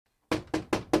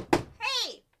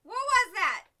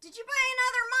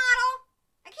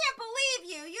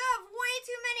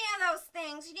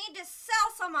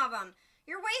some of them.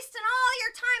 You're wasting all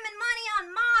your time and money on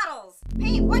models.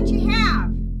 Paint what you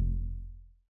have.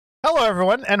 Hello,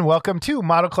 everyone, and welcome to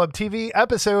Model Club TV,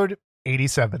 episode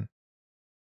 87.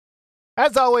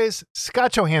 As always,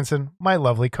 Scott Johansson, my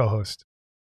lovely co-host.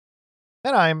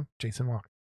 And I'm Jason Walker.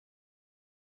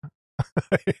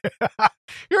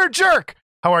 You're a jerk.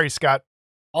 How are you, Scott?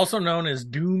 Also known as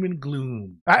Doom and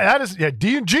Gloom. That is, yeah,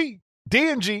 D&G.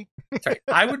 D&G. Sorry,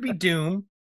 I would be Doom,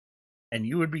 and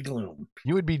you would be Gloom.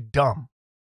 You would be dumb,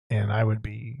 and I would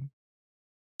be...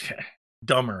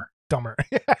 Dumber.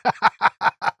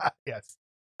 Yes.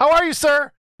 How are you,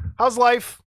 sir? How's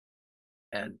life?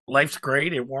 And life's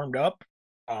great. It warmed up.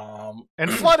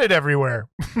 And flooded everywhere.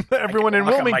 Everyone in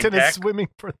Wilmington is swimming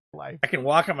for life. I can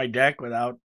walk on my deck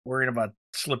without worrying about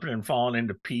slipping and falling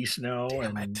into pea snow.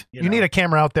 Damn and it. You need a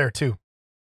camera out there, too.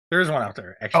 There's one out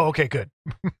there, actually. Oh, okay, good.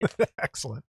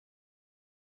 Excellent.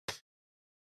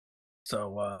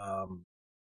 So,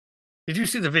 did you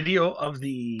see the video of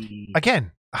the...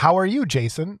 Again, how are you,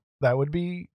 Jason? That would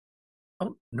be...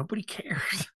 Oh, nobody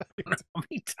cares. How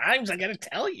many times I got to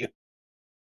tell you?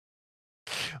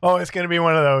 Oh, it's going to be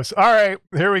one of those. All right,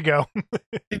 here we go.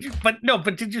 But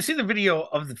did you see the video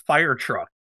of the fire truck?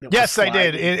 Yes, I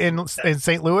did. In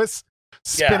St. Louis,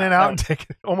 spinning out and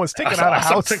almost taking out a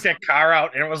house. Took that car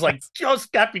out, and it was like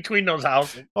just got between those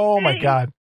houses. Oh my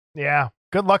God! Yeah,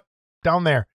 good luck down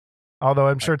there. Although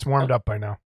I'm sure it's warmed up by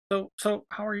now. So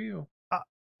how are you?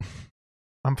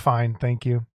 I'm fine, thank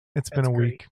you. It's been a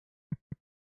week.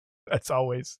 That's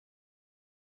always.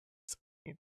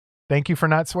 Thank you for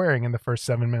not swearing in the first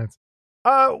 7 minutes.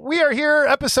 We are here,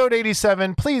 episode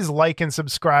 87. Please like and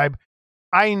subscribe.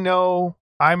 I know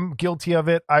I'm guilty of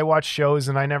it. I watch shows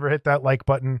and I never hit that like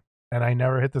button and I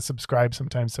never hit the subscribe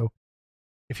sometimes. So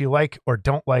if you like or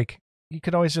don't like, you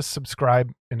could always just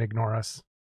subscribe and ignore us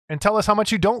and tell us how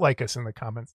much you don't like us in the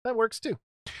comments. That works too.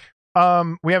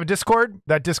 We have a Discord.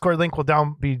 That Discord link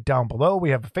will be down below. We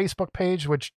have a Facebook page,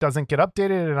 which doesn't get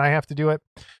updated and I have to do it.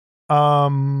 I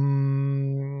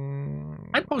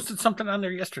posted something on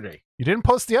there yesterday. You didn't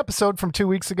post the episode from 2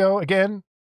 weeks ago again,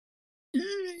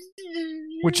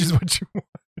 which is what you want.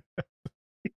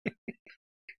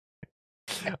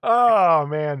 Oh,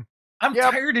 man. I'm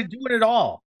tired of doing it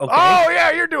all. Okay. Oh,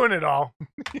 yeah, you're doing it all.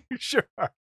 You sure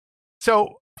are.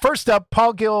 So first up,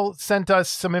 Paul Gill sent us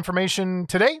some information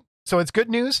today. So it's good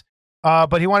news.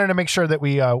 But he wanted to make sure that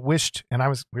we wished, and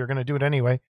we were going to do it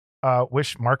anyway,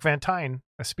 wish Mark Van Tine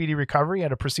a speedy recovery,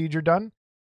 had a procedure done.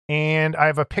 And I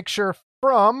have a picture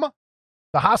from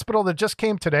the hospital that just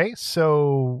came today.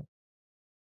 So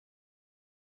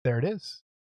there it is.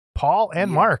 Paul and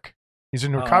Mark. He's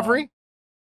in recovery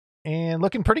and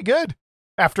looking pretty good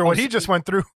after what he just went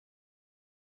through.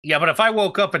 Yeah, but if I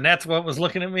woke up and that's what was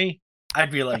looking at me,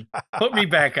 I'd be like, put me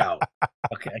back out.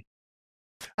 Okay.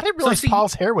 I didn't realize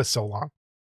Paul's hair was so long.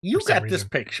 You got this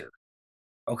picture.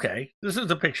 Okay. This is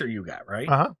the picture you got, right?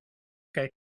 Uh-huh.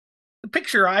 Okay. The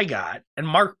picture I got, and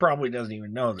Mark probably doesn't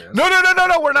even know this. No.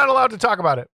 We're not allowed to talk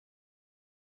about it.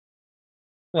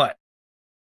 What?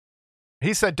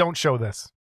 He said, don't show this.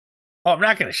 Oh, I'm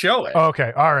not going to show it.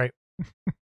 Okay. All right.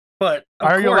 But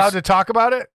are you allowed to talk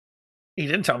about it? He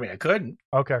didn't tell me I couldn't.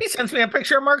 Okay. He sends me a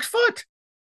picture of Mark's foot.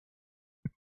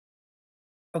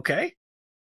 Okay.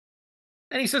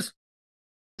 And he says,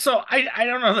 so I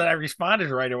don't know that I responded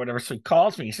right or whatever. So he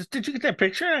calls me. He says, did you get that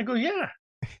picture? And I go, yeah.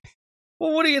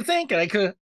 Well, what do you think? And I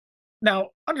could now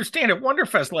understand at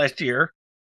Wonderfest last year,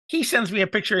 he sends me a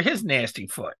picture of his nasty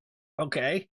foot.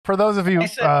 Okay. For those of you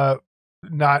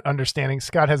not understanding,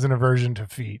 Scott has an aversion to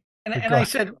feet. And I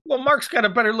said, well, Mark's got a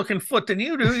better looking foot than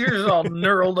you do. Yours is all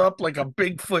knurled up like a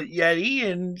Bigfoot Yeti.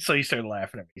 And so he started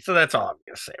laughing at me. So that's all I'm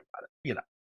going to say about it. You know,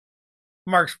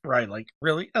 Mark's probably like,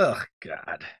 really? Oh,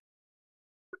 God.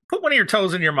 Put one of your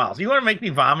toes in your mouth. You want to make me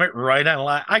vomit right on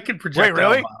live? I could project. Wait,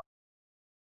 really?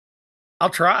 I'll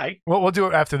try. Well, we'll do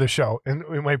it after the show, and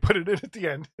we might put it in at the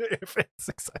end if it's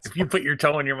successful. If you put your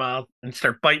toe in your mouth and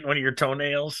start biting one of your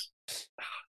toenails.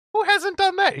 Who hasn't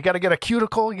done that? You got to get a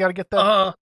cuticle. You got to get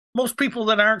that. Most people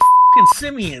that aren't f***ing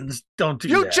simians don't do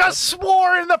that. You just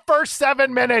swore in the first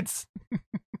 7 mints.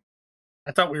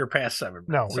 I thought we were past 7 minutes.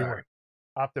 No, we weren't.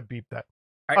 I'll have to beep that.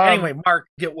 All right, anyway, Mark,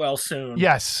 get well soon.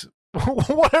 Yes.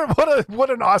 What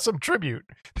an awesome tribute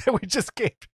that we just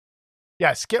gave.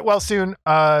 Yes, get well soon.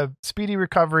 Speedy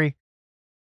recovery.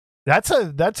 That's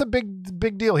a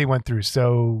big deal he went through.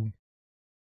 So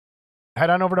head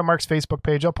on over to Mark's Facebook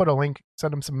page. I'll put a link.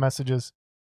 Send him some messages,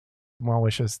 some well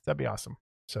wishes. That'd be awesome.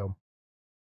 So,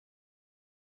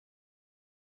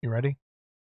 you ready?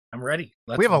 I'm ready.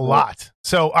 We have a lot.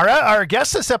 So our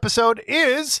guest this episode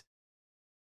is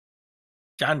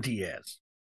John Diaz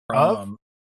from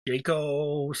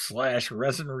Jayco /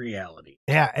 Resin Reality.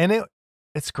 Yeah, and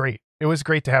it's great. It was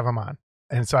great to have him on.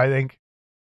 And so I think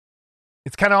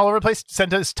it's kind of all over the place.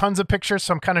 Sent us tons of pictures,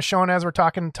 so I'm kind of showing as we're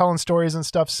talking, telling stories and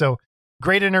stuff. So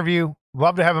great interview.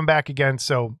 Love to have him back again.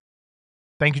 So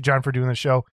thank you, John, for doing the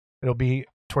show. It'll be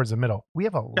towards the middle. We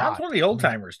have a lot. John's one of the old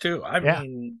timers too. I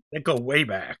mean, they go way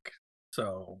back.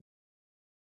 So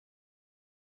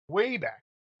way back.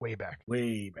 We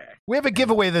have a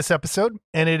giveaway this episode,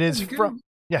 and it is from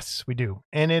yes, we do,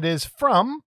 and it is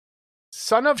from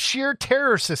Son of Sheer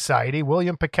Terror Society,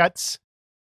 William Paquette's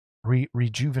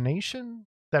rejuvenation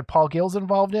that Paul Gale's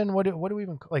involved in. What do we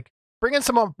even like? Bring in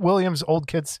some of William's old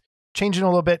kits, changing a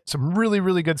little bit. Some really,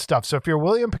 really good stuff. So if you're a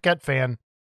William Paquette fan,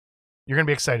 you're going to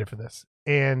be excited for this.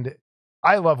 And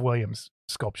I love William's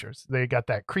sculptures. They got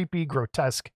that creepy,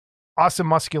 grotesque, awesome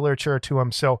musculature to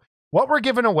them. So what we're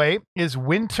giving away is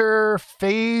Winter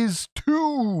Phase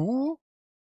 2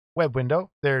 web window.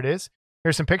 There it is.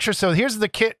 Here's some pictures. So here's the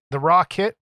kit, the raw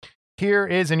kit. Here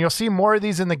is, and you'll see more of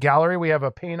these in the gallery. We have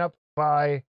a paint up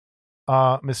by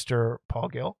Mr. Paul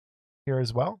Gale here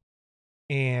as well.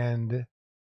 And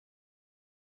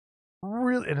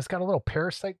really, and it's got a little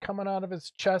parasite coming out of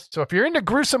his chest. So if you're into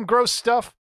gruesome, gross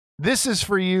stuff, this is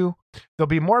for you. There'll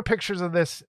be more pictures of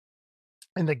this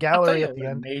in the gallery at the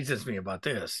end. What amazes me about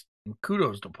this, and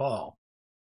kudos to Paul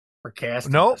for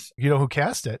casting this. You know who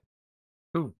cast it?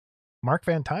 Who? Mark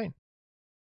Van Tine.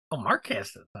 Oh, Mark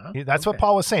cast it, huh? That's what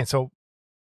Paul was saying. So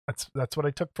that's what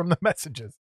I took from the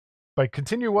messages. But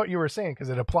continue what you were saying, because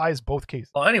it applies both cases.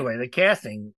 Well, anyway, the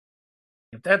casting,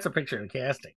 if that's a picture of the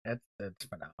casting, that's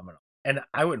phenomenal. And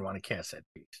I wouldn't want to cast that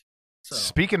piece. So,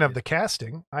 speaking of the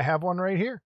casting, I have one right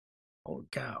here. Oh,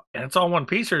 cow. And it's all one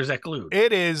piece, or is that glued?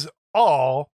 It is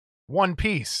all one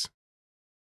piece.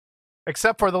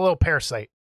 Except for the little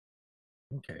parasite.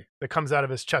 Okay. That comes out of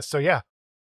his chest. So yeah.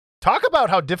 Talk about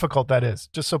how difficult that is,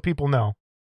 just so people know.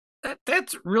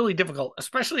 That's really difficult,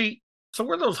 especially so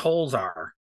where those holes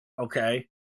are, okay?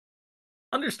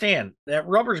 Understand that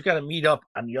rubber's got to meet up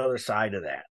on the other side of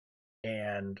that.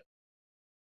 And,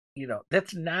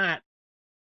 that's not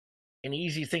an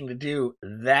easy thing to do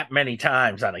that many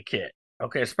times on a kit,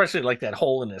 okay? Especially like that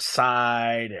hole in the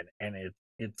side, and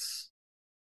it's...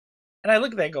 And I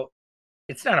look at that and go,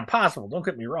 it's not impossible, don't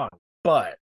get me wrong,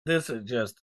 but this is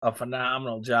just a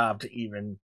phenomenal job to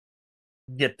even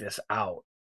get this out.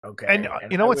 Okay. And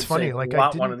you know what's funny? Like, I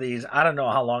one of these. I don't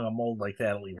know how long a mold like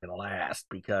that will even last,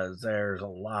 because there's a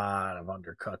lot of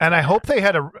undercuts. And I hope they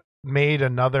had made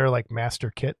another like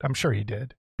master kit. I'm sure he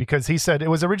did, because he said it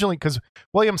was originally, because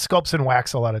William sculpts in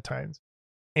wax a lot of times.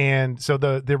 And so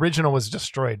the original was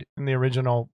destroyed in the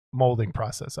original molding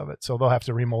process of it. So they'll have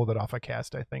to remold it off a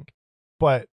cast, I think.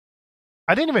 But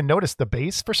I didn't even notice the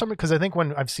base for some, because I think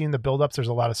when I've seen the buildups, there's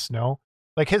a lot of snow.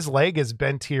 Like his leg is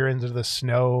bent here into the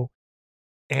snow,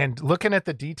 and looking at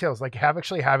the details, like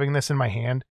having this in my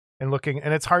hand and looking,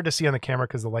 and it's hard to see on the camera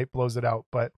because the light blows it out,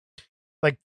 but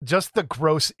like just the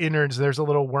gross innards, there's a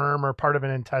little worm or part of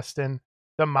an intestine.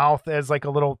 The mouth has like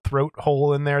a little throat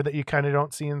hole in there that you kind of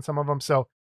don't see in some of them. So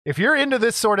if you're into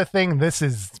this sort of thing, this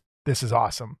is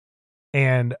awesome.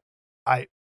 And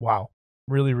wow,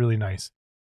 really, really nice.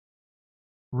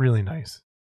 Really nice.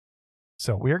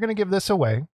 So we are going to give this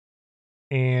away.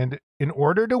 And in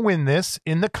order to win this,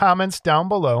 in the comments down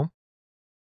below,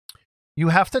 you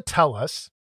have to tell us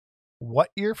what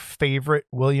your favorite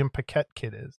William Paquette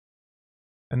kit is.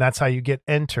 And that's how you get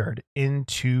entered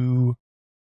into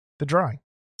the drawing.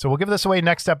 So we'll give this away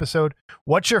next episode.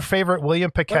 What's your favorite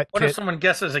William Paquette kit? What if someone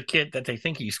guesses a kit that they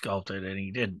think he sculpted and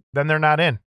he didn't? Then they're not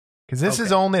in. Because this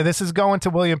is going to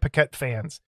William Paquette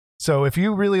fans. So if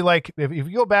you really like, if you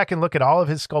go back and look at all of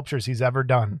his sculptures he's ever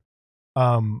done,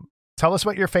 tell us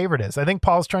what your favorite is. I think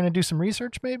Paul's trying to do some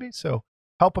research maybe, so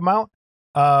help him out.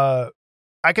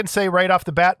 I can say right off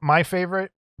the bat, my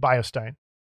favorite, Biostein,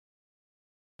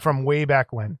 from way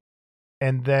back when.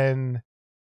 And then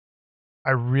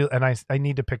I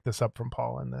need to pick this up from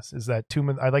Paul in this, is that Tomb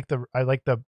of, I like the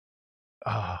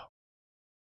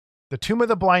Tomb of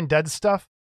the Blind Dead stuff.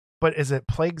 But is it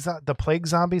the Plague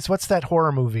Zombies? What's that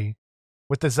horror movie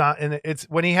with the and it's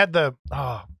when he had the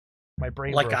my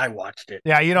brain like broke. I watched it.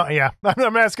 Yeah,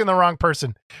 I'm asking the wrong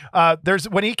person. There's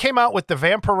when he came out with the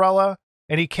Vampirella,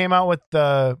 and he came out with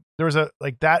there was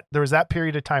that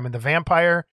period of time, and the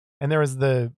vampire, and there was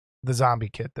the zombie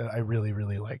kit that I really,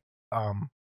 really like.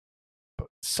 But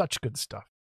such good stuff.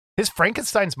 His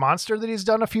Frankenstein's monster that he's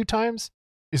done a few times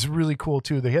is really cool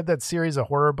too. They had that series of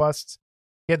horror busts.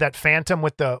 He had that phantom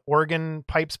with the organ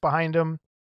pipes behind him.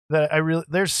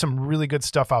 There's some really good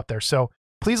stuff out there. So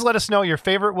please let us know your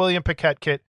favorite William Paquette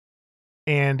kit,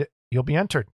 and you'll be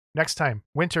entered. next time,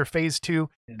 Winter Phase 2.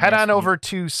 And Head next on week- over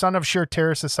to Son of Sheer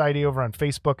Terror Society over on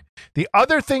Facebook. The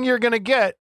other thing you're going to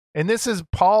get, and this is,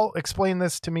 Paul explained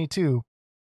this to me too,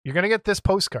 you're going to get this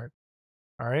postcard.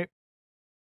 All right?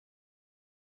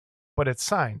 But it's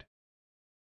signed.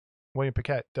 William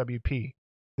Paquette, WP.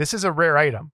 This is a rare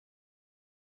item.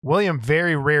 William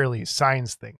very rarely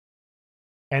signs things.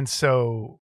 And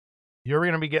so you're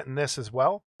going to be getting this as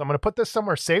well. So I'm going to put this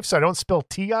somewhere safe so I don't spill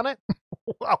tea on it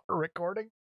while we're recording,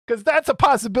 because that's a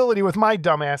possibility with my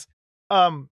dumbass.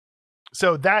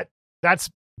 So that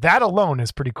alone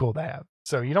is pretty cool to have.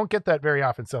 So you don't get that very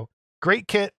often. So great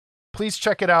kit. Please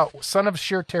check it out. Son of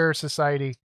Sheer Terror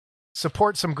Society.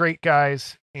 Support some great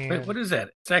guys. And Wait, what is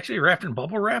that? It's actually wrapped in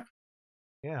bubble wrap?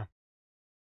 yeah.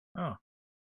 Oh.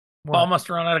 What? Paul must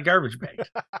have run out of garbage bags.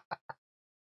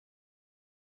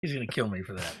 He's going to kill me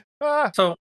for that.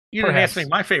 So you didn't ask me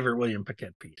my favorite William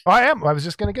Paquette piece. Oh, I am. I was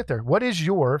just going to get there. What is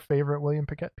your favorite William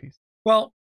Paquette piece?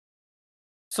 Well,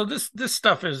 so this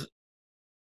stuff is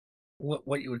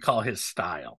what you would call his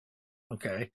style.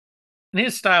 Okay. And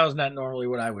his style is not normally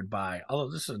what I would buy.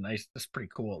 Although this is this is pretty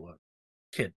cool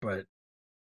kit, but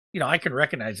I can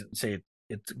recognize it and say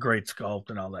it's great sculpt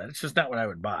and all that. It's just not what I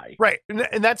would buy. Right.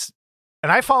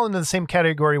 And I fall into the same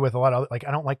category with a lot of, I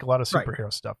don't like a lot of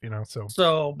superhero stuff,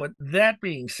 so. But that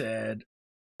being said,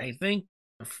 I think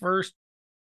the first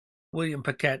William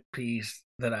Paquette piece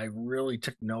that I really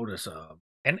took notice of,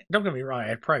 and don't get me wrong,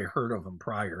 I'd probably heard of him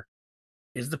prior,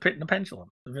 is the Pit and the Pendulum,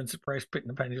 the Vincent Price Pit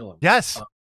and the Pendulum. Yes.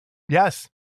 Yes.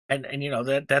 And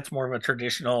that's more of a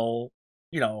traditional,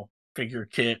 figure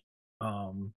kit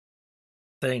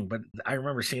thing. But I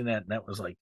remember seeing that, and that was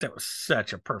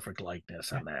such a perfect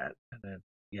likeness on that. And then,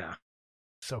 yeah.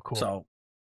 So cool. So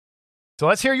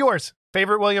let's hear yours.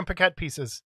 Favorite William Paquette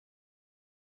pieces.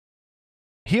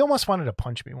 He almost wanted to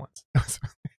punch me once.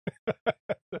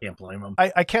 can't blame him.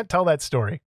 I can't tell that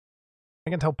story. I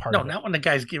can tell part of it. No, not when the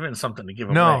guy's given something to give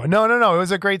away. No. It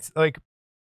was a great,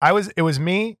 it was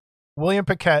me, William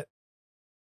Paquette,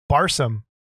 Barsom,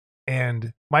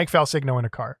 and Mike Falsigno in a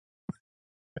car.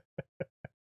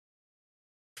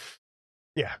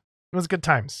 Yeah, it was good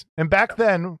times. And back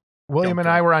then, William and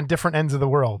I were on different ends of the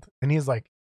world. And he's like,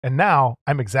 and now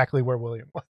I'm exactly where William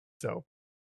was. So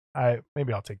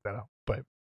maybe I'll take that out, but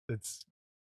it's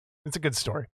a good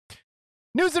story.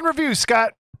 News and reviews,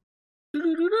 Scott. That's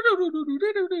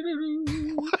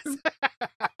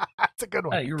a good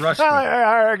one. Hey, you rushed me.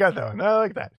 I got that one. I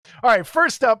like that. All right,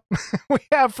 first up, we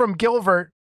have from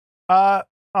Gilbert.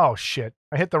 Oh shit!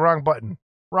 I hit the wrong button.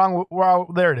 Wrong.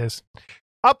 There it is.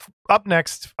 Up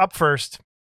first,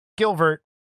 Gilbert,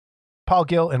 Paul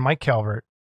Gill, and Mike Calvert.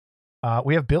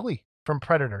 We have Billy from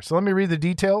Predator. So let me read the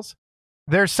details.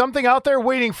 There's something out there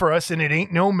waiting for us, and it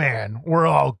ain't no man. We're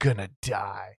all gonna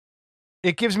die.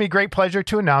 It gives me great pleasure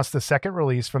to announce the second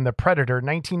release from the Predator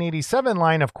 1987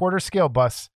 line of quarter-scale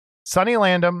busts, Sonny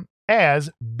Landham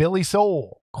as Billy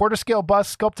Soul. Quarter-scale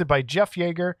bust sculpted by Jeff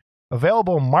Yeager,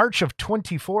 available March of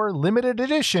 24, limited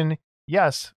edition,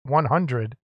 yes,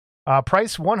 100.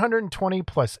 Price $120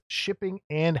 plus shipping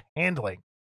and handling.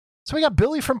 So we got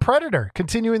Billy from Predator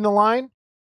continuing the line.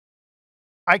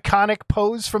 Iconic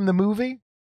pose from the movie.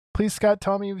 Please, Scott,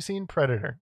 tell me you've seen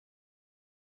Predator.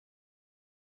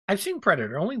 I've seen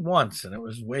Predator only once, and it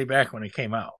was way back when it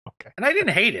came out. Okay. And I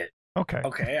didn't hate it. Okay.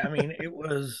 Okay. I mean, it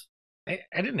was, I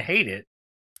didn't hate it.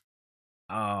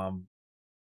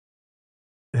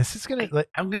 This is going to,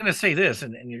 I'm going to say this,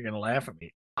 and you're going to laugh at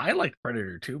me. I like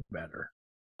Predator 2 better.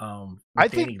 I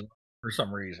think Danny, for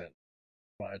some reason,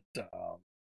 but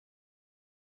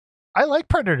I like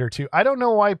Predator 2. I don't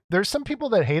know why. There's some people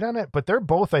that hate on it, but they're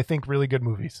both, I think, really good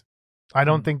movies. I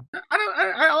don't think.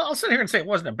 I'll sit here and say it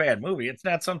wasn't a bad movie. It's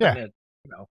not something that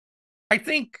I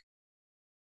think.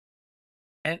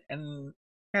 And I don't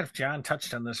know if John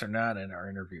touched on this or not in our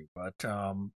interview, but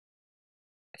I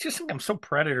just think I'm so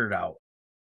Predatored out.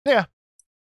 Yeah,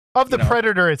 of the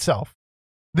Predator itself.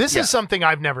 This is something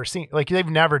I've never seen. Like, they've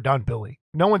never done Billy.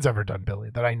 No one's ever done Billy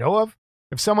that I know of.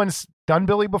 If someone's done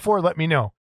Billy before, let me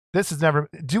know. This is never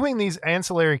doing these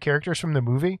ancillary characters from the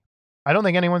movie. I don't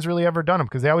think anyone's really ever done them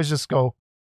because they always just go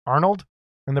Arnold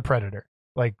and the Predator,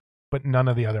 but none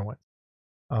of the other ones.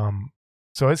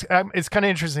 So it's kind of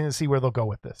interesting to see where they'll go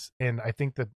with this. And I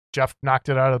think that Jeff knocked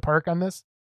it out of the park on this.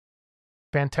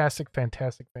 Fantastic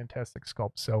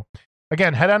sculpt. So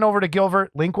again, head on over to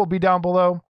Gilbert. Link will be down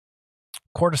below.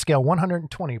 Quarter scale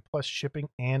 120 plus shipping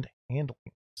and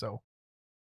handling. So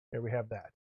there we have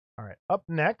that. All right. Up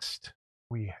next,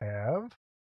 we have,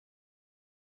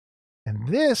 and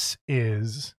this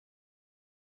is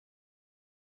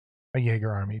a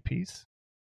Jaeger Army piece.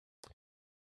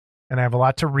 And I have a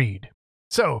lot to read.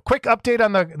 So, quick update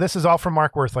on this is all from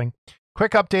Mark Worthling.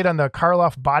 Quick update on the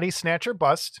Karloff Body Snatcher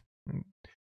bust.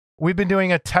 We've been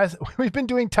doing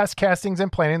test castings and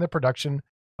planning the production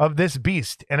of this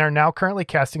beast and are now currently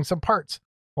casting some parts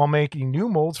while making new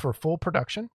molds for full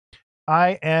production.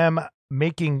 I am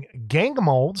making gang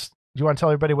molds. Do you want to tell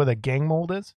everybody what a gang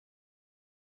mold is?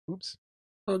 Oops.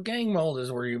 So a gang mold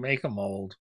is where you make a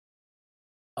mold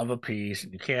of a piece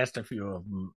and you cast a few of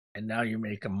them, and now you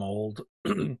make a mold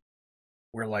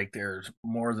where like there's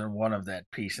more than one of that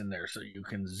piece in there, so you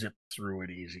can zip through it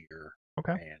easier.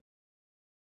 Okay.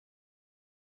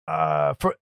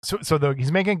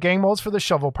 He's making gang molds for the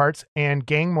shovel parts, and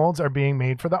gang molds are being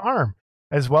made for the arm,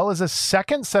 as well as a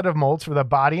second set of molds for the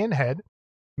body and head.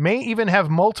 May even have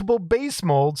multiple base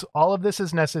molds. All of this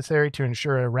is necessary to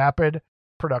ensure a rapid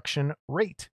production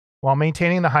rate while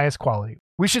maintaining the highest quality.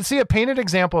 We should see a painted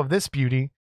example of this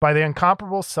beauty by the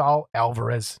incomparable Saul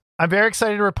Alvarez. I'm very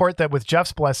excited to report that with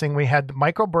Jeff's blessing, we had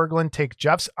Michael Berglund take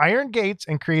Jeff's iron gates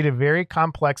and create a very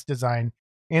complex design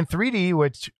in 3D,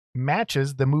 which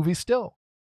matches the movie still.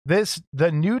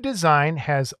 The new design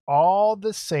has all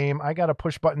the same. I got to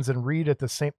push buttons and read at the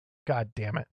same. God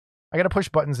damn it. I got to push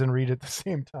buttons and read at the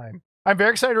same time. I'm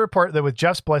very excited to report that with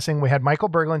Jeff's blessing, we had Michael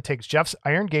Berglund take Jeff's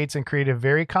iron gates and create a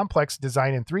very complex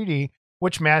design in 3D,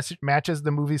 which matches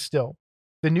the movie still.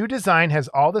 The new design has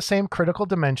all the same critical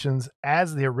dimensions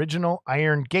as the original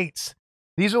iron gates.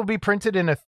 These will be printed on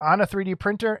a 3D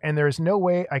printer, and there is no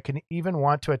way I can even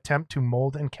want to attempt to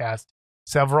mold and cast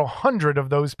several hundred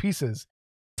of those pieces.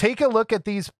 Take a look at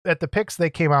the pics. They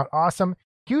came out awesome.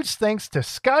 Huge thanks to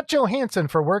Scott Johansson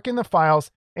for working the files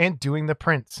and doing the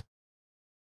prints.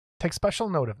 Take special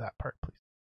note of that part, please.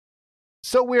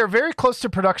 So we are very close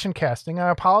to production casting. I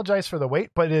apologize for the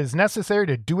wait, but it is necessary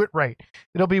to do it right.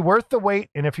 It'll be worth the wait,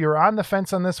 and if you're on the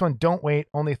fence on this one, don't wait.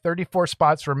 Only 34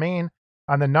 spots remain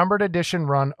on the numbered edition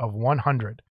run of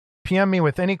 100. PM me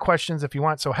with any questions if you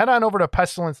want. So head on over to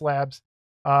Pestilence Labs.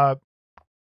 I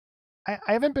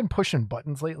haven't been pushing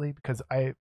buttons lately because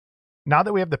now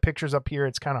that we have the pictures up here,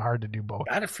 it's kind of hard to do both.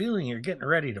 I got a feeling you're getting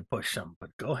ready to push some,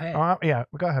 but go ahead. Yeah,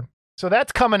 go ahead. So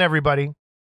that's coming, everybody.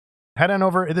 Head on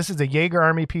over. This is a Jaeger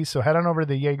Army piece, so head on over to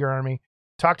the Jaeger Army.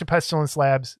 Talk to Pestilence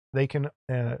Labs. They can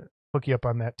hook you up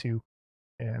on that too.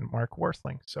 And Mark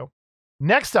Worthling. So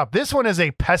next up, this one is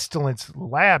a Pestilence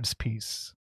Labs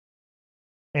piece.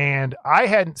 And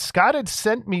Scott had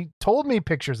told me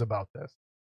pictures about this.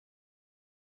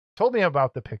 Told me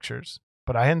about the pictures,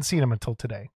 but I hadn't seen them until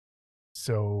today.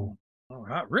 So. Oh,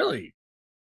 not really.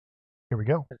 Here we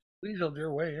go. Weaseled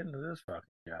your way into this fucking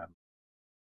job.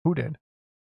 Who did?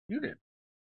 You did.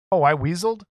 Oh, I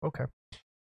weaseled? Okay.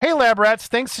 Hey, Lab Rats.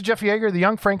 Thanks to Jeff Yeager, the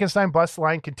Young Frankenstein bust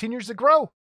line continues to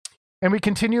grow. And we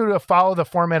continue to follow the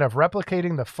format of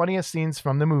replicating the funniest scenes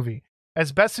from the movie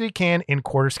as best we can in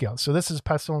quarter scale. So this is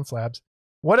Pestilence Labs.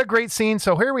 What a great scene.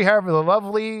 So here we have the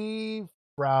lovely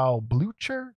Frau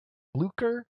Blucher.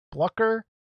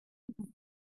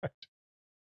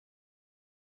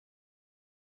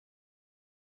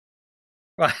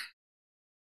 Well,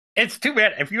 it's too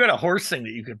bad. If you had a horse thing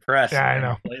that you could press, yeah, I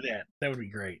know. Play that. That would be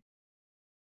great.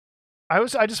 I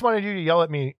just wanted you to yell at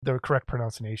me the correct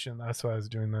pronunciation. That's why I was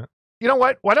doing that. You know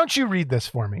what? Why don't you read this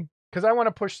for me? Because I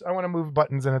want to move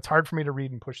buttons, and it's hard for me to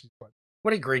read and push these buttons.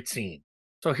 What a great scene.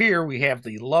 So here we have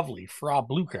the lovely Frau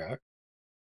Blucher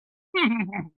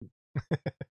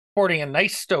sporting a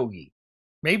nice stogie,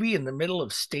 maybe in the middle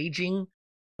of staging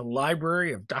the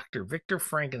library of Dr. Victor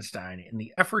Frankenstein in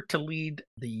the effort to lead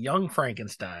the young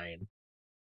Frankenstein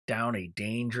down a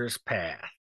dangerous path.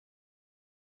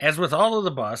 As with all of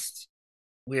the busts,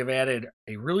 we have added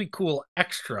a really cool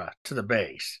extra to the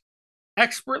base,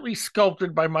 expertly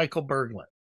sculpted by Michael Berglund.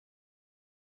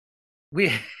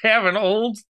 We have an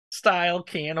old style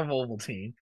can of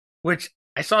Ovaltine, which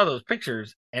I saw those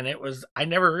pictures and I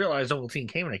never realized Ovaltine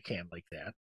came in a can like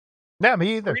that. Yeah,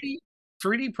 me either.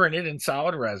 3D printed in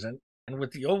solid resin and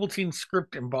with the Ovaltine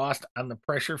script embossed on the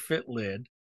pressure fit lid,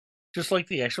 just like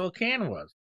the actual can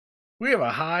was. We have a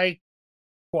high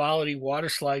quality water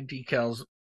slide decals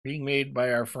being made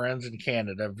by our friends in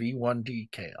Canada, V1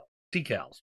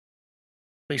 decals.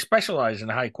 They specialize in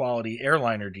high quality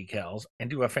airliner decals and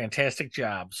do a fantastic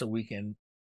job so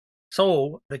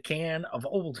the can of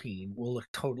Ovaltine will look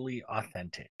totally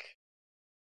authentic.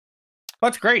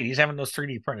 That's great. He's having those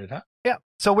 3D printed, huh? Yeah.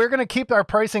 So we're going to keep our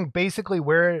pricing basically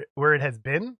where it has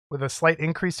been, with a slight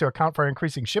increase to account for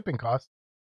increasing shipping costs.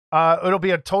 It'll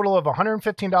be a total of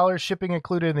 $115 shipping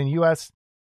included in the U.S.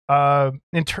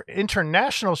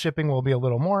 International shipping will be a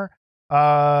little more.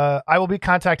 I will be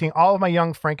contacting all of my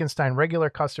Young Frankenstein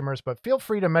regular customers, but feel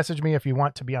free to message me if you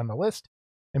want to be on the list.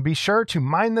 And be sure to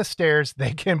mind the stairs.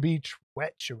 They can be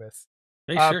treacherous.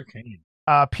 They sure can.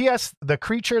 P.S. The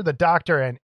Creature, the Doctor,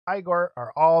 and Igor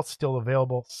are all still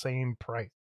available. Same price.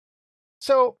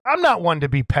 So I'm not one to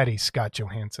be petty, Scott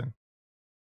Johansson.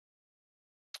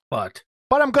 But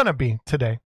I'm going to be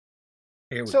today.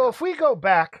 So if we go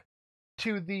back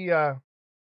to the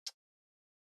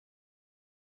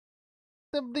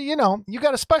you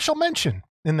got a special mention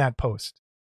in that post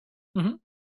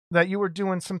that you were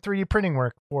doing some 3D printing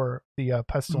work for the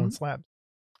Pestilence Labs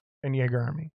and Jaeger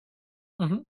Army.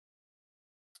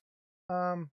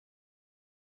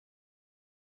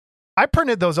 I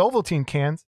printed those Ovaltine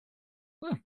cans.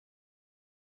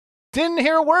 Didn't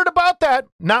hear a word about that.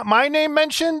 Not my name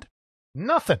mentioned.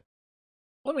 Nothing.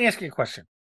 Let me ask you a question.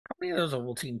 How many of those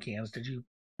Ovaltine cans did you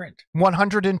print?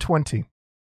 120.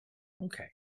 Okay.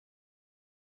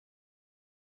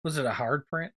 Was it a hard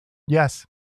print? Yes.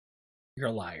 You're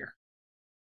a liar.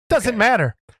 Doesn't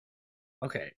matter.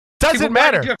 Okay. Doesn't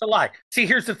matter. Why did you have to lie? See,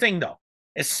 here's the thing, though.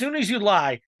 As soon as you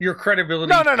lie, your credibility.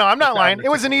 No. I'm not lying.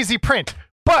 It was an easy print.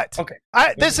 But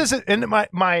this isn't. And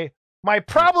my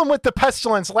problem with the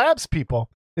Pestilence Labs people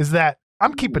is that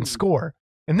I'm keeping score,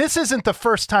 and this isn't the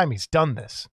first time he's done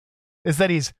this. Is that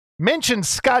he's mentioned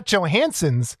Scott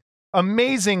Johansson's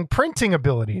amazing printing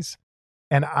abilities,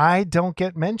 and I don't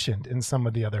get mentioned in some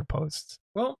of the other posts.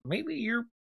 Well, maybe your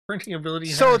printing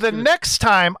abilities. So the next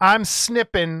time I'm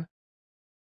snipping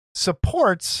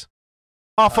supports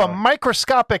off a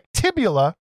microscopic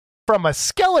tibula from a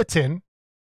skeleton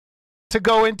to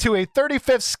go into a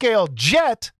 35th scale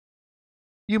jet,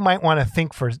 you might want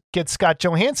to get Scott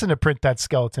Johansson to print that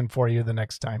skeleton for you the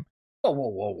next time.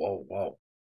 Whoa.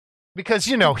 Because,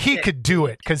 he could do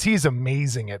it because he's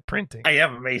amazing at printing. I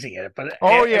am amazing at it. But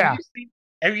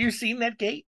have you seen that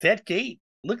gate? That gate,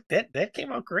 look, that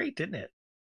came out great, didn't it?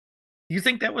 You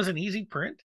think that was an easy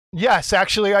print? Yes,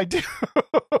 actually, I do.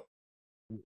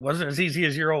 Wasn't as easy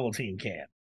as your Ovaltine can.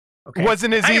 Okay.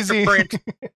 Wasn't as easy.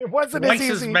 It wasn't as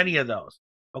easy. As many of those.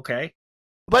 Okay.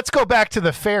 Let's go back to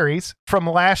the fairies from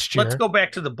last year. Let's go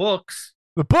back to the books.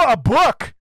 A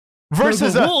book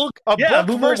versus a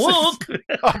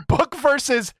book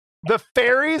versus the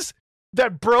fairies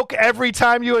that broke every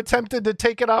time you attempted to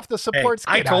take it off the supports.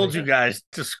 Hey, I told you guys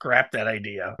to scrap that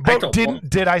idea. But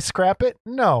did I scrap it?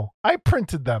 No, I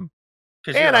printed them.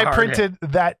 And I printed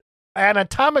that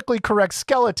anatomically correct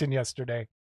skeleton yesterday.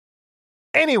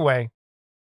 Anyway,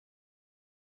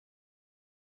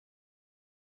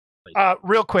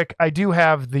 real quick, I do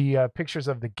have the pictures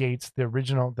of the gates, the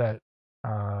original that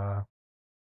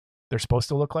they're supposed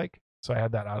to look like. So I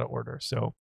had that out of order.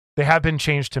 So they have been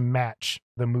changed to match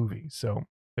the movie. So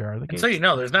there are the gates. So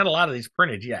there's not a lot of these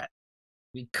printed yet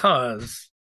because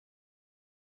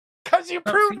you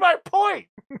proved my point.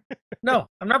 No,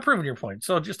 I'm not proving your point.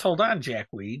 So just hold on,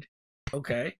 Jackweed.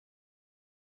 Okay.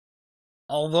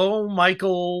 Although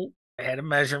Michael had a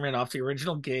measurement off the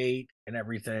original gate and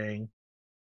everything,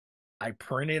 I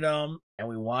printed them, and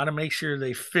we want to make sure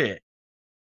they fit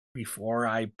before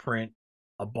I print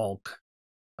a bulk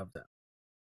of them.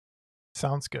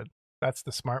 Sounds good. That's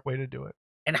the smart way to do it.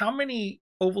 And how many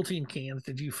Ovaltine cans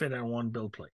did you fit on one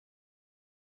build plate?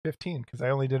 15, because I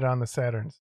only did it on the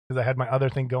Saturns, because I had my other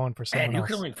thing going for someone else. And you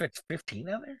can only fit 15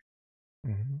 on there?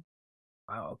 Mm-hmm.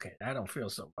 Wow, okay. I don't feel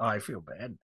so... Oh, I feel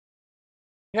bad.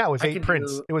 Yeah, it was 8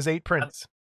 prints. It was 8 prints.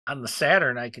 On the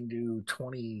Saturn, I can do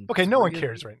 20. Okay, no one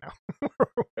cares right now.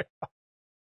 Yeah.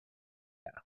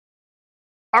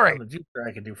 All right. On the Jupiter,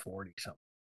 I can do 40 something.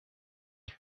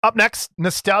 Up next,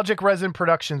 Nostalgic Resin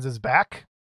Productions is back.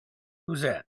 Who's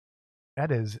that?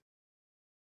 That is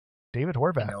David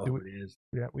Horvath. I know who it is.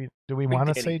 Yeah, do we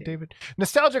want to say David?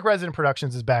 Nostalgic Resin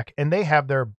Productions is back, and they have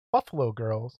their Buffalo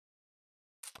Girls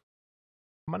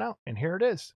coming out, and here it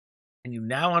is. And you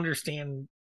now understand.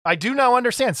 I do now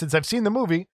understand, since I've seen the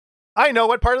movie. I know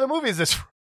what part of the movie is this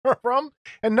from.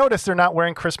 And notice they're not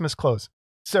wearing Christmas clothes.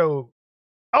 So,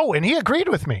 and he agreed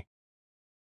with me.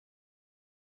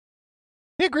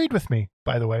 He agreed with me,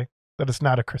 by the way, that it's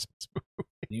not a Christmas movie.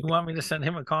 You want me to send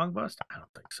him a Kong bust? I don't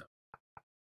think so.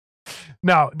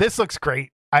 No, this looks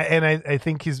great. I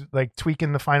think he's like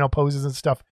tweaking the final poses and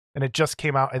stuff. And it just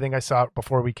came out. I think I saw it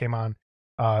before we came on.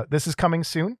 This is coming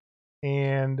soon.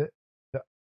 And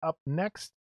up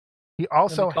next, he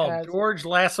also has George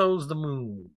Lasso's The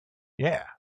Moon. Yeah.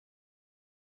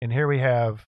 And here we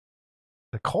have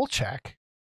the Kolchak.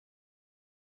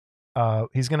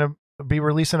 He's going to be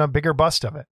releasing a bigger bust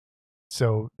of it.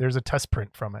 So there's a test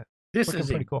print from it. This is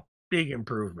pretty a cool. Big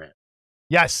improvement.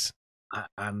 Yes.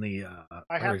 On the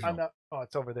I have on the,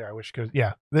 it's over there. I wish because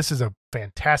this is a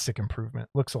fantastic improvement.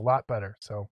 Looks a lot better.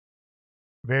 So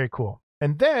very cool.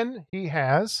 And then he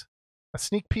has a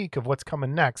sneak peek of what's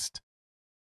coming next.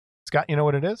 Scott, you know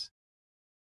what it is?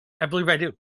 I believe I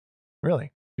do.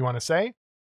 Really? You want to say?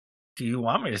 Do you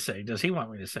want me to say? Does he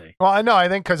want me to say? Well, I know. I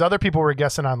think because other people were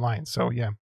guessing online. So, yeah.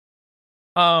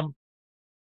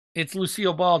 It's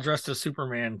Lucille Ball dressed as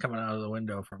Superman coming out of the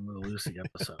window from the Lucy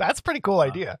episode. That's a pretty cool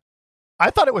idea. I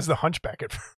thought it was the Hunchback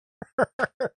at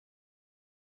first.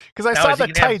 Because I saw the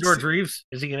tights. George Reeves?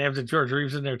 Is he going to have the George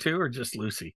Reeves in there too, or just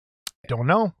Lucy? Don't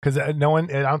know, because no one.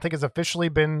 I don't think it's officially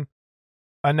been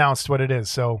announced what it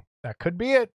is. So that could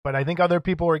be it. But I think other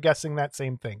people were guessing that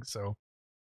same thing. So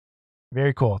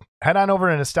very cool. Head on over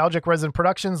to Nostalgic Resin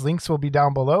Productions. Links will be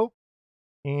down below.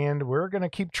 And we're going to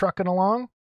keep trucking along.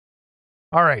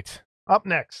 All right. Up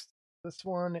next. This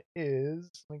one is,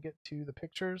 let me get to the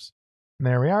pictures. And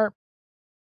there we are.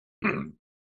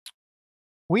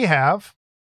 We have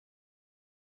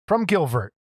from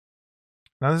Gilvert.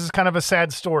 Now, this is kind of a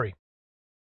sad story.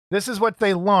 This is what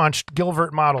they launched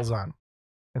Gilvert models on.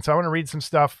 And so I want to read some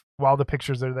stuff while the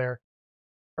pictures are there.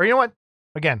 Or you know what?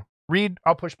 Again, read.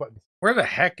 I'll push buttons. Where the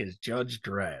heck is Judge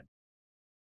Dredd?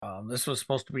 This was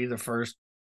supposed to be the first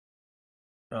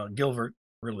Gilvert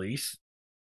release.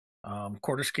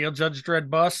 Quarter scale Judge Dredd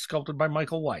bust sculpted by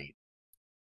Michael White.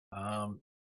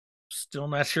 Still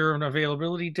not sure of an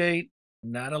availability date.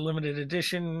 Not a limited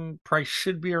edition. Price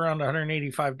should be around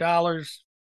 $185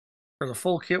 for the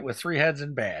full kit with 3 heads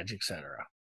and badge, etc.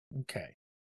 Okay.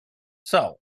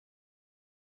 So,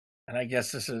 and I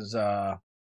guess this is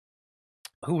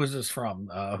who was this from?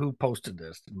 Who posted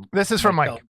this? This is from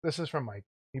Mike. This is from Mike.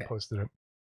 He posted it.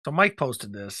 So Mike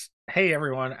posted this. Hey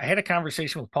everyone, I had a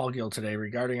conversation with Paul Gill today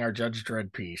regarding our Judge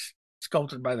Dredd piece,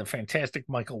 sculpted by the fantastic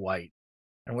Michael White,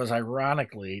 and was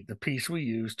ironically the piece we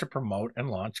used to promote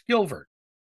and launch Gilvert.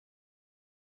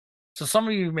 So some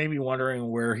of you may be wondering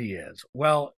where he is.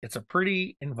 Well, it's a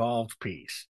pretty involved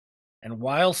piece. And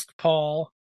whilst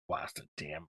Paul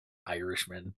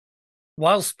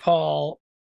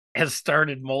has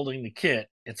started molding the kit,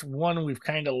 it's one we've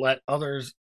kind of let other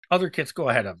kits go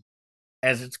ahead of,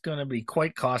 as it's going to be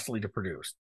quite costly to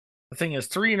produce. The thing is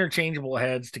 3 interchangeable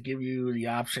heads to give you the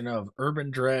option of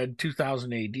Urban Dredd,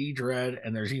 2000 AD Dredd,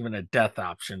 and there's even a Death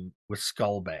option with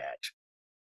Skull Badge.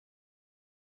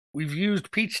 We've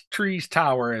used Peachtree's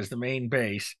Tower as the main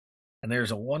base, and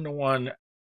there's a 1-to-1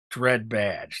 Dredd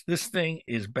badge. This thing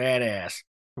is badass,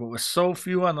 but with so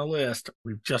few on the list,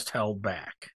 we've just held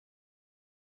back.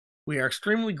 We are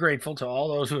extremely grateful to all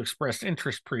those who expressed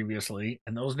interest previously,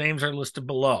 and those names are listed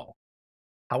below.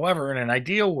 However, in an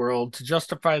ideal world, to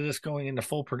justify this going into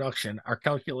full production, our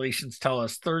calculations tell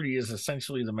us 30 is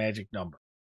essentially the magic number.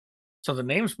 So the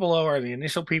names below are the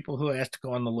initial people who asked to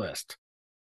go on the list.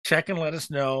 Check and let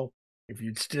us know if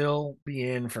you'd still be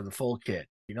in for the full kit.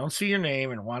 If you don't see your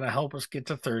name and want to help us get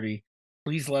to 30,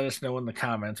 please let us know in the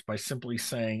comments by simply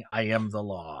saying, I am the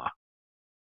law.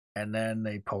 And then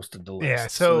they posted the list. Yeah,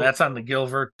 so that's on the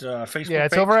Gilvert Facebook Yeah,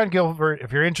 it's page. over on Gilvert.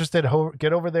 If you're interested,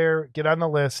 get over there, get on the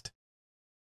list.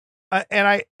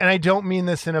 And I don't mean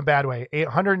this in a bad way.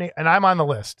 808, and I'm on the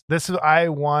list. I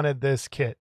wanted this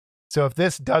kit. So if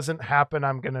this doesn't happen,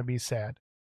 I'm going to be sad.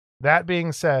 That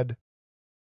being said,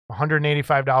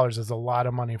 $185 is a lot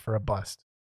of money for a bust.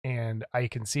 And I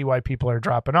can see why people are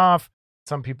dropping off.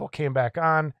 Some people came back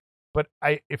on. But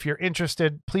if you're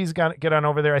interested, please get on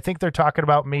over there. I think they're talking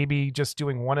about maybe just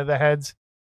doing one of the heads.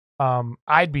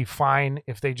 I'd be fine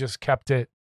if they just kept it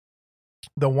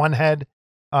the one head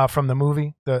from the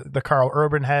movie, the Carl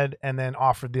Urban head, and then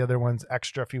offered the other ones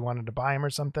extra if you wanted to buy them or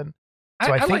something.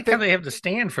 So I think like how they have the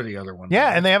stand for the other one. Yeah,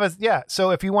 and they have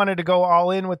so if you wanted to go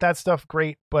all in with that stuff,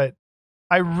 great. But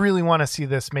I really want to see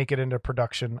this make it into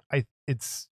production.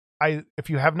 If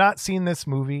you have not seen this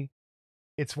movie,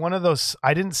 it's one of those.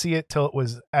 I didn't see it till it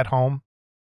was at home.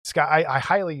 Scott, I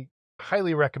highly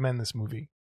recommend this movie.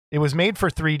 It was made for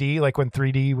 3D, like when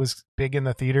 3D was big in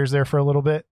the theaters there for a little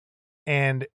bit,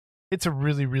 and it's a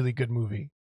really, really good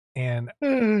movie. And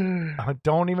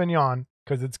don't even yawn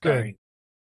because it's good. Sorry.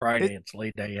 Friday, it's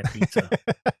late day at pizza.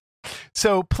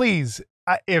 So please,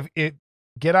 if it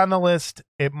get on the list,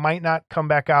 it might not come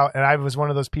back out. And I was one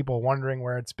of those people wondering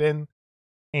where it's been,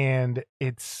 and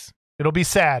it'll be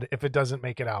sad if it doesn't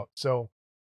make it out. So,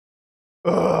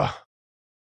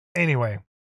 anyway,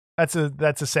 that's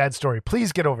a sad story.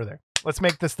 Please get over there. Let's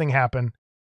make this thing happen.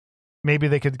 Maybe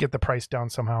they could get the price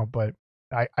down somehow, but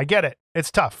I get it.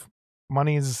 It's tough.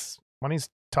 Money's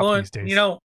tough these days. You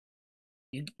know,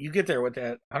 you get there with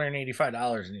that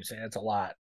 $185 and you say that's a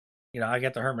lot. You know, I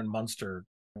got the Herman Munster.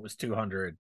 It was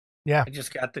 $200. Yeah. I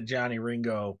just got the Johnny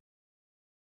Ringo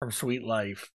from Sweet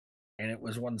Life, and it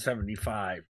was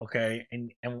 $175. Okay,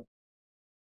 and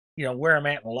where I'm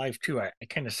at in life too, I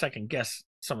kind of second guess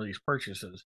some of these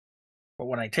purchases. But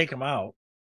when I take them out,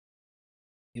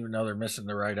 even though they're missing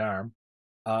the right arm,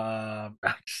 my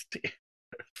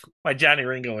Johnny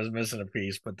Ringo is missing a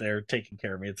piece, but they're taking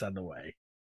care of me. It's on the way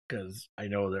because I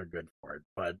know they're good for it.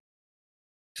 But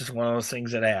just one of those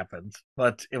things that happens.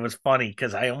 But it was funny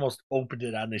because I almost opened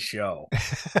it on the show,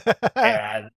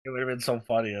 and it would have been so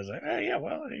funny. I was like, yeah,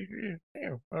 well,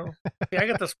 see, I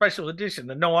got the special edition,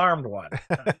 the no armed one.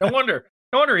 No wonder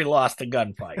he lost the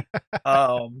gunfight.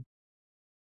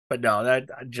 But no,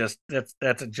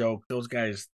 that's a joke. Those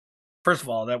guys, first of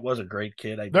all, that was a great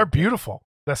kid. They're beautiful.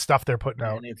 The stuff they're putting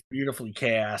out, and it's beautifully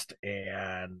cast,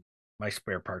 and my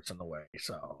spare parts on the way,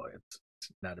 so it's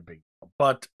not a big deal.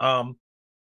 But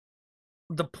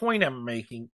the point I'm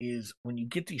making is when you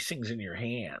get these things in your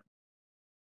hand,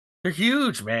 they're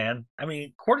huge, man. I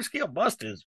mean, quarter scale bust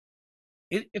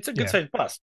it's a good sized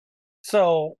bust.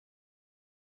 So,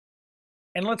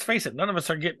 and let's face it, none of us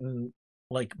are getting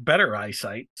like better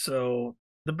eyesight, so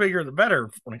the bigger the better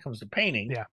when it comes to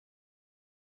painting. Yeah.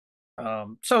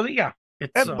 So yeah,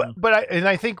 it's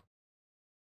I think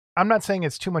I'm not saying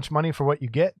it's too much money for what you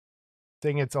get. I'm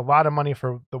saying it's a lot of money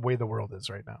for the way the world is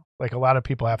right now. Like a lot of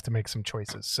people have to make some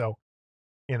choices, so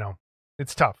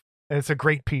it's tough. And it's a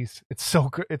great piece. It's so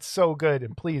good. It's so good.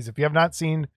 And please, if you have not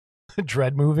seen the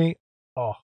Dread movie,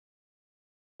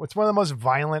 it's one of the most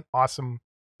violent, awesome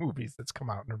movies that's come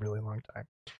out in a really long time.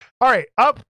 All right,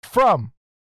 up from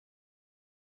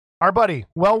our buddy,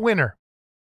 Winner.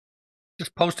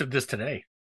 Just posted this today.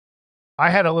 I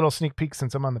had a little sneak peek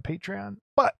since I'm on the Patreon,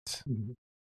 but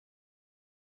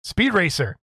Speed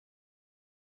Racer,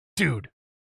 dude,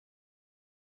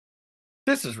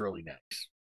 this is really nice.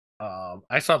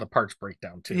 I saw the parts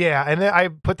breakdown too. Yeah, and then I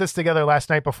put this together last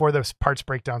night before this parts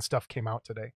breakdown stuff came out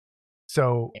today.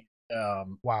 So,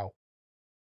 wow.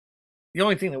 The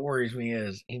only thing that worries me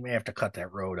is he may have to cut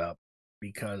that road up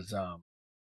because,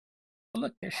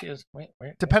 look, there she is. Wait,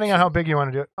 depending on how big you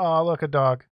want to do it. Oh, look, a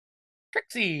dog.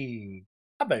 Trixie.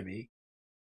 Hi, baby.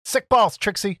 Sick balls,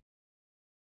 Trixie.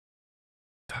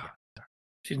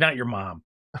 She's not your mom.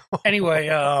 Anyway,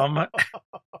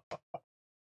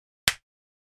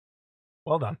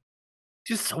 well done.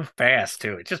 Just so fast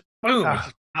too. It just boom, it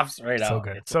just pops right out. So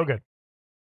good. It's so good.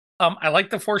 I like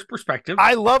the Force perspective.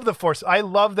 I love the Force. I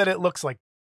love that it looks like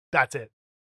that's it.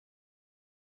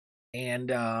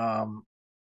 And I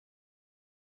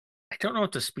don't know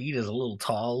if the Speed is a little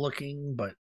tall looking,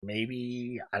 but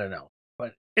maybe, I don't know.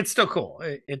 But it's still cool.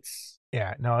 It's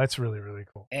it's really, really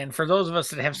cool. And for those of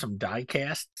us that have some die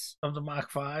casts of the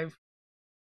Mach 5,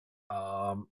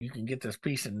 you can get this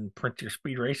piece and print your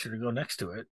Speed Racer to go next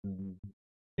to it.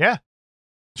 Yeah.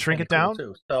 Shrink it down.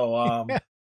 Too. So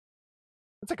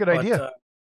that's a good idea.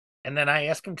 And then I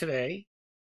asked him today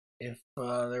if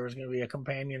there was going to be a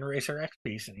companion Racer X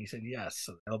piece, and he said yes,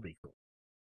 so that'll be cool.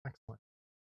 Excellent.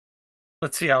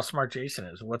 Let's see how smart Jason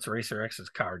is. What's Racer X's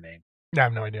car name? I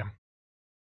have no idea.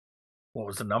 What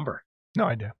was the number? No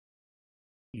idea.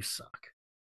 You suck.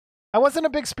 I wasn't a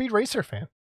big Speed Racer fan.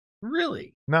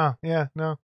 Really? No,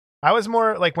 no. I was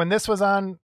more like when this was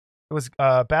on, it was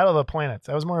Battle of the Planets.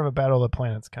 I was more of a Battle of the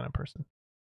Planets kind of person.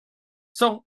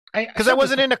 So, because I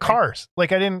wasn't into cars.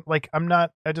 Like I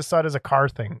just saw it as a car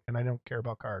thing, and I don't care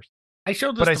about cars. I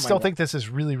showed this but I still think this is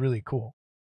really, really cool.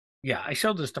 Yeah, I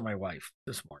showed this to my wife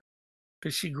this morning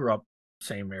because she grew up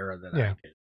same era that I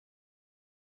did.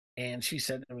 And she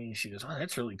said, she goes, "Oh,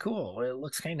 that's really cool. It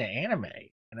looks kind of anime."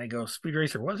 And I go, "Speed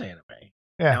Racer was anime."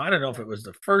 Yeah. Now, I don't know if it was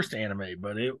the first anime,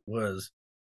 but it was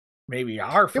maybe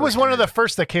our first. It was one of the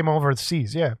first that came over the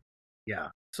seas, yeah. Yeah.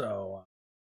 So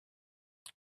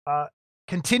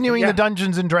continuing the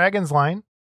Dungeons and Dragons line.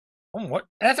 What?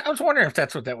 I was wondering if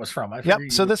that's what that was from.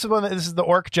 So this is the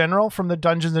Orc General from the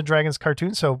Dungeons and Dragons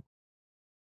cartoon. So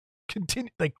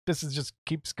continue, like this is just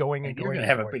keeps going and you're going. You're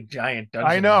gonna have a big giant dungeon.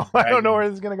 I know. I don't know where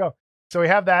this is gonna go. So we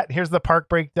have that. Here's the park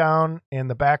breakdown in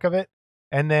the back of it,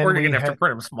 and then we're gonna have to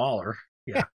print them smaller.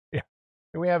 Yeah. Yeah.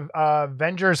 We have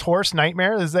Avengers Horse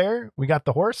Nightmare is there. We got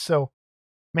the horse. So,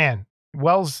 man,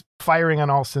 Wells firing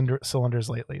on all cylinders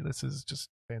lately. This is just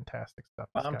fantastic stuff.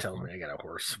 Mom tells me I got a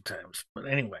horse sometimes. But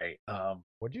anyway,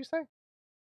 what'd you say?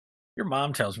 Your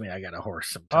mom tells me I got a horse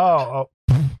sometimes. Oh.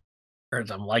 Or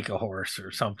I'm like a horse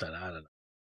or something. I don't know.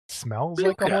 Smells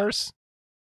like a horse.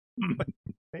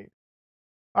 Hey.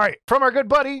 All right, from our good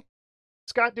buddy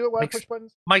Scott, do it while I push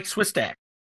buttons. Mike Swistak.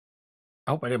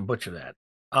 I hope I didn't butcher that.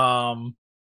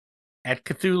 At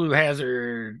Cthulhu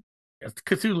Hazard,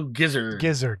 Cthulhu Gizzard.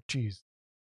 Jeez.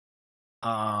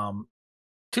 2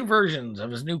 versions of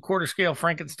his new quarter scale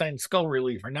Frankenstein skull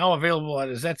relief are now available at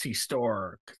his Etsy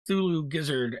store, Cthulhu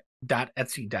Gizzard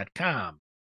Etsy.com.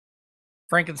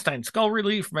 Frankenstein skull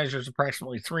relief measures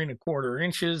approximately 3¼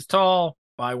 inches tall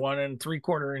by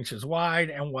 1¾ inches wide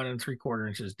and 1¾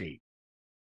 inches deep.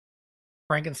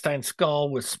 Frankenstein skull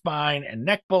with spine and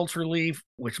neck bolts relief,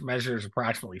 which measures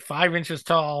approximately 5 inches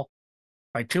tall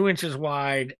by 2 inches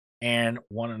wide and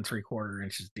 1¾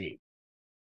 inches deep.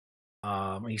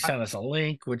 He sent us a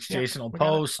link, which Jason will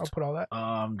post. I'll put all that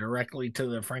directly to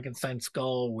the Frankenstein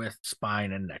skull with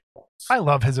spine and neck bolts. I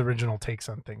love his original takes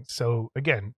on things. So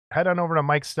again, head on over to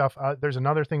Mike's stuff. There's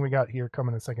another thing we got here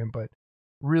coming in a second, but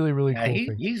really, really cool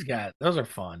things. He's got those are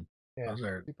fun. Yeah,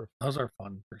 those are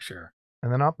fun for sure.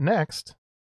 And then up next,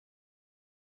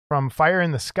 from Fire in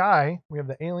the Sky, we have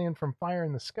the alien from Fire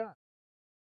in the Sky.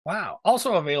 Wow.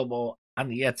 Also available on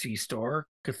the Etsy store,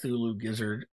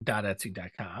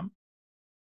 CthulhuGizzard.etsy.com.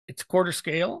 It's quarter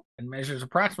scale and measures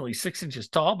approximately 6 inches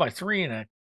tall by 3½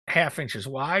 inches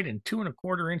wide and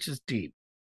 2¼ inches deep.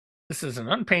 This is an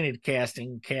unpainted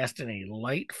casting cast in a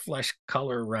light flesh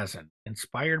color resin,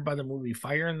 inspired by the movie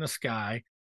Fire in the Sky,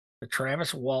 the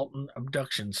Travis Walton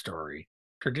abduction story.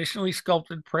 Traditionally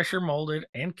sculpted, pressure molded,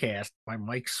 and cast by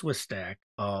Mike Swistak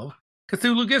of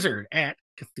Cthulhu Gizzard at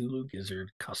Cthulhu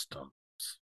Gizzard Customs.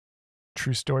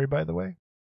 True story, by the way,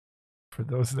 for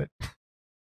those that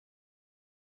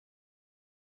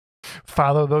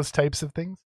follow those types of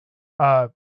things.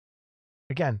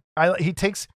 Again, he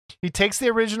takes the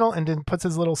original and then puts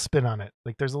his little spin on it.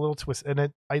 Like there's a little twist in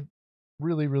it.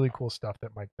 Really, really cool stuff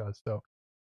that Mike does. So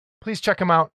please check him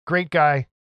out. Great guy.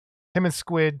 Him and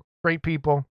Squid, great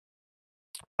people.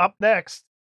 Up next,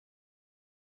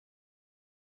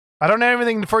 I don't have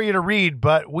anything for you to read,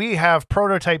 but we have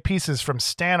prototype pieces from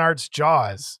Stan Art's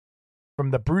Jaws,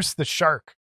 from the Bruce the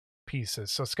Shark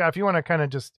pieces. So Scott, if you want to kind of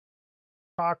just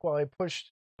talk while I push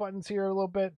buttons here a little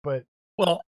bit, but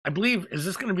well, I believe, is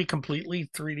this going to be completely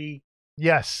 3D?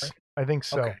 Yes, right? I think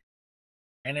so. Okay.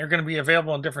 And they're going to be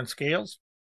available in different scales?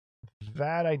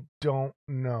 That I don't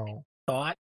know.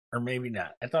 Thought, or maybe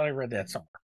not. I thought I read that somewhere.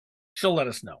 She'll let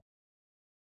us know,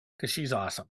 because she's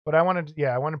awesome. But I wanted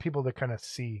people to kind of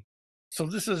see. So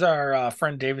this is our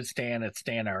friend David Stan at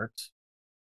Stan Arts.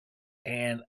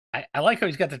 And I like how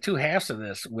he's got the two halves of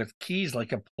this with keys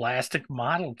like a plastic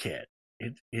model kit.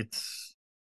 It's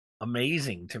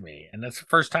amazing to me, and that's the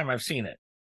first time I've seen it.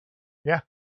 Yeah.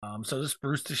 So this is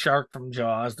Bruce the Shark from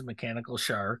Jaws, the mechanical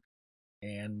shark,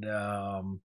 and I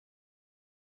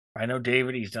know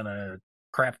David. He's done a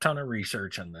crap ton of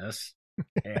research on this,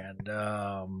 and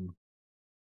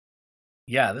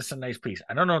yeah, this is a nice piece.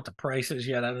 I don't know what the price is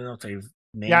yet. I don't know if they've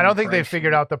named I don't think they've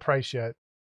figured out the price yet.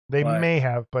 They may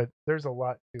have, but there's a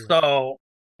lot to it. So,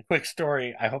 quick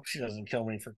story. I hope she doesn't kill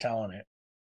me for telling it.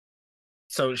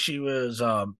 So she was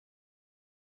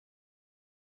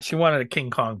she wanted a King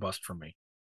Kong bust from me.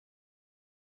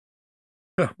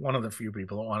 One of the few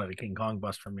people that wanted a King Kong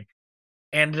bust from me.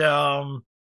 And so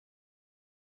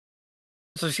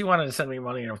she wanted to send me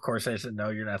money, and of course I said, no,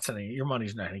 you're not sending it. Your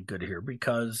money's not any good here,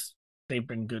 because they've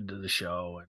been good to the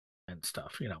show and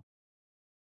stuff,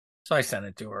 So I sent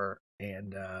it to her,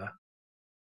 and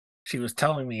she was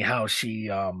telling me how she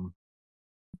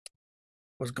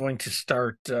was going to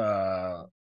start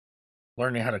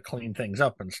learning how to clean things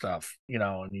up and stuff,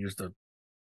 and use the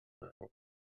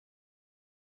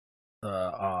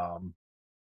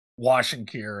washing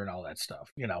cure and all that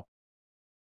stuff,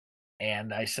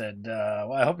 And I said,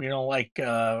 well, I hope you don't like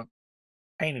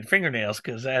painted fingernails,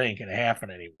 because that ain't gonna happen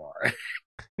anymore.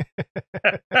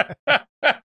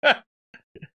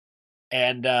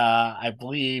 And I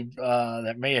believe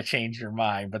that may have changed your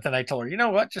mind. But then I told her, you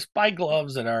know what? Just buy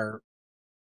gloves that are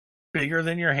bigger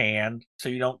than your hand, so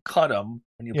you don't cut them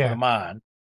when you put them on.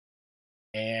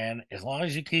 And as long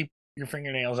as you keep your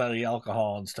fingernails out of the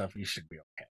alcohol and stuff, you should be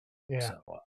okay. Yeah. So,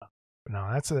 no,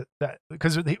 that's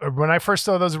because when I first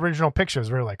saw those original pictures,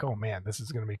 we were like, oh man, this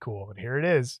is going to be cool. And here it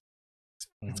is.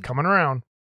 It's coming around.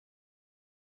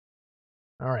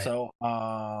 All right. So,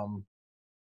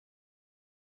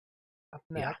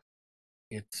 yeah,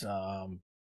 it's,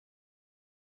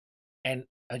 and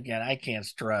again, I can't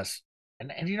stress,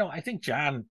 and I think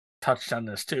John touched on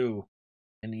this too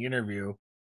in the interview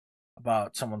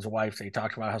about someone's wife. They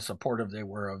talked about how supportive they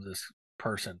were of this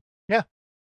person. Yeah.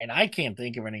 And I can't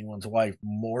think of anyone's wife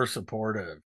more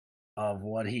supportive of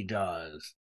what he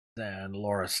does than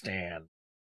Laura Stan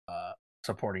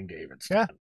supporting David Stan. Yeah.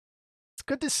 It's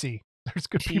good to see. There's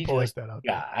good people like that out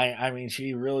there. Yeah, I mean,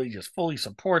 she really just fully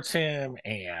supports him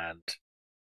and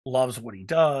loves what he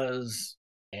does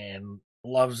and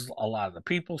loves a lot of the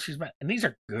people she's met. And these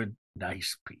are good,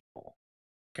 nice people.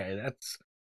 Okay,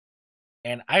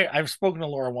 and I've spoken to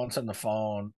Laura once on the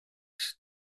phone.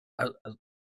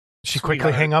 She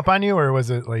quickly hang up on you, or was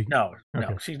it like No,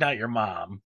 Okay. she's not your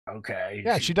mom. Okay.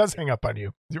 Yeah, she does hang up on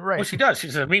you. You're right. Well, she does. She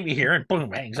says, "Meet me here," and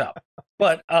boom, hangs up.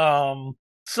 But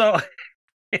so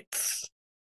it's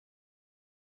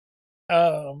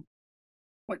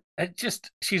but it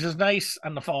just she's as nice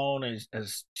on the phone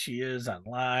as she is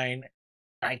online.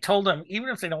 I told them even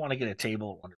if they don't want to get a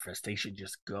table at Wonderfest, they should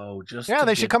just go. Yeah,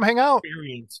 they should come hang out.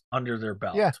 Experience under their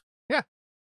belt. Yeah,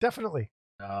 definitely.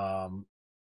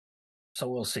 So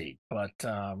we'll see. But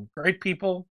great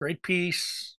people, great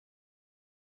piece.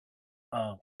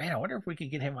 Man, I wonder if we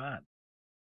could get him on.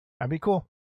 That'd be cool.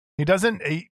 He doesn't.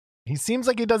 He seems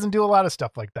like he doesn't do a lot of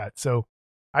stuff like that. So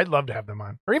I'd love to have them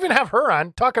on, or even have her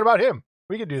on talking about him.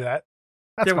 We could do that.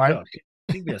 That's there we fine. Go.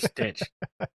 She'd be a stitch.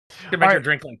 Could make her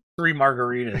drink like 3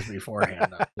 margaritas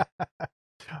beforehand.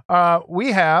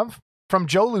 We have from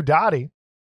Joe Ludati,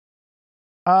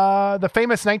 the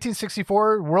famous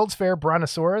 1964 World's Fair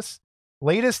Brontosaurus,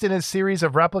 latest in his series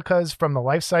of replicas from the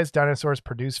life-size dinosaurs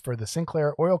produced for the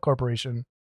Sinclair Oil Corporation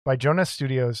by Jonas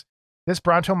Studios. This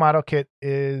Bronto model kit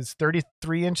is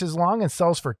 33 inches long and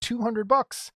sells for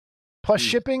 $200 plus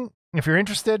shipping. If you're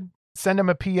interested, send him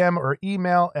a PM or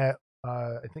email at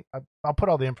I think I'll put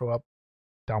all the info up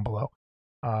down below.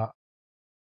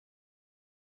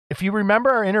 If you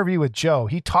remember our interview with Joe,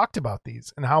 he talked about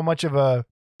these and how much of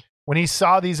when he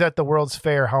saw these at the World's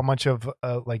Fair, how much of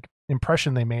a like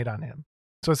impression they made on him.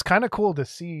 So it's kind of cool to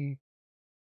see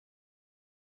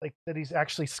like that he's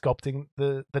actually sculpting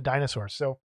the dinosaurs.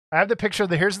 So I have the picture.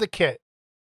 Here's the kit.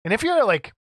 And if you're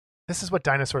like, this is what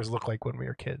dinosaurs look like when we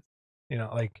were kids,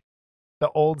 like the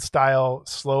old style,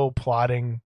 slow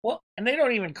plodding. Well, and they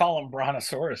don't even call them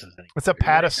brontosauruses anymore. It's a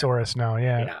patasaurus now.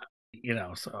 Yeah.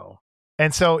 So.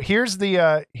 And so here's the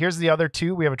other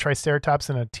two. We have a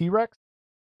Triceratops and a T-Rex.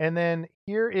 And then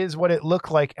here is what it looked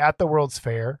like at the World's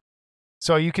Fair.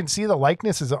 So you can see the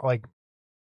likeness is like,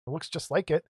 it looks just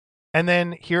like it. And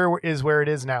then here is where it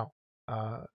is now,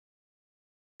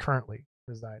 currently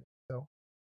residing. So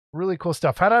really cool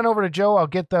stuff. Head on over to Joe. I'll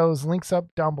get those links up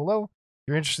down below. If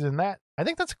you're interested in that. I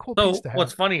think that's a cool piece to have.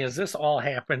 What's funny is this all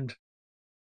happened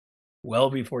well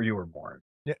before you were born.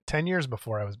 Yeah, 10 years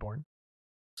before I was born.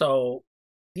 So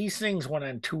these things went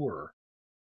on tour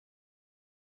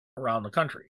around the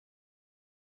country.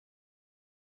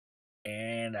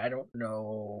 And I don't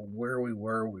know where we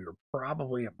were. We were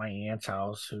probably at my aunt's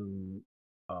house, who,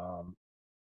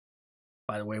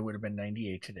 by the way, would have been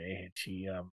 98 today had she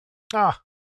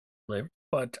lived.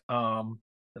 But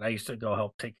that I used to go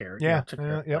help take care of. Yeah. Took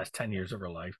care of the last 10 years of her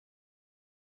life.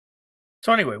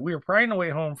 So anyway, we were probably on the way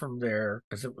home from there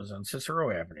because it was on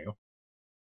Cicero Avenue.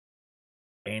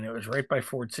 And it was right by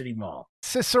Ford City Mall.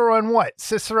 Cicero and what?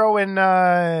 Cicero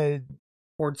and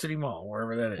Ford City Mall,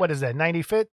 wherever that is. What is that,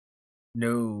 95th?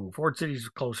 No, Ford City's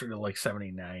closer to like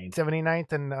 79th.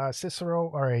 79th and Cicero?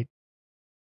 All right.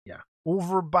 Yeah.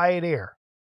 Over by there.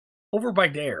 Over by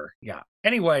there, yeah.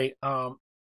 Anyway,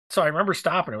 so I remember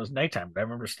stopping. It was nighttime, but I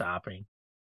remember stopping.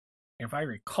 And if I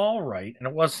recall right, and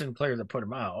it was Sinclair that put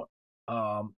them out,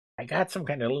 I got some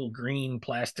kind of little green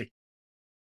plastic,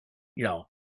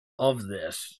 of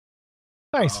this.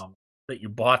 Nice. That you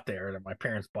bought there, that my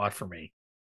parents bought for me.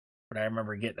 But I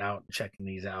remember getting out and checking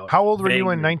these out. How old were you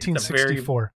in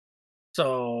 1964?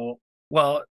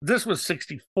 This was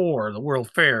 64. The World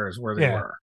Fair is where they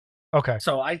were. Okay.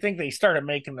 So I think they started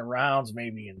making the rounds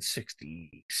maybe in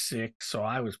 66. So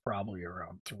I was probably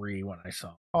around 3 when I saw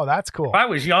them. Oh, that's cool. If I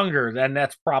was younger, then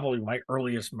that's probably my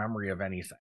earliest memory of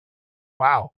anything.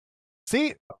 Wow.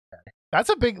 See, that's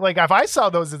a big, like, if I saw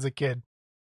those as a kid,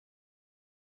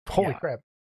 holy crap.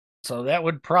 So that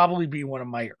would probably be one of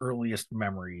my earliest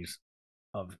memories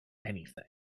of anything.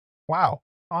 Wow.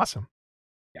 Awesome.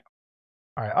 Yeah.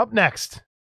 All right. Up next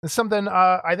is something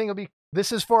I think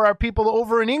this is for our people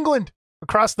over in England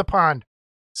across the pond.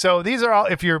 So these are all,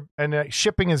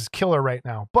 shipping is killer right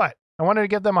now, but I wanted to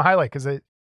give them a highlight because it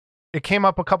came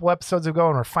up a couple episodes ago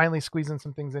and we're finally squeezing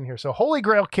some things in here. So Holy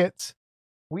Grail kits,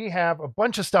 we have a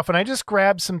bunch of stuff and I just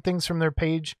grabbed some things from their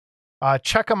page.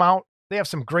 Check them out. They have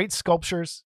some great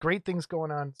sculptures, great things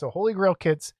going on. So Holy Grail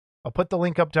kits, I'll put the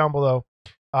link up down below.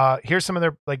 Here's some of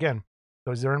their, again,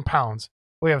 those are in pounds.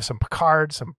 We have some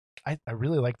Picard, I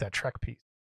really like that Trek piece.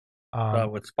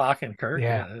 With Spock and Kirk.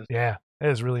 Yeah. It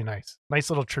is really nice. Nice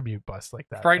little tribute bust like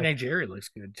that. Fright Nigeria looks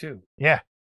good too. Yeah.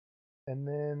 And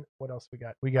then what else we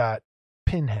got? We got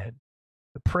Pinhead,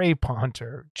 the Prey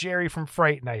Hunter, Jerry from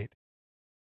Fright Night.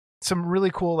 Some really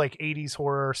cool like 80s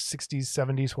horror, 60s,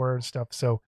 70s horror and stuff.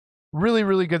 So really,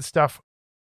 really good stuff.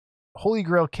 Holy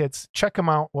Grail kits. Check them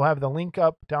out. We'll have the link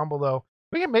up down below.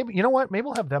 We can maybe, you know what? Maybe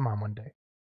we'll have them on one day.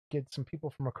 Get some people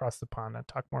from across the pond and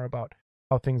talk more about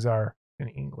how things are in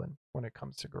England when it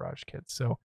comes to garage kits.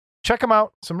 So check them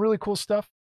out. Some really cool stuff.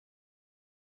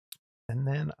 And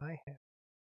then I have,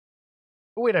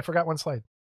 oh wait, I forgot one slide.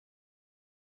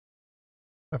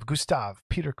 I have Gustav,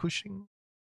 Peter Cushing,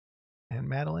 and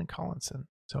Madeline Collinson.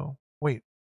 So wait,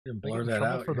 Didn't blur that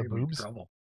out for the boobs.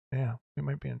 Yeah, we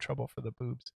might be in trouble for the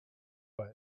boobs.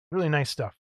 But really nice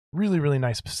stuff. Really, really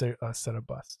nice set of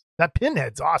busts. That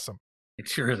pinhead's awesome. It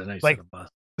sure is a nice set of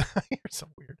busts. You're so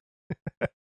weird.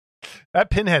 That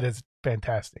pinhead is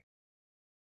fantastic.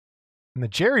 And the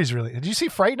Jerry's really. Did you see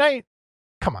Fright Night?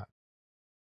 Come on.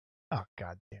 Oh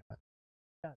God damn it.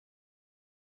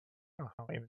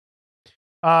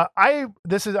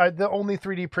 This is the only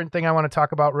 3D print thing I want to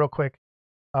talk about real quick.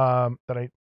 For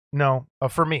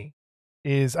me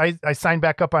is I signed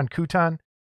back up on Kutan,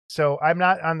 so I'm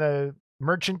not on the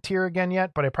merchant tier again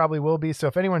yet, but I probably will be. So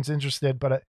if anyone's interested,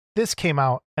 but this came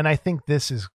out, and I think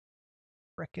this is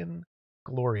freaking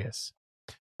glorious.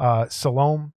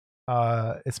 Salome,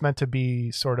 it's meant to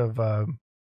be sort of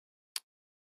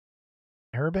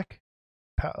Arabic,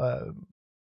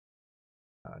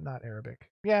 not Arabic.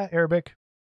 Yeah, Arabic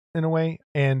in a way.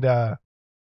 And I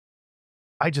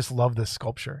just love this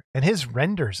sculpture. And his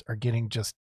renders are getting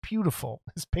just beautiful,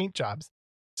 his paint jobs.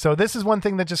 So this is one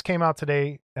thing that just came out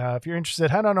today. If you're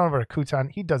interested, head on over to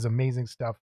Kutan. He does amazing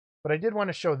stuff. But I did want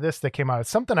to show this that came out. It's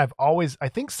something I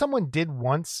think someone did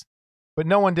once, but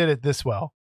no one did it this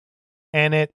well.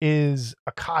 And it is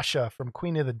Akasha from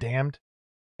Queen of the Damned.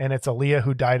 And it's Aaliyah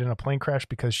who died in a plane crash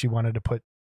because she wanted to put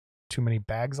too many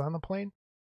bags on the plane.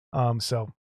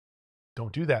 So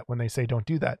don't do that when they say don't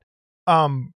do that.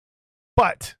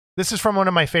 But this is from one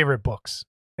of my favorite books,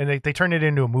 and they turned it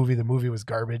into a movie. The movie was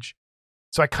garbage.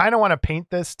 So I kind of want to paint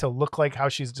this to look like how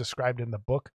she's described in the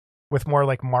book with more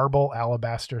like marble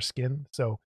alabaster skin.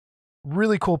 So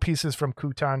really cool pieces from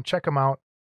Kutan. Check them out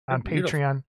on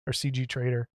Patreon or CG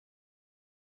Trader.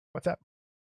 What's that?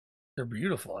 They're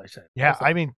beautiful, I said. Yeah,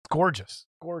 I mean, gorgeous.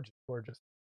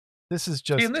 This is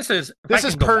just. And this is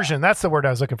Persian. That's the word I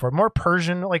was looking for. More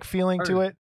Persian like feeling to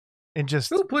it, and just.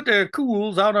 Who put their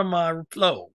cools out on my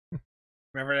flow?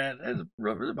 Remember that? That's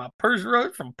my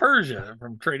Persian from Persia,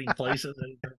 from Trading Places.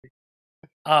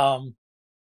 Man,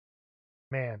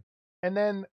 and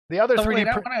then the other 3D.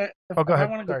 Go ahead. I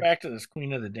want to go back to this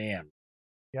Queen of the Damned.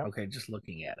 Yeah. Okay, just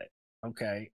looking at it.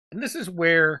 Okay, and this is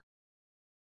where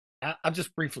I'll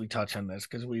just briefly touch on this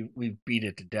because we've beat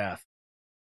it to death.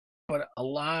 But a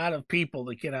lot of people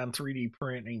that get on 3D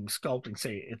printing, sculpting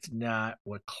say it's not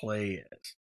what clay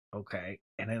is. Okay.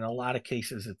 And in a lot of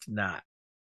cases, it's not.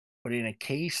 But in a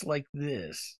case like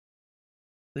this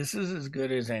is as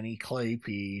good as any clay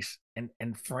piece. And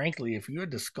frankly, if you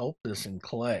had to sculpt this in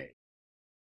clay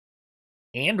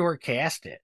and or cast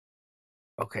it,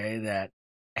 okay, that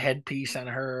headpiece on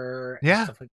her. Yeah.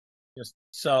 Stuff like just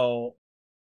so.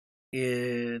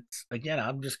 It's again,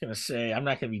 I'm just going to say, I'm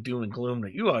not going to be doom and gloom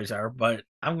that you always are, but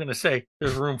I'm going to say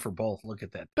there's room for both. Look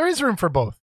at that. There is room for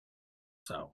both.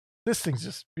 So this thing's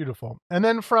just beautiful. And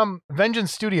then from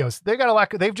Vengeance Studios, they got a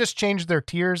lot. They've just changed their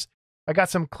tiers. I got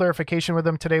some clarification with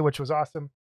them today, which was awesome.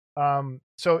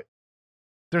 So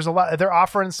there's a lot. They're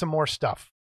offering some more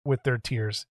stuff with their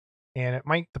tiers, and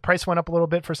the price went up a little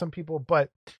bit for some people, but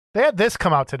they had this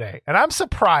come out today, and I'm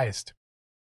surprised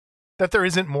that there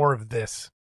isn't more of this.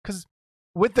 Because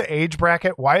with the age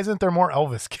bracket, why isn't there more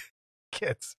Elvis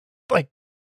kits? Like,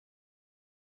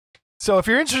 so if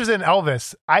you're interested in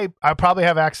Elvis, I probably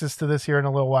have access to this here in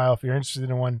a little while. If you're interested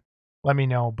in one, let me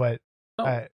know. But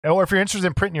or if you're interested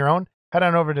in printing your own, head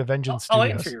on over to Vengeance Studios.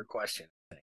 I'll answer your question.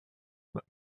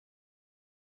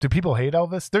 Do people hate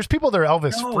Elvis? There's people that are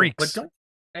Elvis freaks. But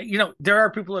there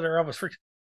are people that are Elvis freaks.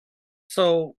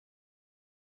 So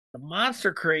the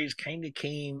monster craze kind of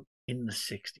came in the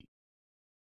 60s.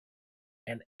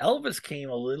 And Elvis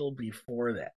came a little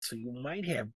before that. So you might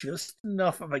have just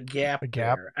enough of a gap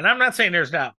there. And I'm not saying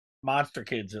there's not monster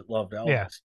kids that loved Elvis. Yeah.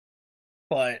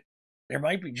 But there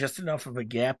might be just enough of a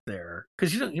gap there.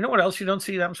 Because you know what else you don't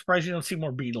see? I'm surprised you don't see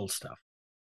more Beatles stuff.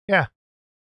 Yeah.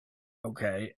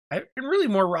 Okay. And really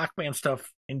more rock band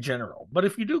stuff in general. But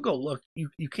if you do go look,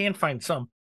 you can find some.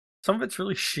 Some of it's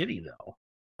really shitty, though.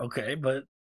 Okay. But,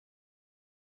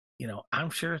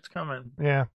 I'm sure it's coming.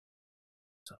 Yeah.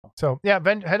 So yeah,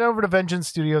 head over to Vengeance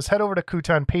Studios, head over to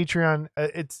Kutan Patreon.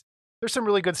 There's some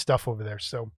really good stuff over there.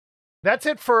 So that's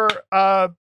it for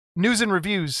news and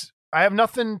reviews. I have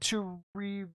nothing to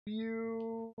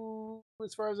review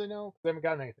as far as I know. I haven't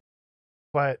gotten anything.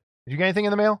 But did you get anything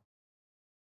in the mail?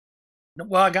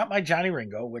 Well, I got my Johnny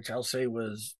Ringo, which I'll say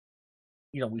was,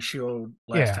 we showed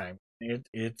last time.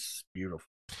 It's beautiful.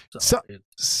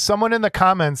 Someone in the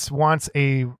comments wants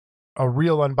a a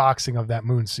real unboxing of that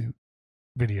moon suit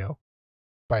video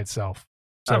by itself.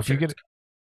 So if you get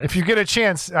a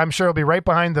chance, I'm sure it'll be right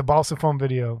behind the balsa foam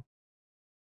video.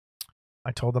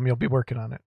 I told them you'll be working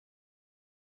on it.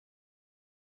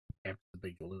 The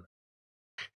big balloon.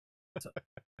 All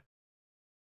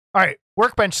right,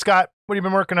 workbench, Scott. What have you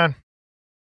been working on?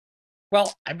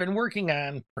 Well, I've been working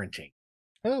on printing.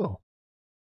 Oh.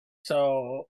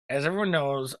 So, as everyone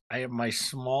knows, I have my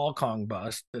small Kong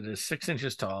bust that is 6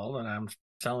 inches tall, and I'm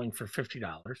selling for $50.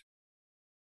 Let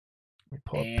me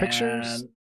pull up pictures.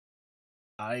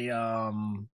 I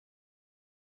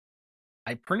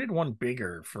printed one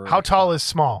bigger for. How tall is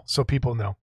small, so people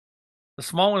know? The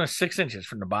small one is 6 inches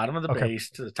from the bottom of the base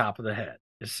to the top of the head.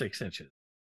 Is 6 inches.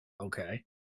 Okay.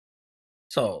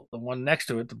 So the one next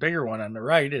to it, the bigger one on the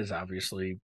right, is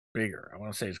obviously bigger. I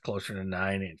want to say it's closer to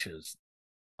 9 inches.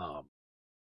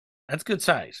 That's good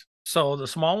size. So the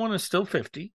small one is still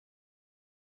 50,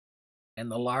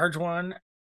 and the large one, I'll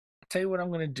tell you what I'm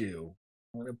going to do.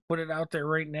 I'm going to put it out there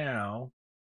right now.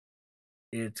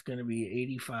 It's going to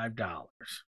be $85.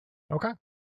 Okay.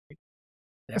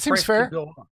 That seems fair.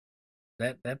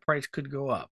 That price could go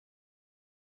up,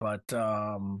 but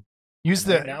use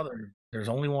right now there's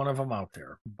only one of them out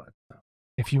there. But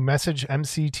if you message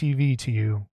MCTV to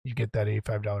you, you get that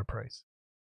 $85 price.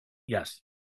 Yes,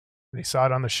 they saw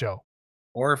it on the show.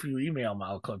 Or if you email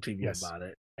Model Club TV about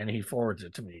it and he forwards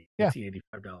it to me, it's the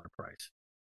 $85 price.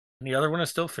 And the other one is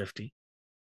still $50.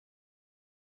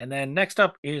 And then next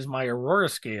up is my Aurora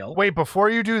scale. Wait,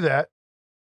 before you do that,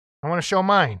 I want to show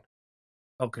mine.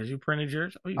 Oh, because you printed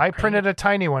yours? Oh, I printed a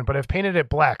tiny one, but I've painted it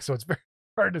black, so it's very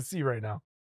hard to see right now.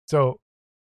 So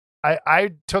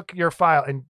I took your file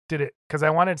and did it because I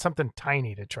wanted something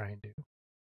tiny to try and do.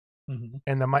 Mm-hmm.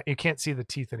 And you can't see the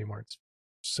teeth anymore. It's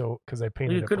so because I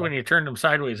painted you could black. when you turned them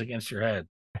sideways against your head.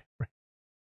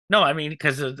 No, I mean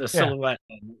because the silhouette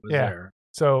was there.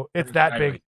 So it's that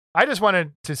big. I just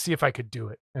wanted to see if I could do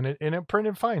it, and it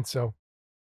printed fine. So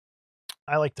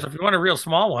I like that. So if you want a real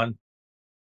small one,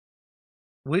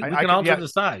 we can alter the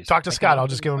size. Talk to Scott. I'll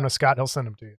just give them to Scott. He'll send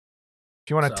them to you. If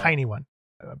you want a tiny one,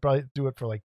 I'll probably do it for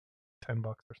like $10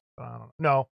 or something. I don't know.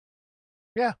 No.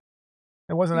 Yeah.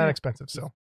 It wasn't that expensive.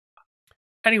 So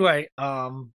anyway,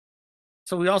 so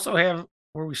we also have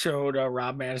where we showed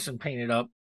Rob Madison painted up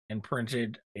and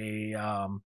printed a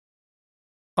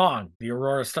Kong, the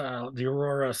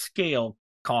Aurora scale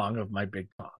Kong of my big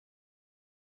Kong.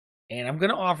 And I'm going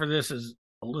to offer this as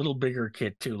a little bigger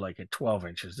kit too, like at 12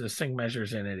 inches. This thing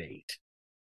measures in at 8.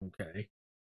 Okay.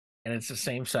 And it's the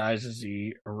same size as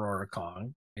the Aurora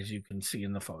Kong, as you can see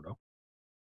in the photo.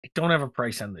 I don't have a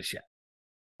price on this yet.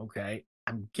 Okay.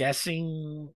 I'm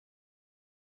guessing.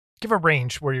 Give a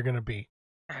range where you're going to be.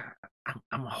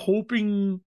 I'm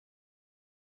hoping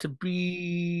to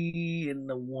be in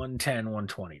the 110,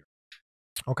 120 range.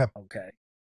 Okay. Okay.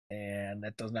 And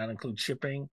that does not include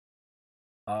shipping.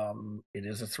 It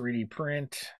is a 3D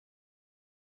print.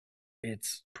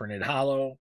 It's printed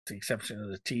hollow, to the exception of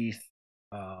the teeth.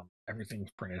 Everything's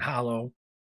printed hollow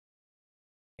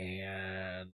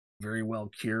and very well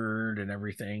cured and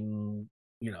everything,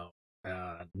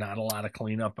 not a lot of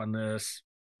cleanup on this.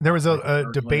 There was a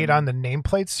debate on the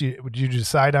nameplates. Would you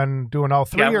decide on doing all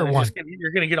three or one?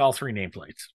 You're going to get all 3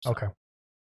 nameplates. So okay.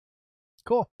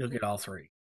 Cool. You'll get all 3.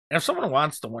 And if someone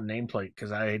wants the one nameplate,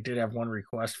 because I did have one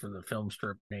request for the film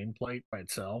strip nameplate by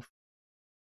itself,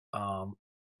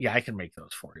 I can make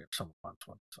those for you if someone wants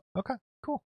one. So. Okay,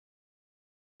 cool.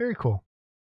 Very cool.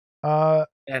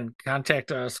 And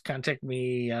contact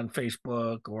me on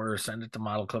Facebook or send it to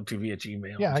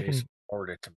modelclubtv@gmail.com. Yeah, I can forward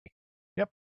it to me. Yep.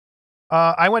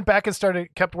 I went back and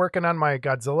kept working on my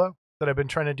Godzilla that I've been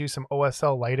trying to do some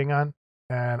OSL lighting on,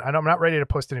 and I'm not ready to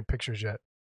post any pictures yet.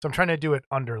 So I'm trying to do it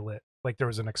underlit, like there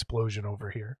was an explosion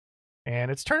over here,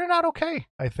 and it's turning out okay,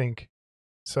 I think.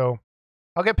 So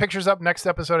I'll get pictures up next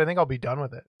episode. I think I'll be done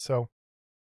with it. So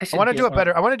I want to do it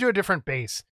better. I want to do a different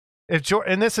base.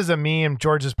 And this is a meme,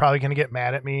 George is probably going to get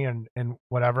mad at me and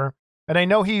whatever. And I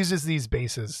know he uses these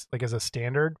bases like as a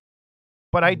standard,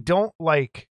 but I don't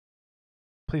like.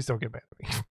 Please don't get mad at me.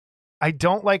 I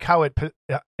don't like how it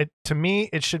to me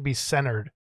it should be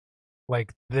centered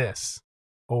like this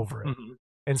over it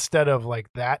instead of like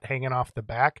that hanging off the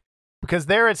back, because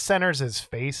there it centers his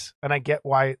face, and I get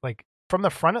why. Like from the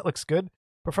front it looks good,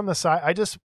 but from the side I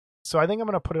think I'm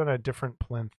going to put it on a different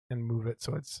plinth and move it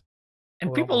so it's.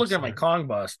 And people look at my Kong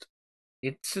bust,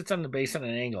 it sits on the base on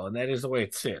an angle, and that is the way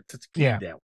it sits. It's keyed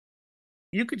that way.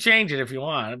 You could change it if you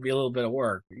want. It'd be a little bit of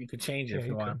work, but you could change it if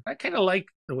you want. I kind of like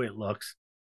the way it looks.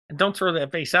 And don't throw that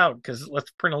base out, because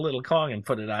let's print a little Kong and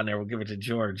put it on there. We'll give it to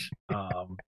George.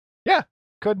 Yeah,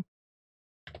 could.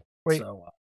 Wait. So,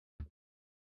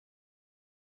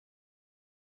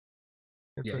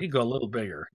 It's yeah, you go a little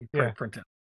bigger. You probably Yeah. print it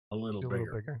a little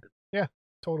bigger. Yeah,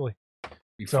 totally.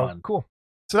 Be So fun. cool.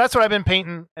 So that's what I've been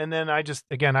painting. And then I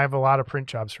have a lot of print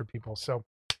jobs for people. So,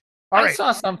 all I right.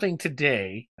 saw something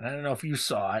today, and I don't know if you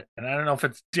saw it, and I don't know if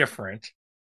it's different.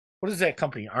 What is that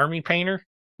company? Army Painter?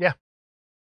 Yeah.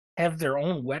 Have their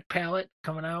own wet palette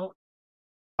coming out.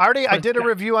 I did a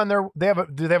review on do they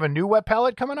have a new wet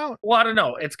palette coming out? Well, I don't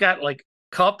know. It's got like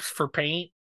cups for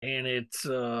paint, and it's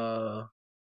I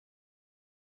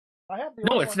have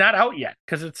no, it's not out yet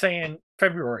because it's saying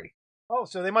February. Oh,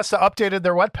 so they must have updated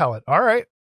their wet palette. All right.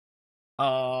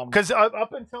 Because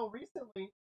up until recently,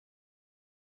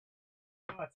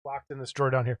 it's locked in this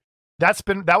drawer down here.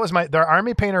 Their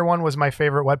Army Painter one was my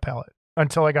favorite wet palette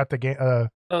until I got the game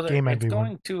Game Envy it's one.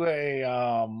 going to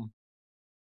a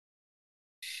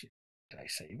shit, did I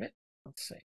save it? Let's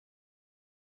see.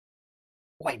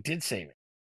 Oh, I did save it.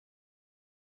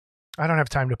 I don't have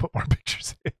time to put more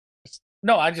pictures in.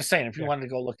 No, I'm just saying if you wanted to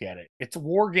go look at it. It's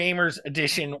War Gamers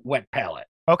Edition wet palette.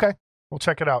 Okay. We'll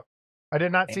check it out. I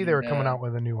did not see they were coming out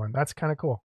with a new one. That's kind of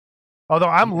cool. Although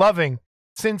I'm loving,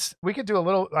 since we could do a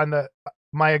little on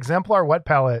my exemplar wet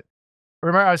palette.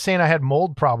 Remember I was saying I had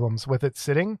mold problems with it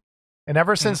sitting, and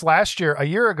ever since last year, a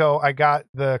year ago, I got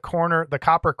the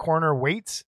copper corner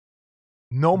weights,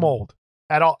 no mold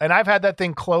at all. And I've had that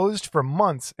thing closed for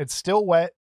months. It's still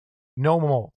wet, no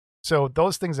mold. So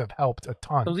those things have helped a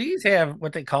ton. So these have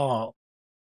what they call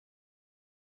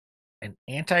an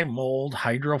anti-mold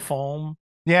hydrofoam.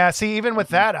 Yeah, see, even with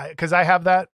that, because I have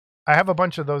a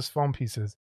bunch of those foam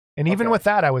pieces. And even with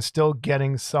that, I was still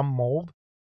getting some mold.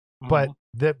 But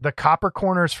the copper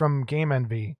corners from Game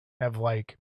Envy have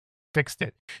like fixed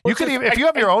it. You could even, if you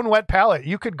have your own wet palette,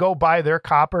 you could go buy their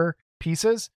copper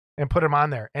pieces and put them on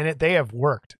there. And they have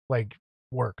worked.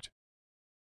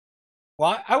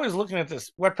 Well, I was looking at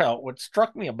this wet palette. What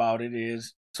struck me about it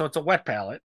is, so it's a wet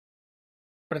palette,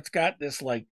 but it's got this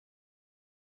like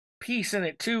piece in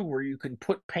it too, where you can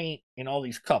put paint in all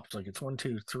these cups. Like it's 1,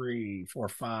 2, 3, 4,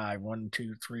 5, 1,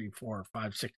 2, 3, 4,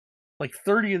 5, 6, like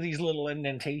 30 of these little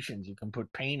indentations you can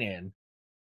put paint in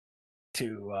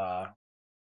to,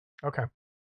 okay.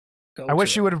 I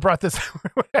wish you would have brought this.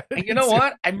 And you know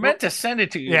what? I meant to send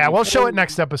it to you. Yeah, we'll show it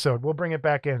next episode. We'll bring it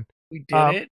back in. We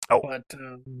did it. But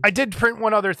I did print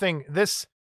one other thing. This,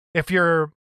 if you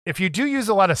do use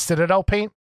a lot of Citadel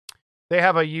paint, they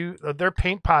have their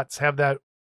paint pots have that,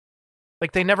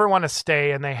 like they never want to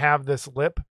stay, and they have this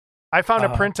lip. I found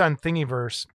a print on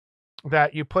Thingiverse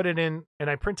that you put it in, and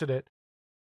I printed it.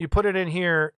 You put it in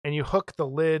here, and you hook the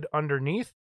lid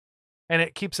underneath, and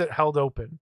it keeps it held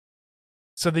open,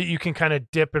 so that you can kind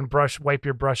of dip and wipe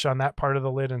your brush on that part of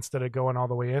the lid instead of going all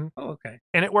the way in. Oh, okay.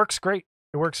 And it works great.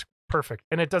 It works perfect.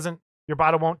 And your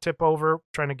bottle won't tip over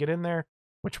trying to get in there,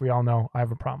 which we all know I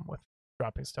have a problem with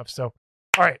dropping stuff. So,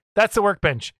 all right, that's the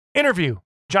workbench. Interview,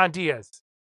 John Diaz,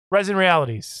 Resin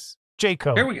Realities,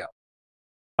 Jayco. Here we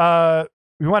go.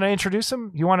 You want to introduce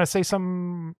him? You want to say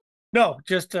some? No,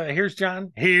 just here's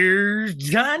John. Here's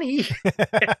Johnny.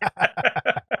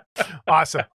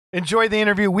 Awesome. Enjoy the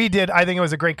interview. We did. I think it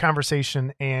was a great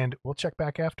conversation, and we'll check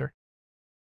back after.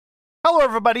 Hello,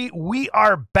 everybody. We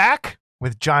are back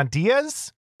with John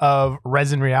Diaz of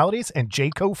Resin Realities and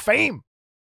Jayco fame.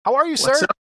 How are you, sir? What's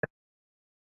up?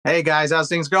 Hey, guys. How's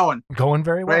things going? Going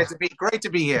very well. Great to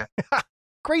be here.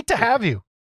 Great to have you.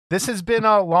 This has been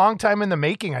a long time in the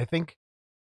making, I think.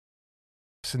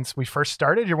 Since we first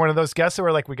started, you're one of those guests that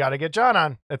were like, we got to get John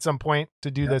on at some point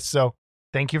to do this. So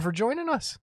thank you for joining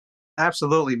us.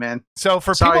 Absolutely, man. So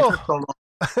for Sorry people, it took so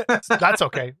long. that's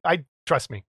okay. Trust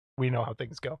me. We know how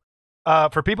things go.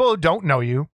 For people who don't know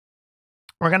you,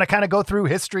 we're going to kind of go through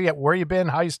history at where you've been,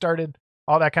 how you started,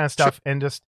 all that kind of stuff. Sure.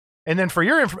 And then for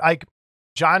your,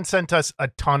 John sent us a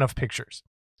ton of pictures.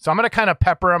 So I'm going to kind of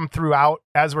pepper them throughout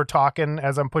as we're talking,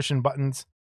 as I'm pushing buttons.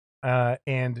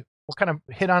 And we'll kind of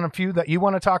hit on a few that you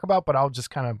want to talk about, but I'll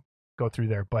just kind of go through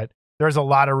there. But there's a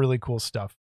lot of really cool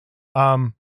stuff.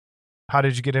 How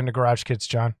did you get into garage kits,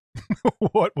 John?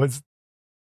 What was?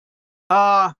 When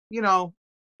I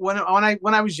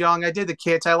was young, I did the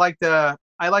kits. I liked the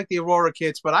Aurora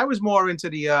kits, but I was more into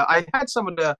the. I had some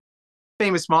of the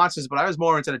famous monsters, but I was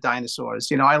more into the dinosaurs.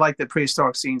 I like the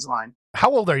prehistoric scenes line. How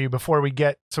old are you before we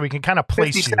can kind of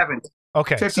place 57. you?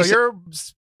 Okay, 57. So you're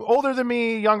older than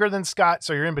me, younger than Scott,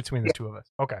 so you're in between the two of us.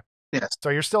 Okay. Yes. So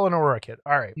you're still an Aurora kid.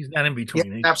 All right. He's not in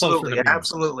between. Yeah,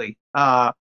 absolutely.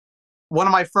 One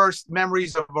of my first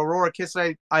memories of Aurora kits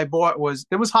I bought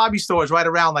there was hobby stores right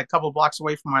around, like a couple of blocks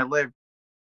away from where I lived.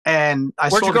 And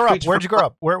Where'd you grow up?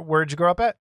 Where'd you grow up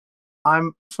at?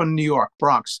 I'm from New York,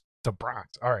 Bronx. The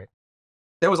Bronx. All right.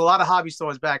 There was a lot of hobby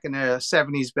stores back in the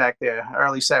 70s back there,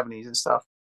 early 70s and stuff.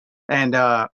 And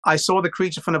I saw the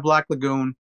creature from the Black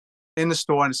Lagoon in the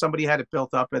store, and somebody had it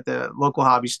built up at the local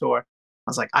hobby store. I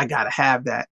was like, I got to have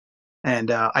that. And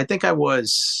I think I'm going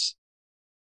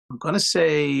to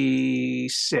say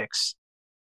 6.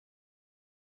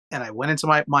 And I went into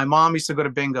my mom used to go to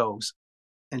bingos,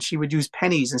 and she would use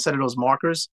pennies instead of those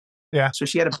markers. Yeah. So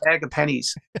she had a bag of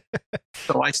pennies.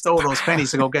 So I stole those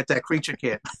pennies to go get that creature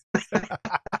kit.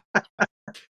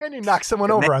 And you knocked someone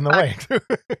over on the way.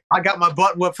 I got my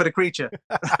butt whooped for the creature.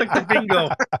 Took the bingo.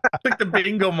 Took the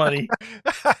bingo money.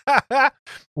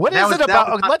 What is it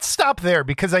about? Let's stop there,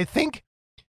 because I think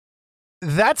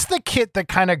that's the kit that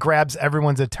kind of grabs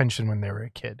everyone's attention when they were a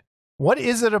kid. What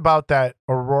is it about that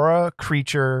Aurora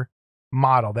creature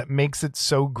model that makes it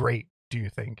so great, do you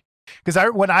think? Because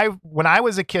when I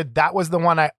was a kid, that was the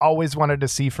one I always wanted to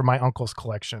see for my uncle's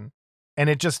collection. And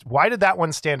why did that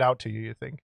one stand out to you, you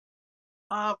think?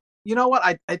 You know what?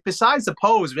 I besides the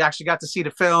pose, we actually got to see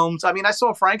the films. I mean, I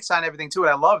saw Frankenstein and everything too, and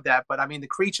I loved that. But I mean, the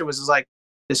creature was just like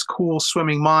this cool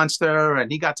swimming monster, and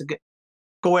he got to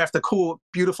go after cool,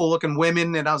 beautiful looking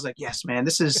women. And I was like, yes, man,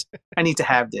 I need to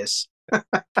have this.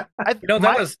 That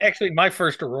was actually my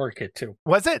first Aurora kit too.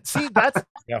 Was it? See, that's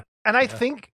yeah. And I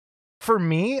think for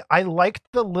me, I liked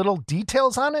the little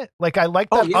details on it. Like I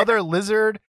liked that other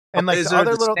lizard and like the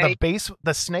other little snake.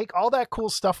 The snake, all that cool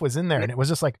stuff was in there, and it was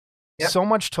just like so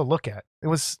much to look at. It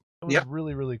was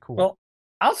really, really cool. Well,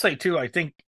 I'll say too, I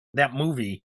think that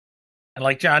movie, and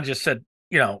like John just said,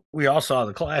 we all saw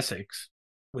the classics.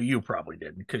 Well, you probably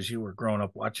didn't, because you were growing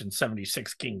up watching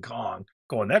 76 King Kong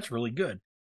going, that's really good.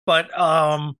 But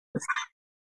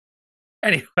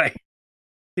anyway,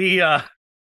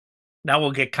 now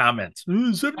we'll get comments.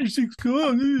 76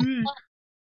 Kong.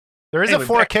 There is a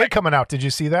 4K coming out. Did you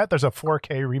see that? There's a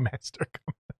 4K remaster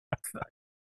coming out.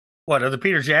 What, of the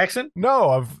Peter Jackson?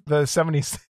 No, of the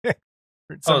 76.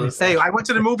 Hey, I went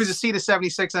to the movies to see the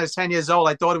 76 and I was 10 years old.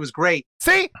 I thought it was great.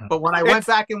 See? But when I went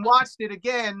back and watched it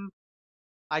again,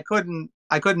 I couldn't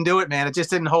do it, man. It just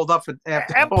didn't hold up. And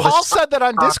Paul said that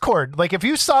on Discord. Like, if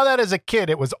you saw that as a kid,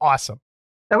 it was awesome.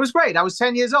 That was great. I was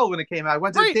 10 years old when it came out. I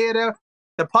went to the theater.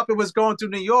 The puppet was going through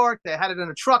New York. They had it in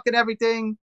a truck and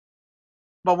everything.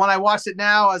 But when I watched it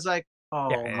now, I was like, oh,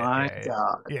 my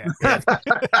God. Yeah.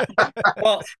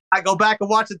 Well, I go back and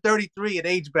watch it 33. It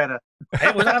aged better.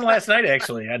 It was on last night,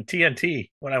 actually, on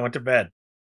TNT when I went to bed.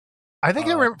 I think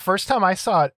first time I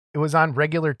saw it, it was on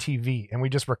regular TV, and we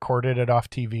just recorded it off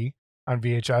TV on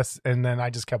VHS, and then I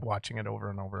just kept watching it over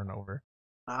and over and over.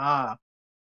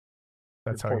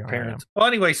 That's how poor parents. Well,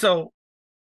 anyway, so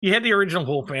you had the original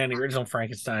Wolfman, the original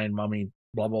Frankenstein, Mummy,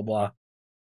 blah, blah, blah.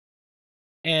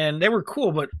 And they were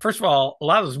cool, but first of all, a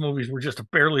lot of those movies were just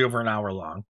barely over an hour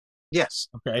long. Yes.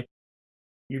 Okay.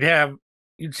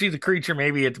 You'd see the creature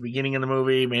maybe at the beginning of the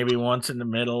movie, maybe once in the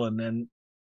middle, and then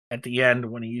at the end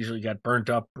when he usually got burnt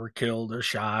up or killed or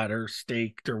shot or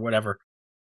staked or whatever.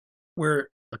 Where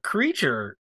the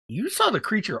creature, you saw the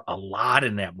creature a lot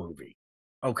in that movie.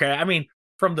 Okay. I mean,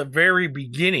 from the very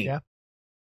beginning. Yeah.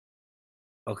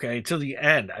 Okay. To the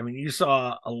end. I mean, you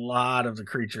saw a lot of the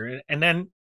creature. And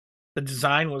then the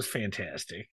design was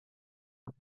fantastic.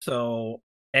 So,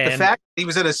 and the fact that he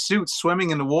was in a suit swimming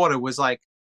in the water was like,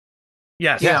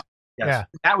 yes, yeah,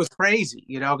 that was crazy,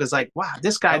 because like, wow,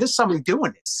 this somebody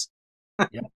doing this.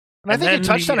 Yeah. And I think you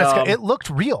touched on it. It looked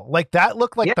real. Like that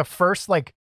looked like the first,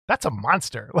 like, that's a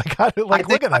monster. Like,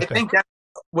 look at that thing. I think that's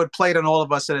what played on all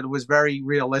of us, that it was very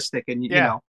realistic, and you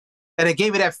know, and it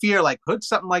gave me that fear, like, could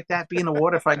something like that be in the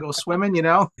water if I go swimming,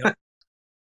 Yep. Yeah,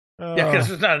 because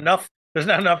there's not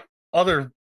enough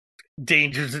other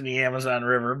dangers in the Amazon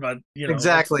River, but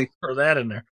exactly, throw that in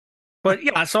there. But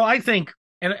yeah, so I think,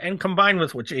 and combined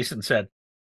with what Jason said,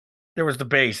 there was the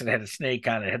base. It had a snake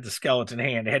on it. It had the skeleton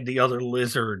hand. It had the other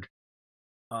lizard.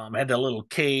 Had the little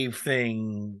cave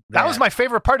thing. That was my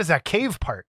favorite part. Is that cave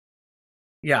part?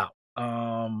 Yeah.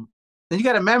 And you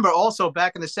got to remember also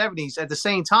back in the 70s, at the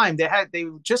same time, they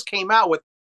just came out with,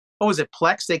 what was it,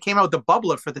 Plex? They came out with the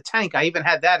bubbler for the tank. I even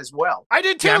had that as well. I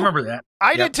did too. Yeah, I remember that.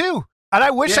 I did too. And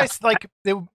I wish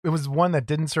it was one that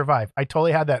didn't survive. I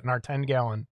totally had that in our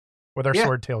 10-gallon with our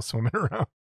sword tail swimming around.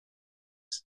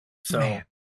 So man,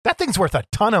 that thing's worth a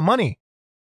ton of money.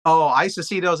 Oh, I used to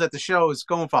see those at the shows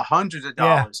going for hundreds of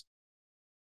dollars.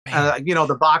 And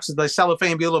the boxes, the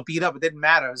cellophane be a little beat up. It didn't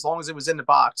matter as long as it was in the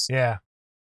box. Yeah.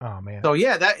 Oh man. So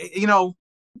yeah,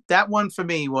 that one for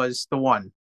me was the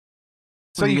one.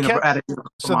 So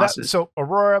so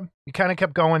Aurora, you kind of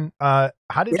kept going.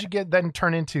 How did you then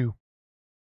turn into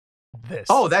this?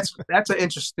 Oh, that's an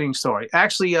interesting story.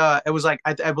 Actually, it was like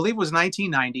I believe it was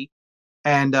 1990,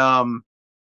 and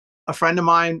a friend of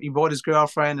mine, he bought his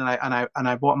girlfriend, and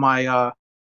I bought my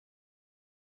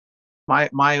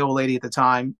my old lady at the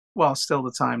time. Well, still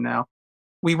the time now.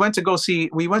 We went to a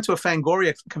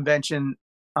Fangoria convention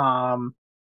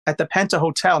at the Penta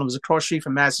Hotel. And it was across the street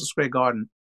from Madison Square Garden,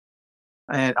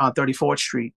 and on 34th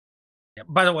Street. Yeah,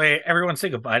 by the way, everyone say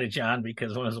goodbye to John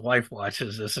because when his wife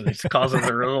watches this and he calls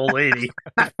her an old lady,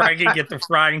 he's probably gonna get the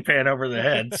frying pan over the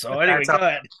head. So anyway, go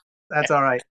ahead. That's all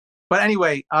right. But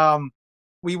anyway,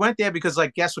 we went there because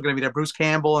like guests were going to be there, Bruce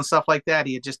Campbell and stuff like that.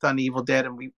 He had just done The Evil Dead,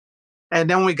 and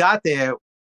then when we got there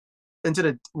into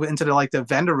the like the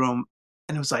vendor room,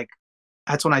 and it was like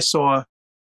that's when I saw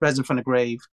Resin from the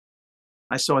Grave.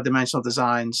 I saw Dimensional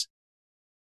Designs.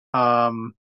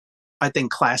 I think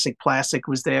Classic Plastic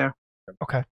was there.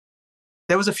 Okay.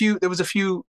 There was a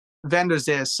few vendors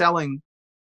there selling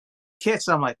kits.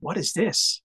 And I'm like, what is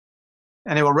this?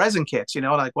 And they were resin kits,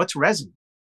 like what's resin?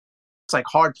 It's like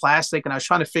hard plastic. And I was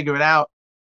trying to figure it out.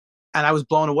 And I was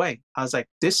blown away. I was like,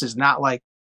 this is not like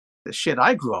the shit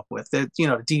I grew up with. The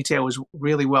detail was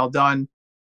really well done.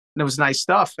 And it was nice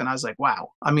stuff. And I was like, wow.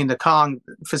 I mean, the Kong,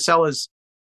 Facella's,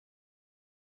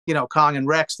 Kong and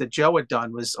Rex that Joe had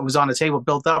done was on the table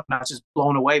built up. And I was just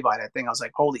blown away by that thing. I was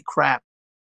like, holy crap.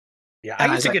 Yeah,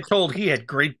 I used to get told he had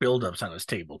great buildups on his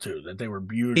table too, that they were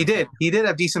beautiful. He did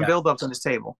have decent buildups on his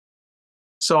table.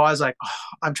 So I was like,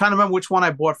 I'm trying to remember which one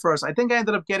I bought first. I think I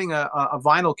ended up getting a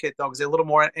vinyl kit though, because they're a little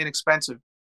more inexpensive.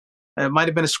 It might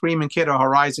have been a Screaming kit or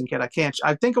Horizon kit.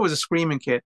 I think it was a Screaming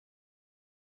kit.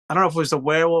 I don't know if it was the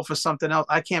Werewolf or something else.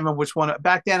 I can't remember which one.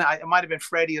 Back then, it might have been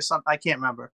Freddy or something. I can't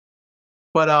remember.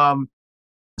 But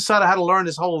decided I had to learn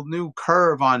this whole new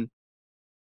curve on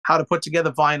how to put together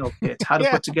vinyl kits, how to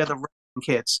put together resin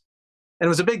kits. And it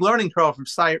was a big learning curve from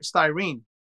styrene.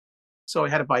 So I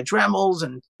had to buy Dremels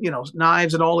and,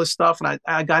 knives and all this stuff. And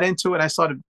I got into it. I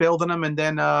started building them. And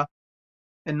then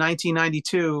in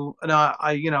 1992,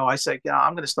 I said,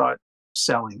 I'm going to start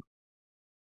selling.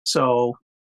 So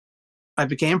I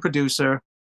became producer.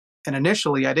 And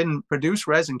initially, I didn't produce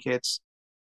resin kits.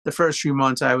 The first few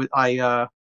months, I was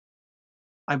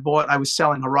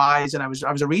selling Horizon. I was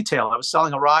a retailer. I was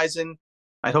selling Horizon.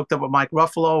 I hooked up with Mike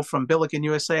Ruffalo from Billiken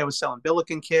USA. I was selling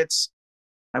Billiken kits.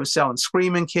 I was selling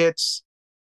Screaming kits.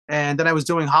 And then I was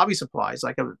doing hobby supplies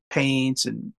like paints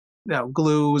and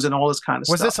glues and all this kind of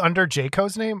stuff. Was this under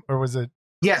Jayco's name or was it?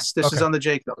 Yes, this is under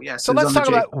Jayco. Yes. So let's talk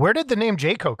about where did the name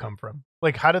Jayco come from?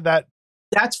 Like, how did that?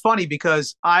 That's funny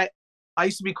because I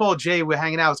used to be called Jay. We're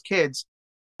hanging out as kids.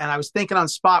 And I was thinking on the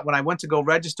spot when I went to go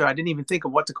register, I didn't even think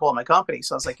of what to call my company.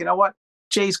 So I was like, you know what?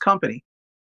 Jay's Company.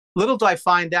 Little did I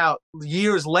find out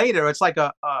years later, it's like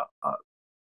an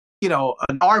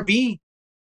RV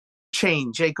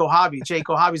chain, Jayco Hobby.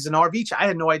 Jayco Hobby is an RV chain. I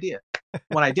had no idea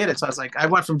when I did it. So I was like, I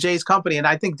went from Jay's Company. And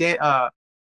I think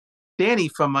Danny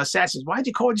from Satch says, why'd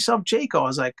you call yourself Jayco? I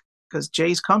was like, because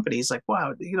Jay's Company. He's like,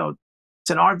 wow, it's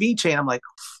an RV chain. I'm like,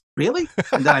 really?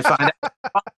 And then I find out,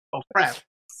 oh, crap.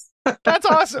 That's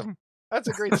awesome. That's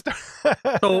a great story.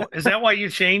 So is that why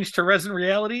you changed to Resin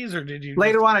Realities, or did you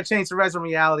later on? I changed to Resin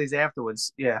Realities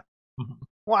afterwards. Yeah.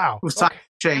 Wow. It was time to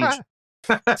change.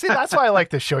 See, that's why I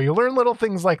like this show. You learn little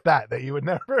things like that you would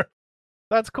never.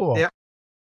 That's cool. Yeah.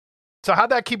 So how'd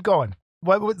that keep going?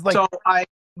 What was like? So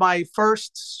my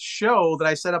first show that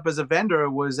I set up as a vendor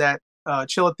was at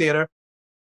Chilla Theater,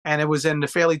 and it was in the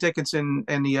Fairleigh Dickinson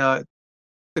in the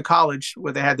college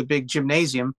where they had the big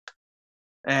gymnasium.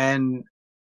 And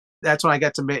that's when I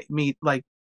got to meet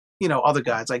other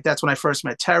guys. Like that's when I first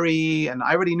met Terry, and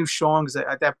I already knew Sean because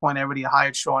at that point I already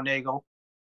hired Sean Nagel.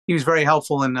 He was very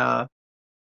helpful, and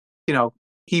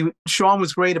Sean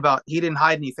was great about he didn't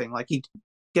hide anything. Like he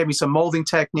gave me some molding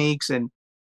techniques, and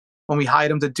when we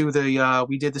hired him to do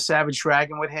we did the Savage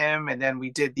Dragon with him, and then we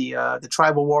did the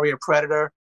Tribal Warrior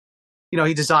Predator.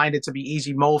 He designed it to be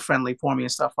easy mold friendly for me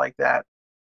and stuff like that.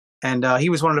 And he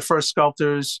was one of the first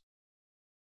sculptors.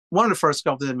 One of the first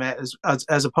sculptors I met,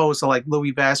 as opposed to like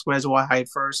Louis Vasquez, who I hired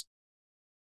first.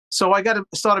 So I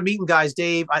started meeting guys.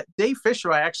 Dave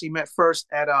Fisher, I actually met first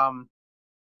at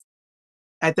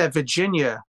that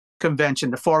Virginia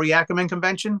convention, the Forey Ackerman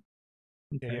convention.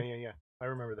 Yeah. I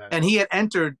remember that. And he had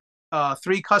entered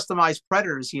 3 customized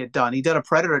Predators he had done. He did a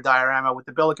Predator diorama with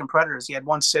the Billiken Predators. He had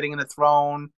one sitting in a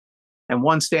throne and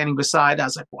one standing beside. I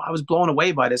was like, well, I was blown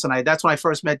away by this. And that's when I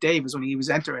first met Dave, was when he was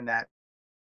entering that.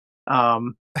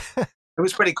 It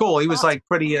was pretty cool. He was like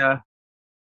pretty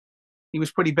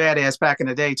badass back in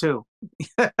the day too.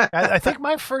 I think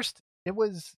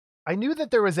I knew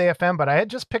that there was AFM, but I had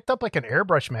just picked up like an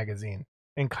airbrush magazine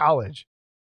in college.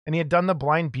 and he had done the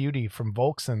Blind Beauty from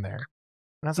Volks in there.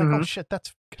 And I was like, Mhm. oh shit,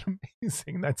 that's fucking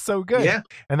amazing. That's so good. Yeah.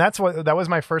 And that was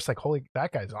my first, like, holy,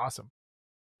 that guy's awesome.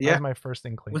 That Yeah. was my first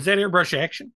inkling. Was that airbrush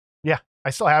action? I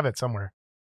still have it somewhere.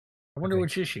 I wonder think.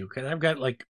 which issue, because I've got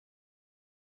like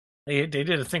they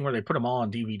did a thing where they put them all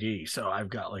on DVD, so I've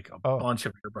got like a bunch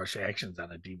of airbrush actions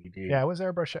on a DVD. Yeah, it was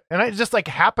airbrush, and I just like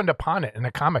happened upon it in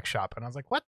a comic shop, and I was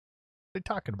like, "What are they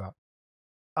talking about?"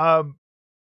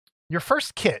 Your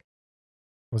first kit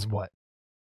was what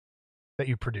that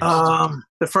you produced?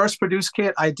 The first produced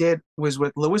kit I did was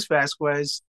with Luis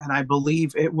Vasquez, and I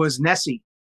believe it was Nessie.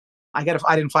 I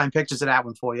didn't find pictures of that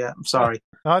one for you. I'm sorry.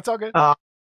 No, it's all good.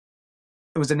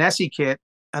 It was a Nessie kit,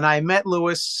 and I met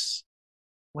Luis.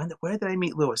 Where did I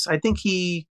meet Luis? I think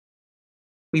we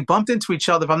bumped into each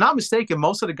other. If I'm not mistaken,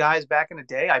 most of the guys back in the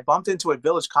day I bumped into at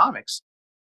Village Comics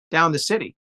down the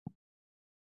city.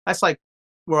 That's like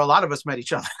where a lot of us met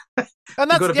each other.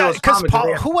 And that's because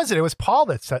Paul. Who was it? It was Paul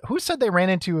that said. Who said they ran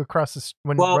into across this?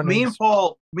 Me and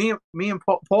Paul.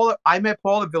 I met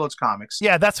Paul at Village Comics.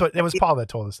 Yeah, that's what it was. Paul that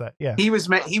told us that. Yeah, he was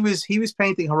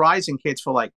painting Horizon kits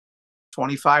for like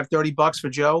 $25-$30 for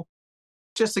Joe,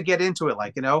 just to get into it,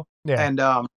 like, you know. Yeah.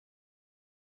 And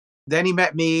then he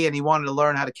met me, and he wanted to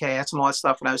learn how to cast and all that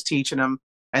stuff when I was teaching him.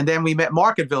 And then we met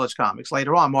Mark at Village Comics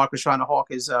later on. Mark was trying to hawk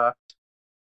his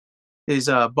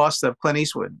bust of Clint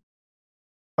Eastwood.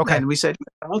 Okay. And we said,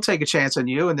 we'll take a chance on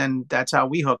you. And then that's how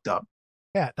we hooked up.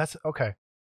 Yeah, that's okay.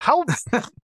 How?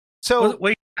 So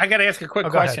wait, I got to ask a quick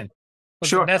question. Was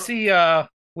sure. Nessie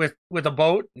with a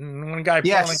boat and one guy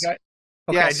pulling a guy?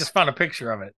 Okay, yes. I just found a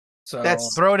picture of it. So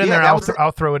throw it in there.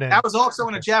 I'll throw it in. That was also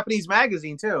in a Japanese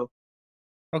magazine too.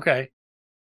 Okay.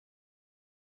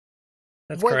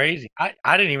 That's crazy.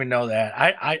 I didn't even know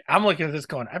that. I'm looking at this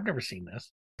going, I've never seen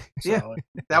this. So, yeah,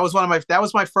 that was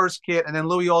my first kit, and then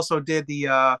Louis also did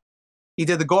the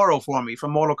Goro for me from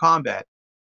Mortal Kombat,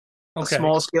 a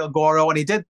small scale Goro,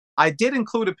 and I did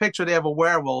include a picture there of a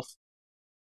werewolf.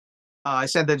 I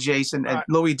sent that to Jason, and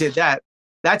Louis did that.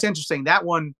 That's interesting. That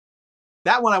one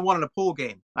I won in a pool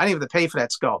game. I didn't even have to pay for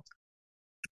that sculpt.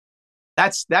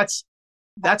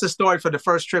 That's a story for the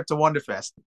first trip to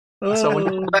Wonderfest. So when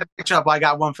you put that picture up, I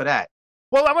got one for that.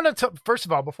 Well, I want to first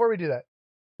of all, before we do that,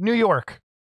 New York.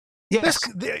 Yes.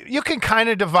 You can kind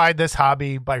of divide this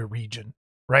hobby by region,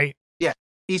 right? Yeah,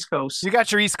 East Coast. You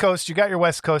got your East Coast, you got your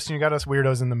West Coast, and you got us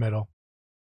weirdos in the middle.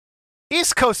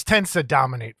 East Coast tends to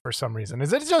dominate for some reason.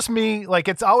 Is it just me? Like,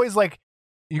 it's always like,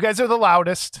 you guys are the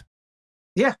loudest.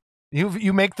 Yeah.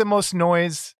 You make the most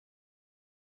noise.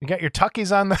 You got your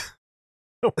tuckies on the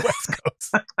West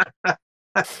Coast.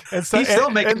 He's still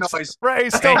making noise. Right,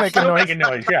 he's still making noise. Making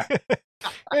noise, yeah.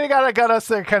 And you got us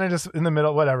there kind of just in the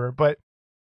middle, whatever. But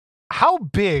how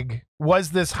big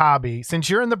was this hobby since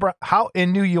you're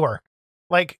in New York?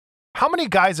 Like, how many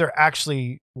guys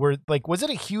was it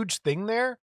a huge thing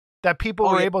there that people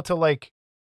were able to like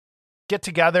get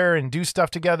together and do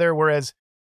stuff together? Whereas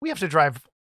we have to drive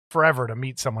forever to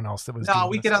meet someone else that was. No,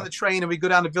 we get on the train and we go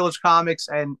down to Village Comics,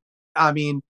 and I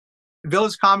mean,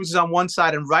 Village Comics is on one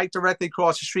side, and right directly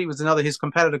across the street was his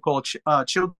competitor called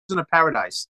Children of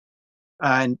Paradise,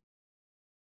 and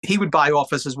he would buy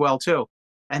off us as well too.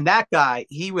 And that guy,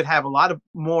 he would have a lot of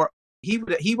more.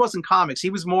 He wasn't comics; he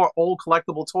was more old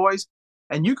collectible toys.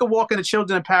 And you could walk into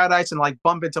Children of Paradise and like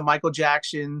bump into Michael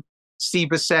Jackson, Steve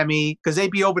Buscemi, because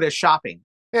they'd be over there shopping.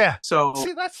 Yeah. So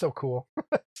see, that's so cool.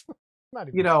 Not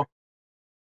even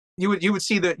you would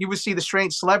see the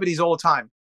strange celebrities all the time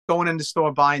going in the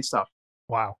store buying stuff.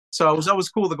 Wow. So it was always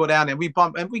cool to go down there. We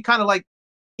bump, and we kind of like,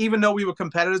 even though we were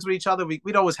competitors with each other,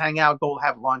 we'd always hang out, go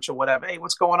have lunch or whatever. Hey,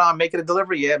 what's going on? Making a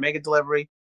delivery? Yeah, make a delivery.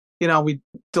 You know, we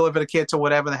deliver the kits or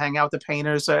whatever, and hang out with the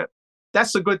painters.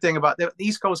 That's the good thing about the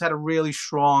East Coast had a really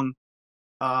strong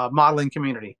modeling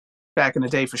community back in the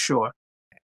day for sure.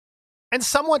 And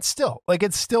somewhat still, like,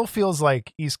 it still feels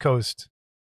like East Coast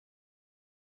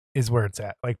is where it's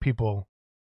at. Like people.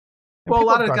 Well, a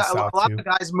lot of the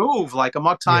guys move. Like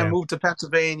Amok Time moved to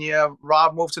Pennsylvania.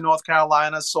 Rob moved to North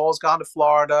Carolina. Saul's gone to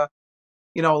Florida.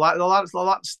 You know,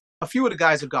 a few of the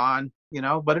guys are gone. You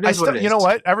know, but it is what it is. You know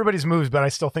what? Everybody's moved, but I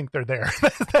still think they're there.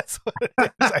 That's what it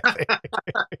is, I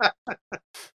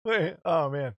think. Oh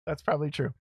man, that's probably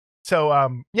true.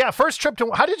 So, first trip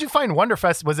to. How did you find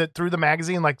Wonderfest? Was it through the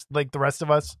magazine, like the rest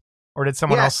of us, or did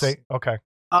someone else say? Okay.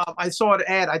 I saw an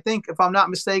ad. I think, if I'm not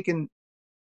mistaken,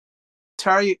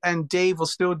 Terry and Dave were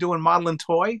still doing Model and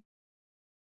Toy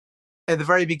at the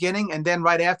very beginning, and then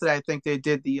right after that, I think they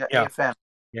did the AFM.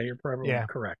 Yeah, you're probably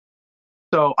correct.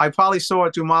 So I probably saw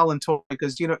it through Model and Toy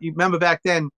because you remember back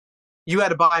then, you had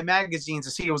to buy magazines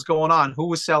to see what was going on, who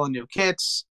was selling new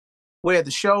kits, where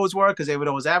the shows were because they would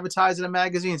always advertise in the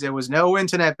magazines. There was no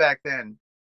internet back then.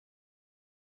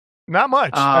 Not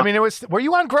much. I mean, were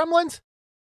you on Gremlins?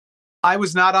 I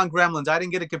was not on Gremlins. I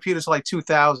didn't get a computer until like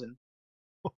 2000.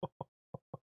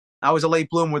 I was a late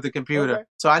bloomer with the computer. Okay.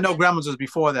 So I know Gremlins was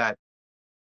before that.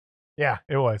 Yeah,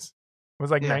 it was. It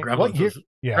was like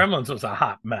Gremlins was a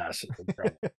hot mess.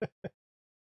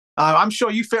 I'm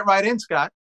sure you fit right in,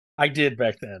 Scott. I did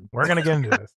back then. We're going to get into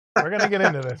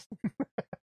this.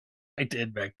 I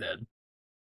did back then.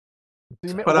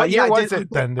 What year was it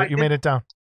then that you made it down?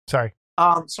 Sorry.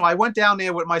 So I went down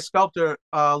there with my sculptor,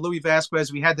 Louis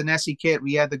Vasquez. We had the Nessie kit.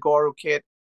 We had the Goro kit.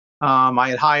 I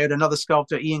had hired another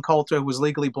sculptor, Ian Coulter, who was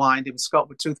legally blind. He would sculpt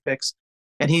with toothpicks.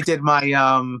 And he did my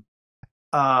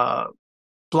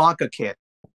Blanca kit.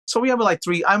 So we had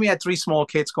had three small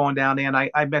kits going down there. And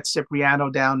I met Cipriano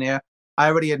down there. I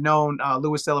already had known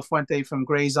Luis de la Fuente from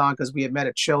Grazon because we had met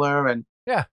at Chiller, and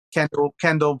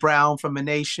Kendall Brown from The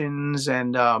Nations,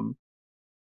 and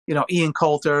Ian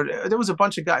Coulter. There was a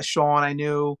bunch of guys. Sean I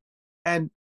knew, and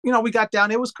we got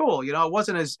down. It was cool. It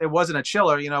wasn't a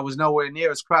Chiller. It was nowhere near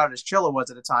as crowded as Chiller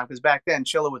was at the time because back then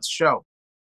Chiller was show.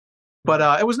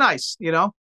 But it was nice.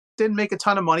 Didn't make a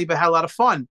ton of money, but had a lot of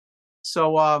fun.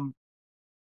 So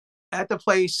at the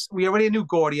place, we already knew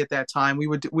Gordy at that time. We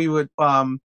would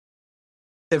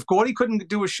if Gordy couldn't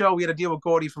do a show, we had to deal with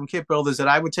Gordy from Kit Builders that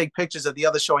I would take pictures of the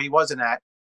other show he wasn't at,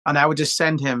 and I would just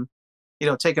send him,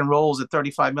 taking rolls at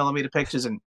 35 millimeter pictures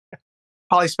and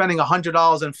probably spending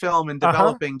 $100 in film and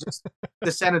developing just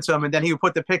to send it to him, and then he would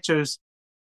put the pictures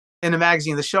in the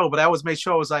magazine of the show. But I always made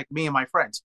sure it was like me and my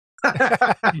friends.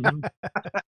 I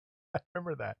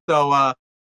remember that. So,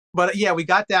 but yeah, we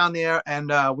got down there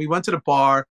and we went to the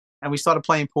bar and we started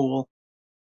playing pool,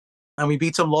 and we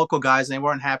beat some local guys and they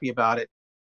weren't happy about it.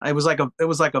 It was like a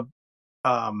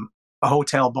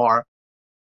hotel bar.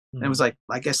 And it was like,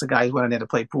 I guess the guys went in there to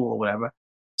play pool or whatever.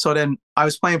 So then I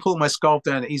was playing pool with my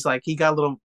sculptor, and he's like, he got a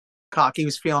little cocky. He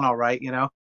was feeling all right,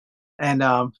 And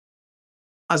I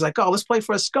was like, oh, let's play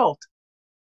for a sculpt.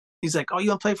 He's like, oh, you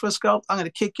want to play for a sculpt? I'm going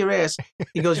to kick your ass.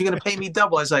 He goes, you're going to pay me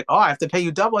double. I was like, oh, I have to pay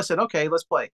you double? I said, okay, let's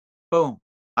play. Boom.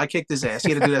 I kicked his ass.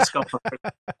 He had to do that sculpt.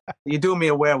 You're doing me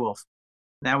a werewolf.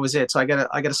 And that was it. So I got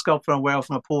a sculpt for a werewolf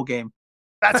from a pool game.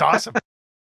 That's awesome.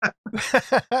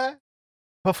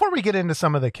 Before we get into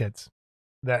some of the kids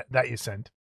that you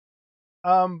sent,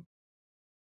 we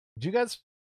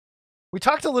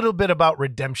talked a little bit about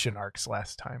redemption arcs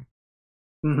last time.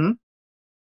 Mm-hmm.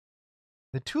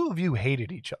 The two of you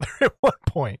hated each other at one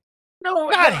point.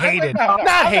 Not hated.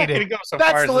 So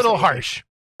that's a little harsh.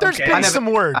 There's been some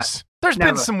words. There's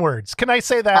been some words. Can I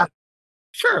say that?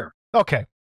 Sure. Okay.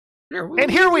 And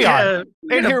here we are.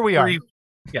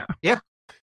 Yeah. Yeah.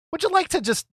 Would you like to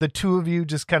just, the two of you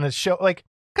just kind of show,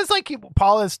 because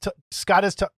Paul is, Scott,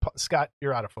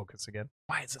 you're out of focus again.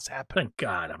 Why is this happening? Thank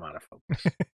God I'm out of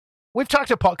focus. We've talked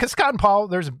to Paul, because Scott and Paul,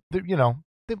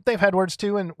 they've had words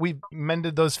too, and we've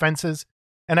mended those fences.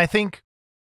 And I think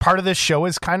part of this show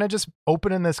is kind of just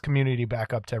opening this community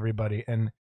back up to everybody.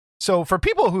 And so for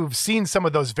people who've seen some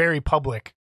of those very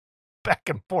public back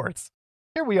and forths,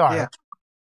 here we are. Yeah.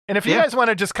 And if you guys want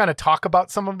to just kind of talk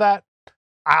about some of that,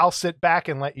 I'll sit back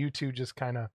and let you two just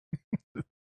kind of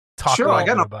talk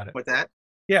about it. With that.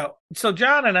 Yeah. So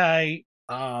John and I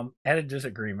had a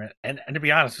disagreement, and to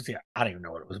be honest with you, I don't even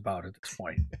know what it was about at this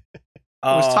point. It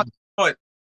was Tucky's foot.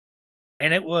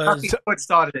 And it was Tucky's foot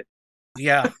started it.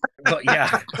 Yeah. But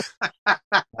yeah.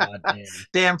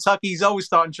 Damn, Tucky's always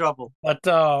starting trouble. But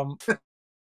So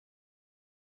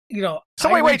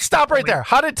wait, stop right there.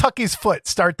 How did Tucky's foot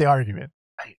start the argument?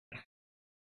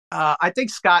 I think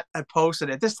Scott had posted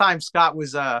it. This time Scott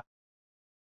was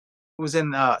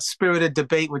in spirited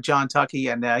debate with John Tucky,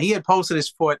 and he had posted his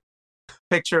foot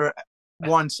picture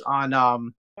once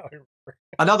on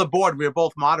another board we were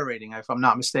both moderating, if I'm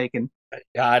not mistaken.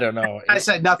 I don't know. I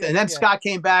said nothing, and then Scott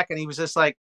came back and he was just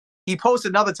like, he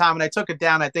posted another time, and I took it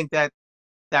down. I think that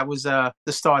was the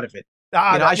start of it.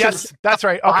 Yes, that's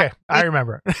right. Okay, I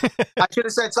remember. I should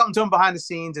have said something to him behind the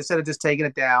scenes instead of just taking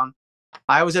it down.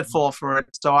 I was at fault for it,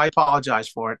 so I apologize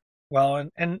for it. Well,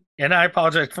 and I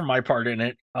apologize for my part in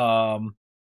it.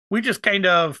 We just kind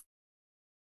of,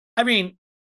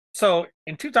 so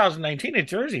in 2019 at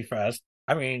Jersey Fest,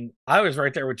 I was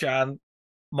right there with John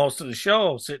most of the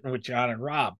show, sitting with John and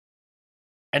Rob.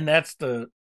 And that's the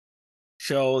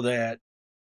show that,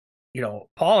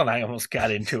 Paul and I almost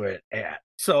got into it at.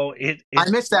 So I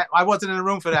missed that. I wasn't in the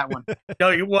room for that one. No,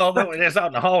 it's out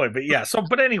in the hallway. But yeah,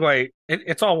 but anyway,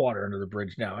 it's all water under the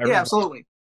bridge now. Yeah, absolutely.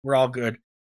 We're all good.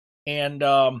 And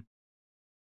but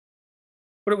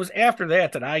it was after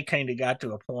that I kind of got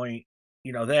to a point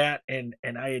that, and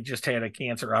I had just had a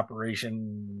cancer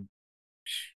operation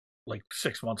like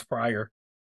 6 months prior,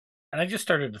 and I just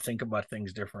started to think about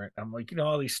things different. I'm like,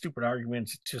 all these stupid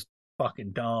arguments, it's just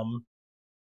fucking dumb.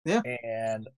 Yeah.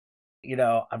 And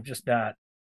I'm just not.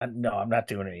 No, I'm not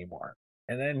doing it anymore.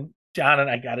 And then John and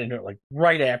I got into it like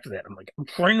right after that. I'm like, I'm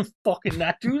trying to fucking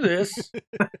not do this.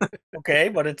 Okay,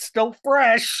 but it's still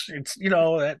fresh. It's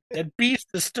that beast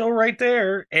is still right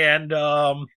there. And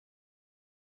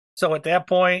so at that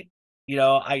point,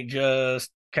 I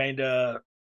just kind of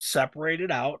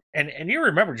separated out. And you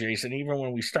remember, Jason, even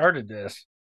when we started this,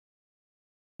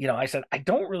 I said, I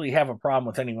don't really have a problem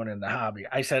with anyone in the hobby.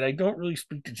 I said, I don't really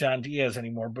speak to John Diaz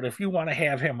anymore, but if you want to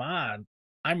have him on,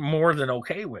 I'm more than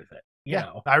okay with it. You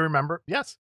know? I remember.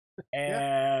 Yes.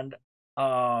 And,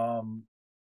 and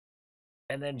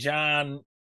then John,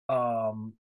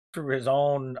 through his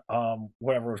own,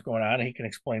 whatever was going on, he can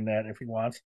explain that if he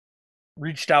wants,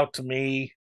 reached out to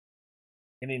me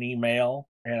in an email.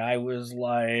 And I was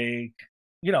like,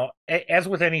 as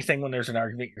with anything, when there's an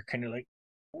argument, you're kind of like,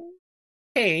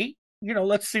 hey,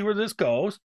 let's see where this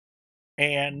goes.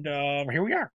 And here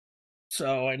we are.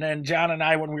 So, and then John and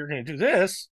I, when we were going to do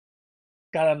this,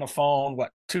 got on the phone,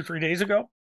 2-3 days ago?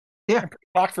 Yeah.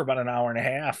 Talked for about an hour and a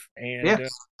half. And, yeah,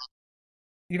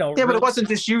 really, but it wasn't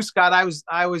just you, Scott.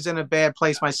 I was in a bad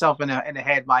place myself in the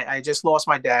head. I just lost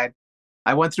my dad.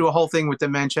 I went through a whole thing with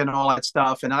dementia and all that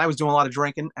stuff. And I was doing a lot of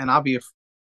drinking, and I'll be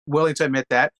willing to admit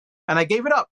that. And I gave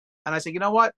it up. And I said, you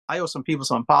know what? I owe some people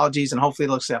some apologies, and hopefully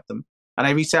they'll accept them. And I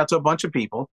reached out to a bunch of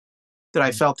people that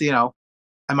I felt,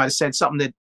 I might have said something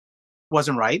that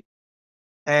wasn't right.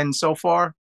 And so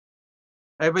far,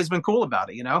 everybody's been cool about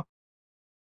it,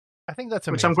 I think that's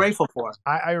amazing. Which I'm grateful for.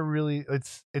 I really,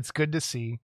 it's good to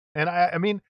see. And I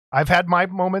mean, I've had my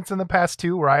moments in the past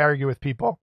too, where I argue with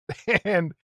people,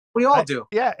 and we all do.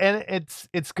 Yeah. And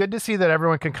it's good to see that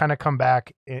everyone can kind of come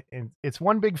back, and it's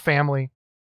one big family.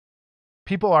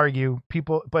 People argue,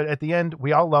 but at the end,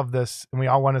 we all love this, and we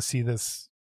all want to see this.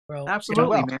 Well,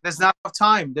 absolutely, man. There's not enough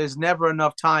time. There's never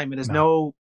enough time, and there's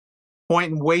no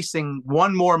point in wasting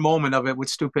one more moment of it with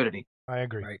stupidity. I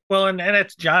agree. Right. Well, and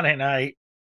it's John and I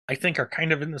think are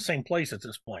kind of in the same place at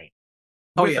this point.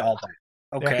 Oh yeah. All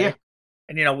that. Okay. Yeah.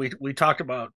 And we talked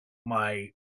about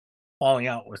my falling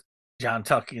out with John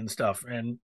Tucky and stuff,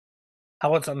 and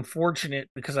how it's unfortunate,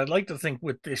 because I'd like to think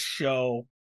with this show,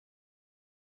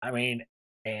 I mean,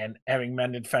 and having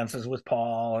mended fences with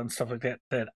Paul and stuff like that,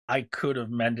 that I could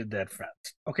have mended that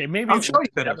fence. Okay, maybe I'm sure you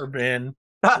could have never been.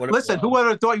 Listen, who would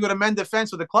have thought you would have mended the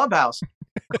fence with a clubhouse?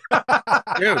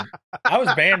 Dude, I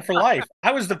was banned for life.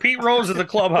 I was the Pete Rose of the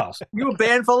clubhouse. You were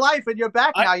banned for life, and you're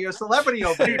back now. You're a celebrity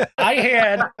over here.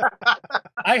 I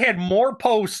had more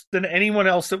posts than anyone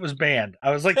else that was banned.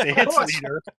 I was like the hits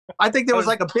leader. I think there was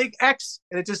like a big X,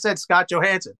 and it just said Scott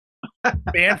Johansson.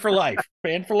 Banned for life.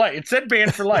 Banned for life. It said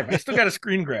banned for life. I still got a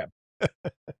screen grab.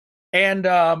 And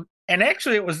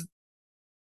actually it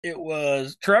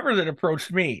was Trevor that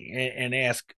approached me and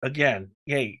asked again,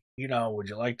 hey, would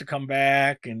you like to come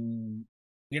back? And,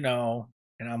 and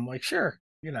I'm like, sure,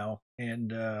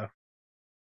 and the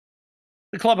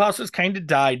clubhouse has kind of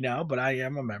died now, but I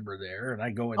am a member there, and I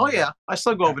go in. Oh, there. yeah. I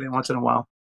still go over there once in a while.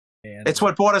 And it's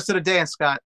what brought us to the dance,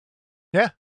 Scott. Yeah.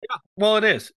 Yeah. Well, it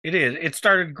is. It is. It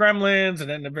started Gremlins and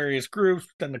then the various groups.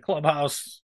 Then the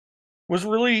clubhouse was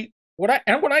really what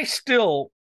I still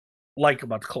like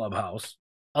about the clubhouse,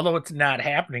 although it's not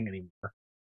happening anymore,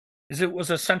 is it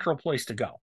was a central place to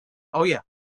go. Oh, yeah.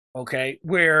 Okay.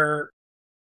 Where,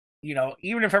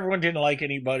 even if everyone didn't like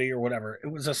anybody or whatever, it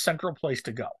was a central place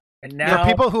to go. And now for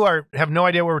people who have no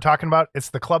idea what we're talking about, it's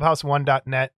the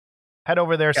clubhouse1.net. Head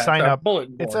over there, sign up.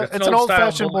 It's an old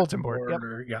fashioned bulletin board. Yep.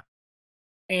 Yeah.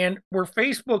 And where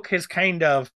Facebook has kind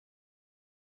of,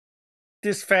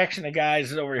 this faction of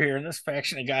guys is over here and this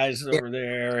faction of guys is over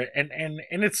there, and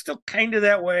it's still kind of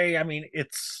that way. I mean,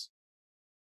 it's,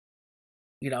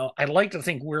 I'd like to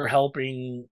think we're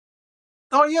helping.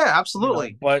 Oh yeah,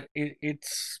 absolutely. But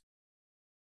it's,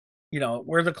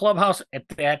 where the clubhouse at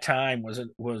that time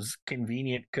was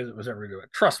convenient because it was everywhere.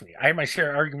 Trust me, I had my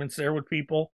share of arguments there with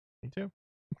people. Me too.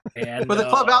 And but the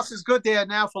clubhouse is good there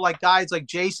now for like guys like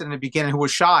Jason in the beginning who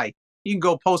was shy. You can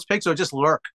go post pics or just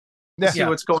lurk, see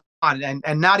what's going on,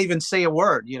 and not even say a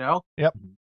word. Yep.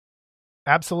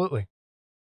 Absolutely.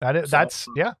 It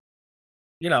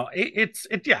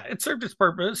served its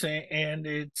purpose, and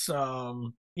it's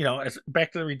it's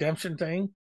back to the redemption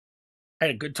thing. I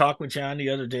had a good talk with John the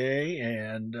other day,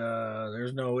 and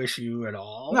there's no issue at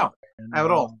all. No, not at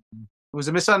all. It was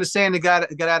a misunderstanding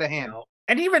that got out of hand.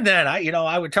 And even then,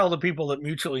 I would tell the people that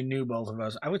mutually knew both of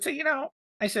us, I would say,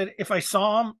 I said, if I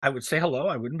saw him, I would say hello.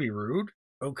 I wouldn't be rude.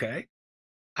 Okay.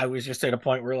 I was just at a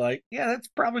point where like, yeah, that's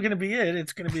probably going to be it.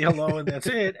 It's going to be hello and that's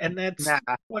it. And that's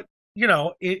what,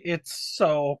 it's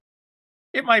so,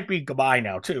 it might be goodbye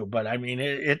now too. But I mean,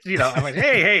 it's, I'm like,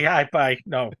 hey, hi, bye.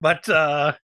 No, but,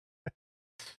 and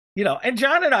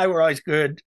John and I were always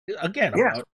good, again,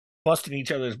 about busting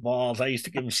each other's balls. I used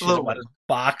to give him shit about his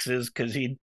boxes because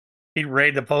he'd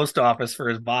raid the post office for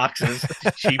his boxes,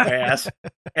 cheap ass.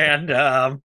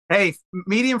 And, hey,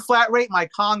 medium flat rate, my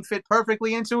Kong fit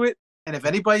perfectly into it. And if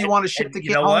anybody want to ship the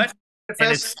kit home, what?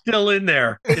 And it's still in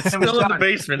there. It's still in the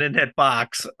basement in that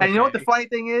box. And you know what the funny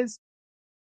thing is?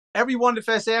 Every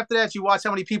Wonderfest after that, you watch how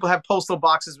many people have postal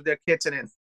boxes with their kits in it.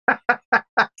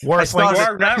 You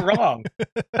are not wrong.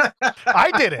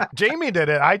 I did it. Jamie did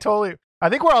it. I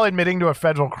think we're all admitting to a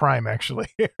federal crime, actually,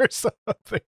 or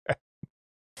something.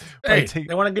 Hey,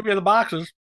 they want to give you the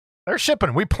boxes. They're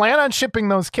shipping. We plan on shipping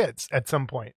those kits at some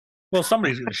point. Well,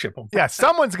 somebody's going to ship them. Yeah,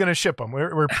 someone's going to ship them.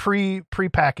 We're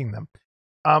pre-packing them.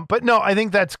 But no, I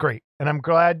think that's great. And I'm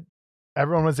glad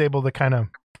everyone was able to kind of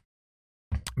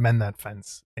mend that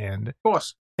fence. And of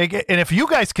course. And if you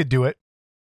guys could do it,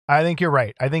 I think you're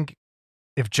right. I think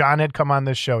if John had come on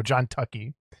this show, John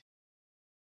Tucky,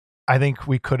 I think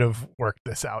we could have worked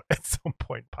this out at some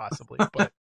point, possibly.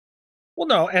 But well,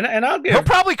 no, and I'll give. He'll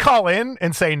probably call in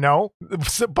and say no,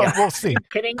 but we'll see.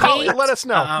 Call in, let us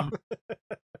know.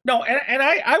 No, and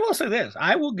I will say this: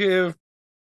 I will give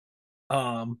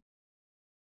Paul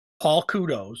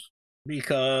kudos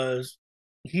because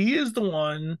he is the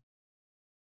one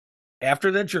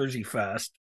after that Jersey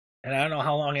Fest, and I don't know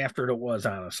how long after it was,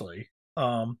 honestly,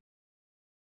 that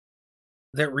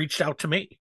reached out to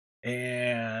me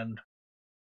and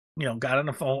got on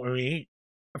the phone with me.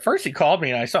 At first, he called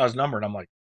me and I saw his number, and I'm like,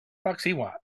 "Fuck's he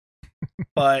want?"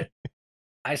 But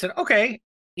I said, "Okay."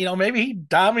 Maybe he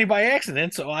dialed me by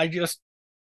accident. So I just,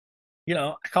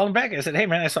 I called him back. I said, "Hey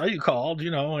man, I saw you called,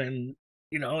 and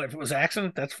if it was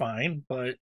accident, that's fine."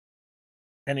 But,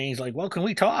 and he's like, "Well, can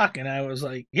we talk?" And I was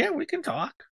like, "Yeah, we can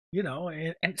talk,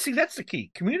 and see, that's the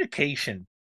key. Communication,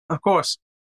 of course,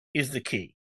 is the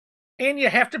key. And you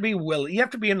have to be willing, you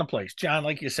have to be in the place. John,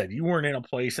 like you said, you weren't in a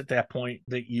place at that point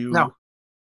that you,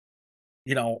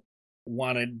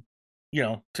 wanted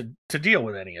to deal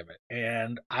with any of it.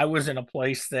 And I was in a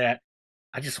place that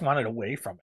I just wanted away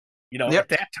from it. At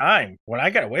that time, when I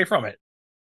got away from it,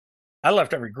 I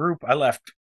left every group. I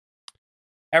left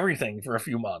everything for a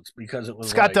few months because it was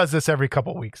Scott does this every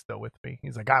couple weeks though with me.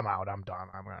 He's like, I'm out, I'm done.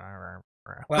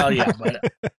 Well, yeah,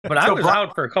 but I was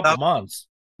out for a couple months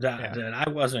that I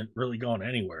wasn't really going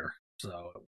anywhere.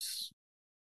 So it was,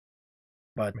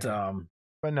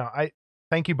 but no, I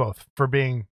thank you both for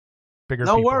being bigger.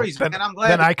 No worries, man. I'm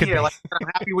glad I could be. I'm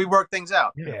happy we worked things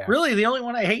out. Yeah. Really, the only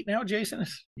one I hate now, Jason,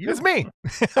 is you. It's me.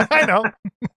 I know.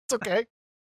 It's okay.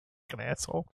 An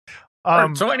asshole.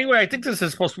 So anyway, I think this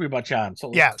is supposed to be about John.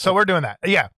 So so we're doing that.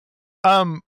 Yeah.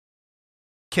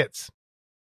 Kits.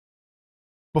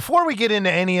 Before we get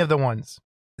into any of the ones,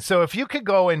 so if you could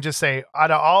go and just say,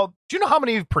 out of all, do you know how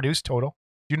many you've produced total?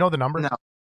 Do you know the number? No,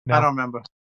 I don't remember.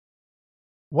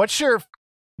 What's your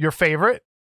favorite?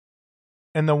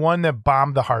 And the one that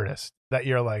bombed the hardest that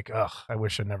you're like, ugh, I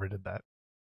wish I never did that.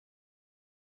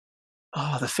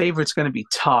 Oh, the favorite's going to be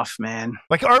tough, man.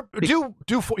 Like, do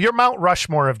your Mount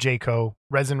Rushmore of Jayco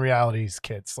Resin Realities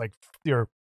kits. Like,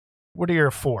 what are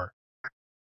your 4?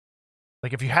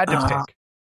 Like, if you had to pick.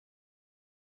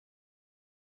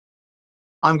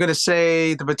 I'm going to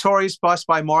say the Pretorius Bust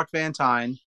by Mark Van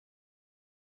Tine.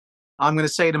 I'm going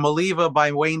to say the Maliva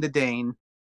by Wayne DeDane.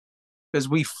 Because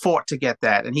we fought to get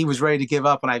that, and he was ready to give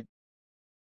up, and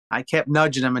I kept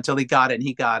nudging him until he got it, and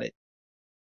he got it.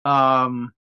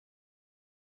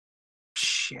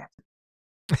 Shit.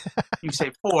 You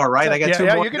say 4, right? I got 2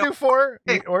 more. Yeah, you can do 4.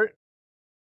 Or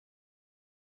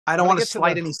I don't want to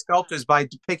slight any sculptors by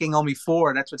picking only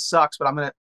 4. That's what sucks.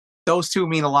 But those 2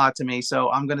 mean a lot to me,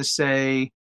 so I'm gonna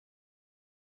say.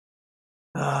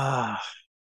 I'm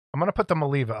gonna put the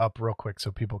Maliva up real quick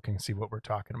so people can see what we're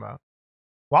talking about.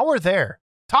 While we're there,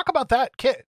 talk about that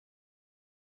kit.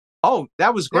 Oh,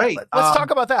 that was great. Yeah, let's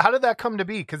talk about that. How did that come to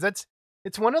be? Because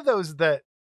it's one of those that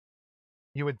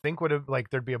you would think would have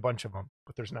there'd be a bunch of them,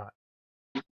 but there's not.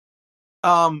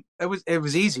 It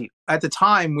was easy. At the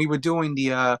time, we were doing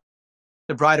the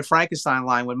Bride of Frankenstein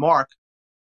line with Mark.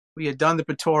 We had done the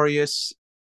Pretorius,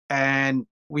 and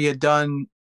we had done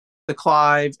the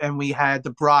Clive, and we had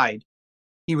the Bride.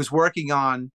 He was working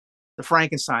on the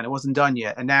Frankenstein. It wasn't done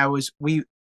yet, and I was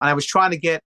trying to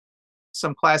get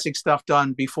some classic stuff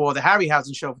done before the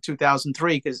Harryhausen show for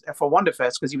 2003 for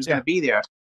Wonderfest because he was going to be there.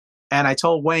 And I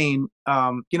told Wayne,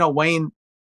 Wayne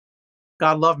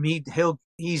God love him.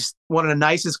 He's one of the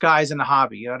nicest guys in the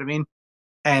hobby. You know what I mean?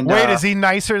 And wait, is he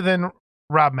nicer than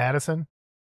Rob Madison?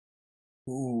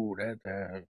 Ooh,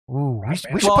 that. Ooh, we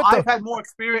should well, put I've had more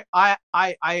experience. I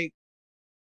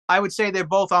would say they're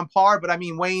both on par, but I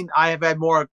mean Wayne, I have had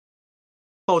more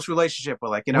close relationship with,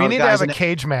 like, you know. We need to guys have a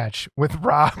cage match with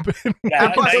Rob.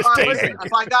 Yeah, Plus, nice listen,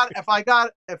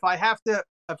 if I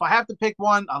have to pick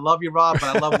one, I love you, Rob,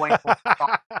 but I love Wayne.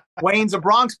 Wayne's a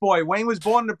Bronx boy. Wayne was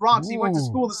born in the Bronx. He went to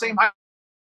school the same high.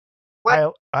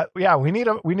 Yeah, we need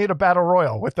a battle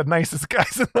royal with the nicest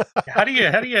guys. How do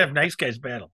you have nice guys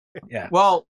battle? Yeah.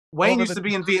 Well, Wayne used to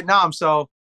be in Vietnam, so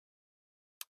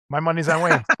my money's on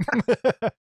Wayne.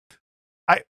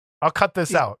 I'll cut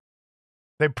this out.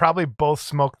 They probably both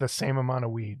smoke the same amount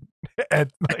of weed. Wayne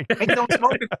don't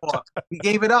smoke it anymore. He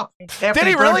gave it up. Did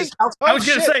he really? I was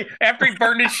gonna say after he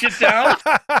burned his shit down.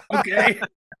 Okay.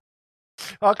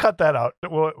 I'll cut that out.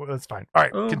 Well, that's fine. All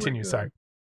right, continue. Sorry.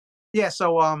 Yeah.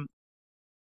 So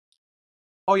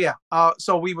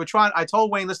so we were trying. I told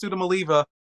Wayne, let's do the Maliva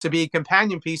to be a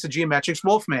companion piece of Geometric's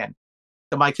Wolfman,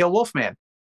 the Mike Hill Wolfman.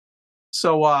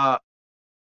 So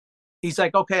he's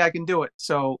like, okay, I can do it.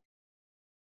 So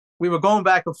we were going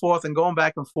back and forth, and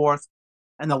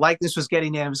the likeness was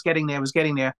getting there,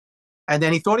 and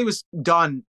then he thought he was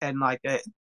done, and like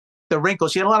the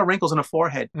wrinkles, she had a lot of wrinkles in her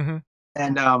forehead,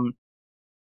 and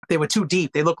they were too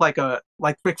deep. They looked like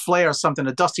Ric Flair or something,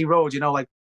 a Dusty Rhodes, you know, like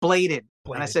bladed.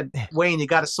 And I said, Wayne, you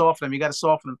got to soften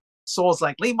him. Saul's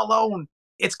like, leave him alone.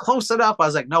 It's close enough. I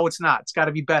was like, no, it's not. It's got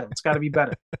to be better.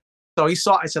 So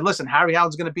I said, listen, Harry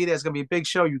Howard's going to be there. It's going to be a big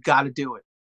show. You got to do it.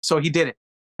 So he did it.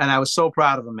 And I was so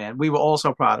proud of him, man. We were all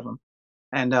so proud of him.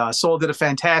 And Saul did a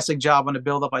fantastic job on the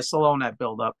build-up. I still own that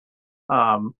build-up.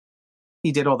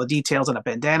 He did all the details on the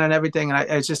bandana and everything. And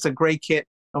it's just a great kit.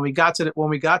 When we got to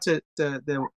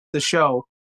the show,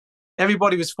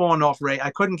 everybody was falling off Ray. I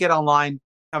couldn't get online.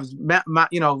 I was,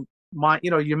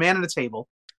 you're manning the table,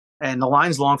 and the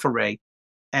line's long for Ray.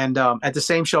 And at the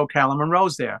same show, Carolyn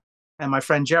Monroe's there, and my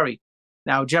friend Jerry.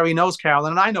 Now Jerry knows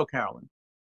Carolyn, and I know Carolyn.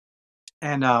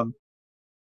 And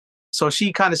so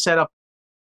she kind of set up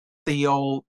the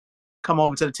old come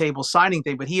over to the table signing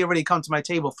thing, but he already come to my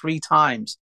table 3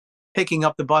 times, picking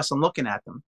up the bus and looking at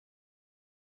them.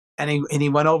 And he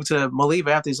went over to Maliva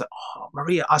after. He's like, oh,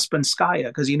 Maria Ospenskaya,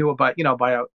 because he knew about,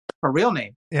 by her real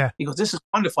name. Yeah. He goes, this is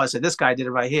wonderful. I said, this guy did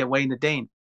it right here, Wayne the Dane.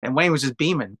 And Wayne was just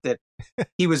beaming that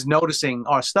he was noticing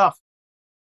our stuff.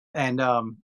 And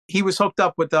he was hooked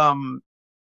up with John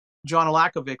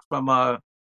Alakovic from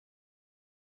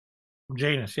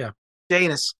Janus, yeah.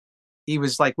 Janus. He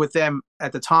was like with them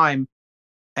at the time,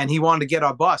 and he wanted to get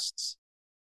our busts.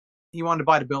 He wanted to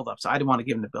buy the build-ups. I didn't want to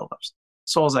give him the build-ups.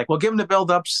 So I was like, well, give him the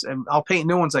build-ups, and I'll paint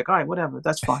new ones. Like, all right, whatever,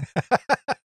 that's fine.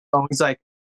 So he's like,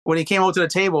 when he came over to the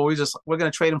table, we're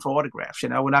going to trade him for autographs.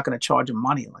 We're not going to charge him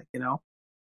money,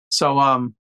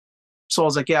 So Saul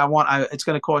was like, yeah, it's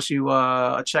going to cost you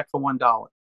a check for $1.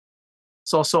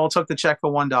 So Saul took the check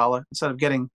for $1 instead of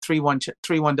getting three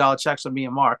 $1 checks from me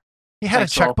and Mark. He had a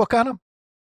checkbook on him?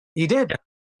 He did.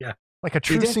 Yeah. Like a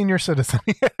true senior citizen.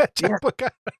 He had a checkbook on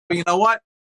him. But you know what?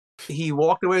 He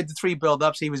walked away with the 3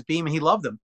 build-ups. He was beaming. He loved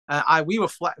them. We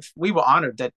were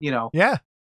honored that, Yeah.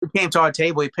 He came to our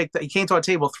table. He came to our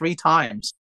table 3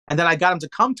 times. And then I got him to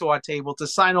come to our table to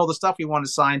sign all the stuff we wanted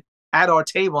to sign at our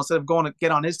table instead of going to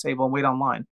get on his table and wait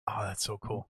online. Oh, that's so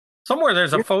cool. Somewhere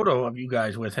there's a photo of you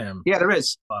guys with him. Yeah, there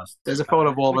is. There's a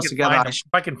photo of all of us together. If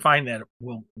I can find that,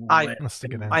 we'll Let's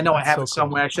stick it in. I know That's I have so it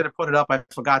somewhere. cool. I should have put it up. I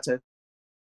forgot to.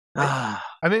 I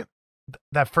mean,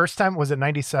 that first time, was it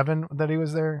 97 that he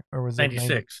was there? Or was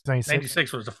 96. it 96?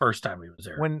 96 was the first time he was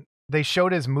there. When they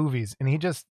showed his movies, and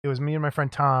it was me and my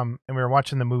friend Tom, and we were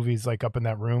watching the movies like up in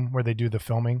that room where they do the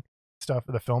filming stuff,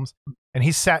 the films. And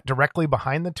he sat directly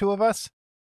behind the two of us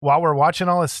while we're watching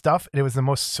all his stuff. And it was the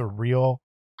most surreal.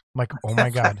 I'm like, oh my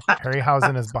God,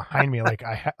 Harryhausen is behind me.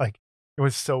 It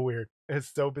was so weird. It's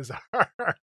so bizarre.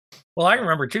 Well, I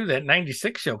remember too that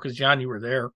 96 show, because John, you were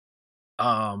there. It's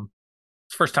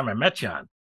the first time I met John.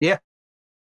 Yeah.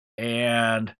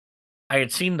 And I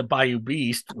had seen the Bayou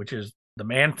Beast, which is the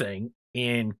Man Thing,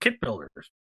 in Kit Builders.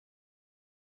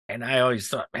 And I always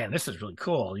thought, man, this is really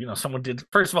cool. Someone did,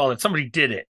 first of all, that somebody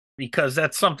did it, because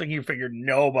that's something you figured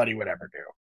nobody would ever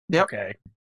do. Yep. Okay.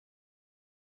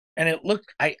 And it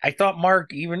looked, I thought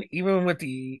Mark, even with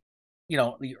the,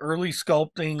 the early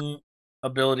sculpting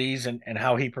abilities and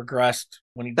how he progressed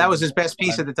when he did that was his best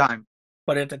piece at the time.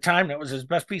 But at the time, that was his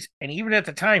best piece. And even at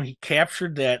the time, he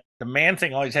captured that. The Man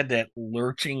Thing always had that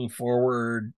lurching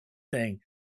forward thing.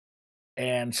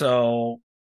 And so,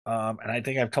 and I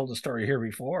think I've told the story here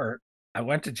before, I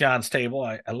went to John's table.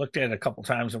 I looked at it a couple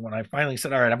times, and when I finally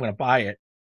said, "All right, I'm going to buy it,"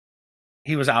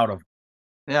 he was out of them.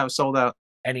 Yeah, it was sold out.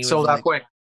 And he was Sold out like, quick.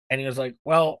 and he was like,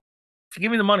 "Well, if you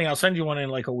give me the money, I'll send you one in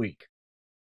like a week."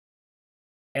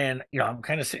 And I'm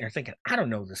kind of sitting here thinking, I don't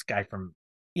know this guy from,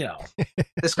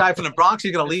 This guy from the Bronx,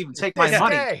 he's gonna leave and take my Yeah.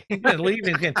 money. He's gonna leave.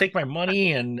 He's gonna take my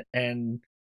money,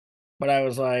 but I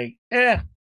was like,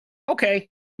 okay,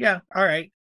 yeah, all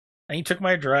right. And he took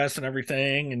my address and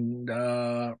everything,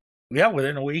 and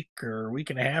within a week or a week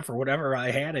and a half or whatever,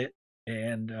 I had it,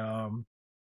 and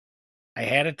I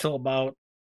had it till about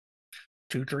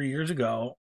 2-3 years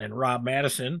ago. And Rob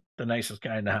Madison, the nicest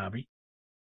guy in the hobby,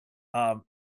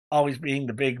 always being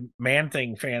the big Man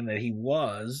Thing fan that he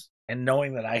was, and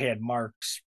knowing that I had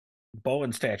Mark's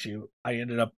Bowen statue, I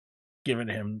ended up giving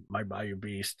him my Bayou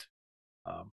Beast,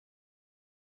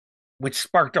 which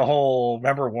sparked a whole.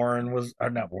 Remember,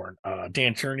 not Warren.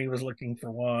 Dan Cherney was looking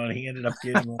for one. He ended up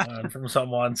getting one from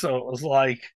someone. So it was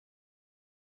like,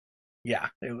 yeah,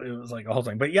 it was like a whole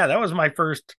thing. But yeah, that was my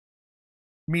first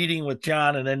meeting with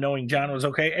John, and then knowing John was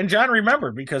okay. And John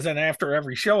remembered, because then after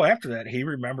every show after that, he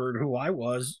remembered who I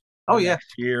was. Oh yeah,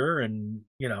 next year, and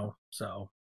so.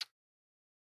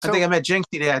 I think I met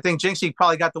Jinxie there. I think Jinxie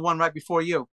probably got the one right before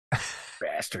you.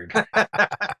 Bastard.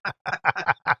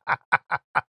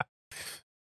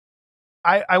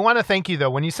 I want to thank you though.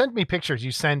 When you sent me pictures,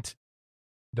 you sent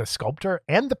the sculptor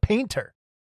and the painter.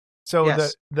 So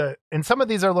yes. and some of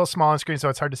these are a little small on screen, so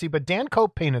it's hard to see. But Dan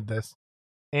Cope painted this,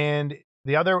 and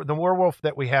the werewolf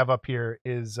that we have up here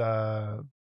is oh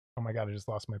my god, I just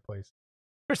lost my place.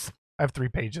 I have 3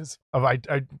 pages of I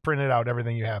printed out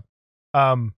everything you have.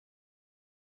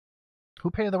 Who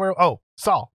painted the werewolf? Oh,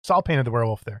 Saul. Saul painted the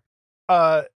werewolf there.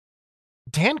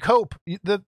 Dan Cope.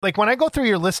 When I go through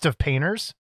your list of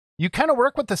painters, you kind of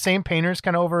work with the same painters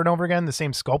kind of over and over again, the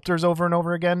same sculptors over and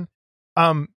over again.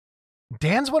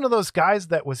 Dan's one of those guys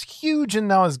that was huge, and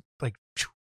now is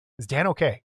Dan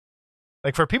okay?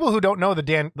 Like, for people who don't know the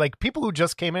Dan, like people who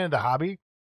just came into the hobby,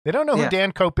 they don't know who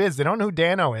Dan Cope is. They don't know who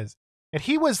Dano is. And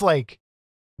he was like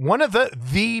one of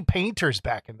the painters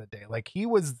back in the day. Like, he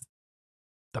was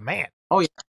the man. Oh yeah.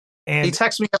 And he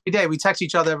texts me every day. We text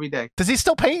each other every day. Does he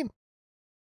still paint?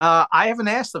 I haven't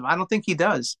asked him. I don't think he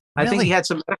does. Really? I think he had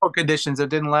some medical conditions that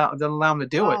didn't allow him to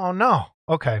do it. Oh no.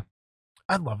 Okay.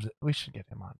 I'd love it. We should get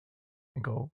him on and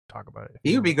go talk about it.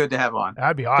 He would be good to have on.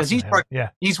 That'd be awesome.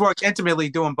 He's worked intimately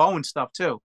doing Bowen stuff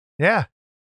too. Yeah.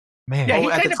 Man. Yeah, he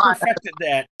kind of perfected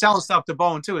that. Selling stuff to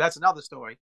Bowen too. That's another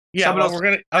story. Yeah,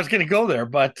 I was gonna go there,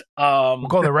 but we'll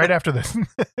go there right after this.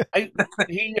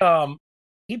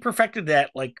 He perfected that,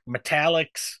 like,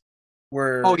 metallics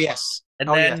were. Oh yes. And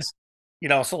then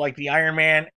so like the Iron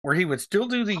Man, where he would still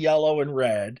do the yellow and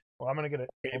red. Well, I'm gonna get it,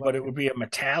 but it would be a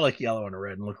metallic yellow and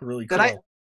red and look really cool.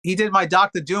 He did my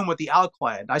Doctor Doom with the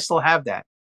Alclad. I still have that.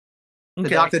 Okay.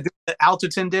 The Doctor Doom that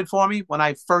Alterton did for me when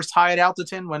I first hired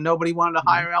Alterton, when nobody wanted to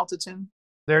hire Alterton.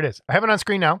 There it is. I have it on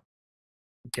screen now.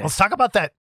 Okay. Let's talk about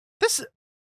that. This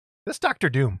Doctor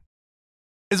Doom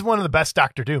is one of the best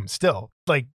Doctor Dooms still.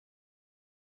 Like,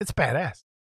 it's badass.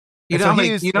 You know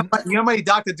how many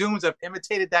Doctor Dooms have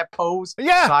imitated that pose?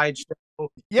 Yeah. Sideshow.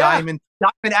 Yeah. Diamond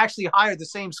actually hired the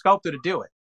same sculptor to do it.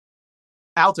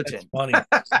 Alterton.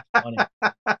 That's funny.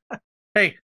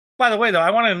 Hey, by the way, though,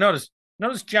 I want to notice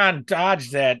John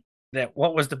dodged that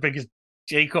what was the biggest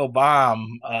Jayco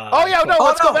bomb.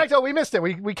 Let's go back to it. We missed it.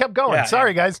 We kept going. Yeah,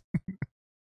 Sorry, guys.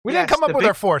 We didn't come up with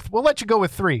our 4th. We'll let you go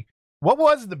with 3. What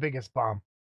was the biggest bomb?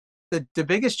 The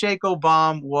biggest Jayco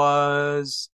bomb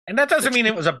was... And that doesn't mean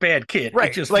it was a bad kit. Right.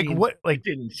 It just it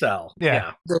didn't sell.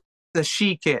 Yeah. The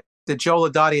She kit that Joe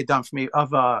Ladati had done for me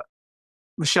of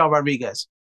Michelle Rodriguez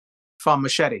from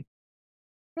Machete.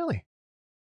 Really?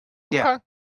 Yeah. Okay.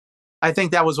 I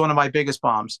think that was one of my biggest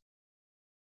bombs.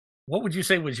 What would you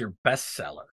say was your best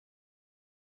seller?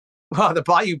 Well, the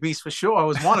Bayou Beast for sure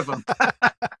was one of them.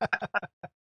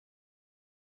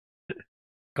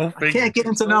 Go figure. I can't get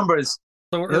into numbers.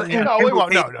 No, we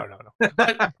won't. No.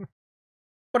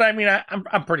 But I mean,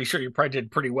 I'm pretty sure you probably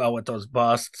did pretty well with those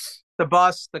busts. The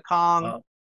bust, the Kong,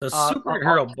 the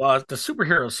superhero bust, the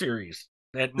superhero series.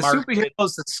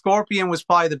 Superheroes, the Scorpion was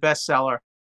probably the best seller.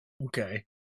 Okay.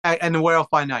 And the Werewolf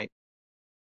by Night.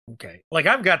 Okay. Like,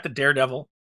 I've got the Daredevil.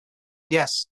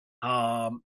 Yes.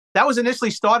 That was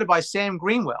initially started by Sam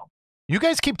Greenwell. You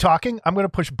guys keep talking. I'm going to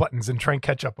push buttons and try and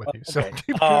catch up with you. So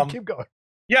keep going.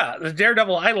 Yeah, the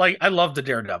Daredevil. I love the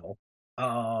Daredevil.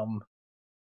 And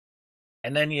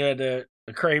then you had the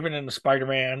Kraven and the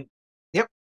Spider-Man. Yep.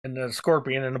 And the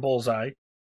Scorpion and the Bullseye.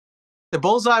 The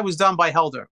Bullseye was done by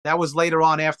Helder. That was later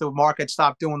on after Mark had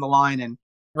stopped doing the line, and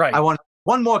right. I wanted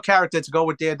one more character to go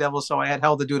with Daredevil, so I had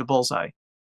Helder do the Bullseye.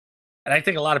 And I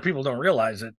think a lot of people don't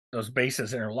realize that those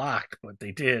bases interlocked, but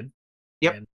they did.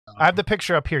 Yep. And, I have the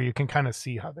picture up here. You can kind of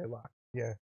see how they lock.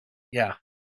 Yeah. Yeah.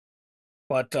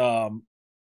 But and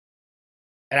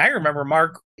I remember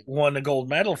Mark won the gold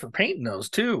medal for painting those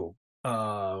too.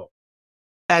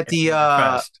 At the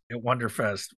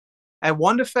Wonderfest. At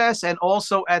Wonderfest, and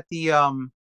also at the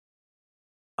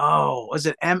was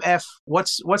it MF?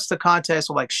 What's the contest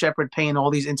where like Shepherd Paint,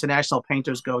 all these international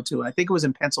painters go to? I think it was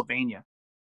in Pennsylvania.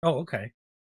 Oh, okay.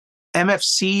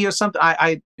 MFC or something.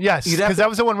 Yes, because that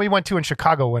was the one we went to in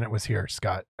Chicago when it was here,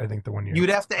 Scott. I think the one year. You'd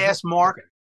have to ask Mark,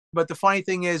 but the funny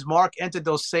thing is, Mark entered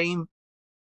those same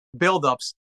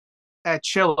build-ups at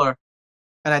Chiller,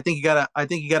 and I think he got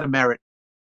a merit.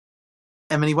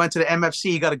 And when he went to the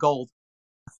MFC, he got a gold.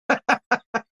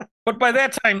 But by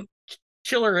that time,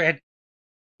 Chiller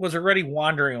was already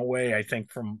wandering away, I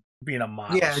think, from being a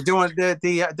model. Yeah, doing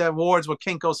the awards with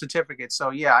Kinko certificates.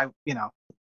 So yeah,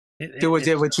 do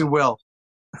what you will.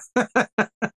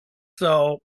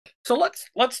 So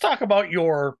let's talk about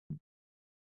your,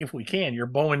 if we can, your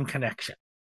Bowen connection.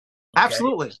 Okay?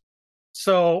 Absolutely.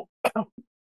 So I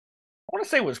want to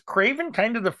say, was Craven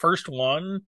kind of the first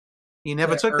one? He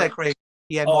never took that Craven.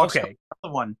 He had another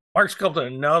one. Mark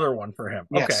sculpted another one for him.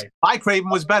 Yes. Okay. My Craven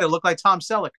was better. It looked like Tom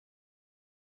Selleck.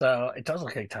 So it does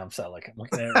look like Tom Selleck. I'm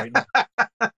looking at it right now.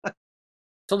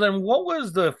 So then what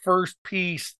was the first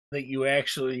piece that you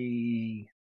actually,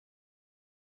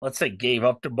 let's say, gave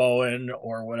up to Bowen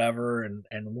or whatever? And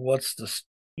what's the,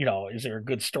 is there a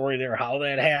good story there, how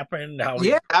that happened?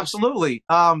 Absolutely.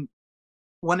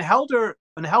 When Helder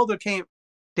came,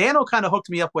 Dano kind of hooked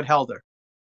me up with Helder.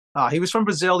 He was from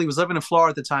Brazil. He was living in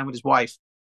Florida at the time with his wife.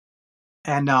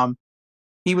 And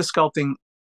he was sculpting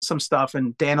some stuff.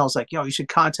 And Dano's like, you should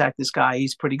contact this guy.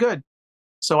 He's pretty good.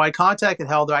 So I contacted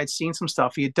Helder. I'd seen some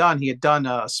stuff he had done. He had done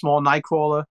a small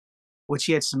Nightcrawler, which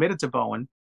he had submitted to Bowen.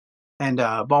 And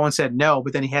Bowen said no,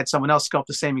 but then he had someone else sculpt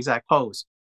the same exact pose.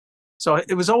 So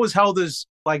it was always Helder's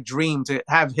dream to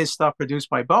have his stuff produced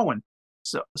by Bowen.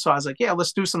 So I was like, yeah,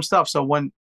 let's do some stuff. So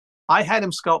when I had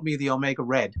him sculpt me the Omega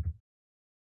Red,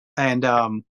 and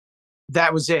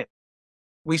that was it.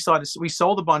 We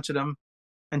sold a bunch of them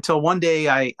until one day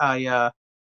I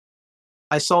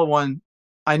sold one.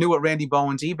 I knew what Randy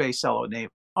Bowen's eBay seller name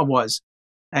was,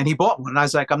 and he bought one. And I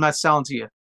was like, I'm not selling to you.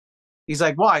 He's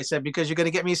like, why? I said, because you're going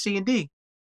to get me a C&D.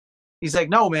 He's like,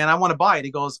 no, man, I want to buy it.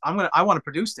 He goes, I want to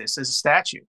produce this as a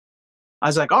statue. I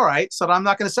was like, all right, so I'm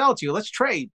not going to sell it to you. Let's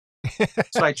trade.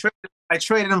 So I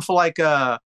traded him for like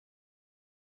a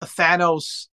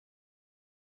Thanos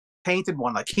painted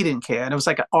one. Like he didn't care, and it was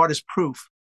like an artist proof.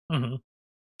 Mm-hmm.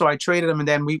 So I traded him, and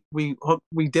then we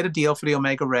did a deal for the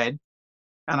Omega Red,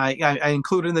 and I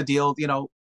included in the deal,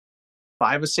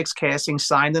 5 or 6 castings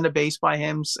signed in the base by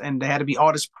him, and they had to be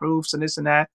artist proofs and this and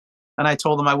that. And I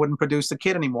told him I wouldn't produce the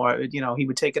kit anymore. He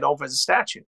would take it over as a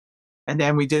statue. And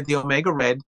then we did the Omega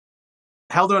Red.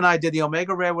 Helder and I did the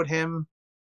Omega Red with him,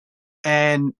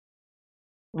 and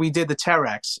we did the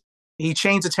Terrax. He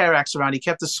changed the Terrax around. He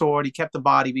kept the sword. He kept the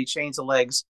body. But he changed the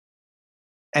legs,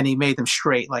 and he made them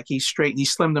straight. He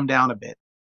slimmed them down a bit.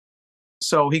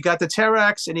 So he got the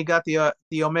Terrax, and he got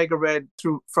the Omega Red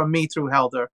from me through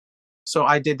Helder. So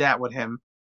I did that with him.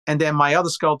 And then my other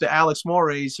sculptor, Alex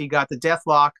Moraes, he got the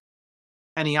Deathlock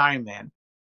and the Iron Man.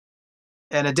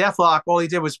 And the Deathlock, all he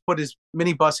did was put his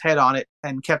minibus head on it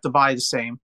and kept the body the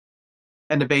same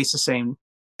and the base the same.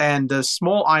 And the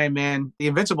small Iron Man, the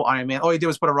Invincible Iron Man, all he did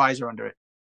was put a riser under it.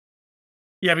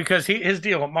 Yeah, because his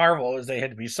deal with Marvel is they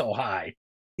had to be so high.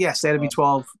 Yes, they had to be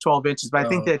 12 inches. But I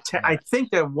think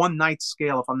they're 1/9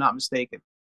 scale, if I'm not mistaken.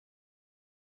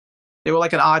 They were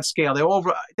like an odd scale. They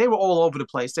were all over the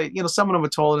place. Some of them were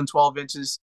taller than 12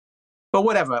 inches. But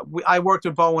whatever. I worked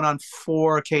with Bowen on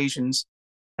 4 occasions,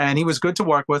 and he was good to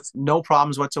work with. No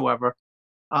problems whatsoever.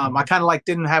 I kind of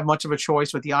didn't have much of a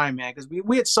choice with the Iron Man, because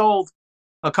we had sold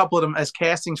a couple of them as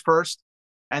castings first,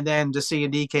 and then the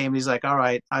C&D came. He's like, all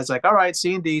right. I was like, all right,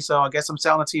 C&D, so I guess I'm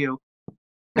selling it to you.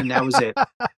 And that was it.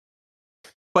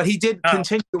 But he did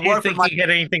continue to work. Do you think he had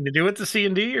anything to do with the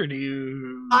C&D, or do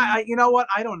you? You know what?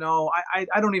 I don't know.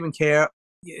 I don't even care.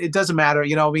 It doesn't matter.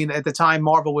 At the time,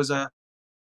 Marvel was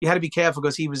you had to be careful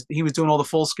because he was doing all the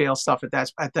full scale stuff at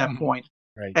that point.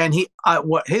 Right. And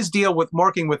his deal with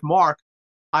working with Mark,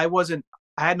 I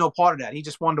had no part of that. He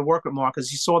just wanted to work with Mark because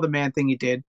he saw the Man Thing he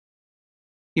did.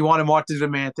 He wanted Mark to do the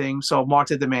Man Thing, so Mark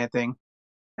did the Man Thing,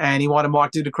 and he wanted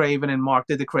Mark to do the Craven, and Mark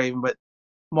did the Craven. But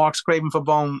Mark's Craven for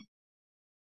Bone,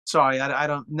 sorry, I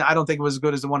don't think it was as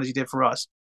good as the one that he did for us.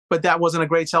 But that wasn't a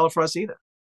great seller for us either.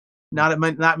 Not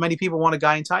many people want a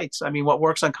guy in tights. I mean, what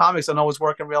works on comics don't always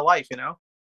work in real life, you know?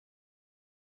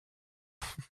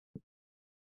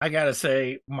 I gotta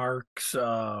say, Mark's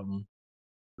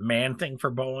man thing for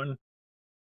Bowen.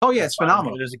 Oh yeah, it's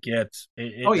phenomenal. As good as it gets.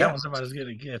 That one's about as good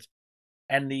as it gets.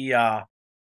 And the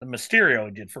Mysterio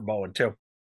he did for Bowen too.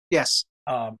 Yes.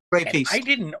 Great piece. I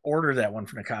didn't order that one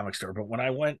from the comic store, but when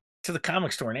I went to the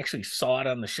comic store and actually saw it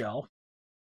on the shelf,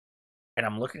 and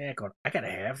I'm looking at it going, I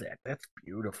gotta have that. That's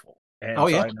beautiful. And so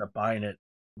I ended up buying it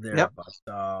there. Yep. But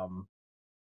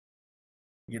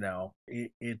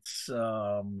it's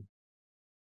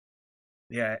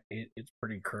it's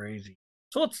pretty crazy.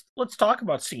 So let's talk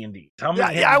about C&D. How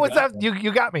many? Yeah,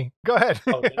 you got me. Go ahead.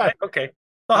 Oh, okay.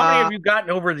 So how many have you gotten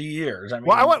over the years? I mean,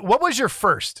 what was your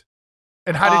first,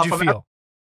 and how did you feel?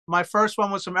 My first one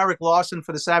was from Eric Lawson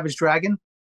for the Savage Dragon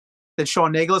that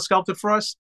Sean Nagler sculpted for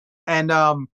us, and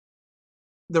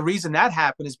the reason that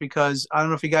happened is because I don't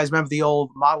know if you guys remember the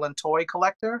old model and toy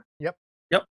collector. Yep.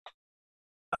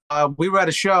 We were at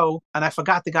a show, and I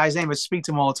forgot the guy's name. I speak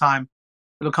to him all the time.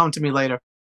 It'll come to me later.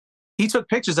 He took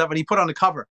pictures of it. He put on the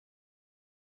cover.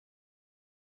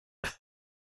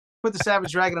 Put the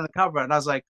Savage Dragon on the cover, and I was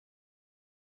like,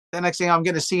 the next thing I'm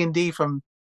getting a C&D from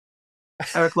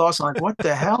Eric Lawson. Like, what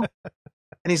the hell?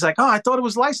 And he's like, oh, I thought it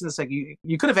was licensed. Like,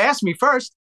 you could have asked me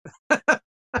first. That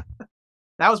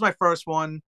was my first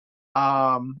one.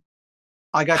 I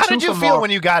got. How did you feel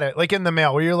when you got it, like in the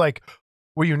mail? Were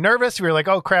you nervous? You were like,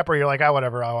 oh crap, or you're like, oh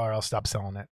whatever, I'll stop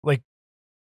selling it. Like,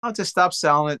 I'll just stop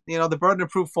selling it. You know, the burden of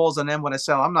proof falls on them when I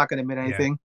sell. I'm not going to admit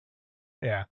anything.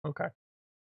 Yeah. Okay.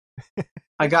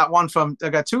 I got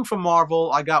two from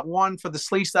Marvel. I got one for the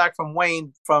Slee Stack from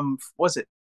Wayne.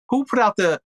 Who put out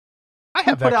that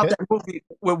movie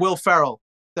with Will Ferrell,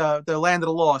 the Land of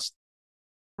the Lost?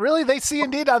 Really? They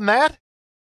C&D'd on that?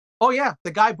 Oh yeah,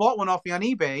 the guy bought one off me on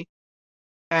eBay,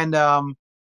 and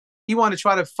he wanted to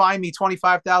try to fine me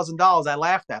 $25,000. I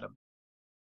laughed at him.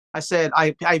 I said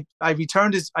I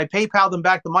returned I PayPal'd him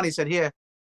back the money. Said, here,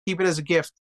 keep it as a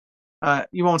gift.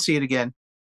 You won't see it again,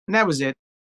 and that was it.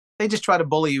 They just try to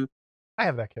bully you. I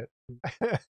have that kit.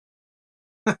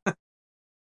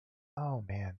 Oh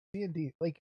man, C&D.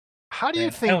 Like, how do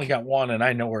you think? I only got one, and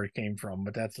I know where it came from,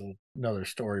 but that's another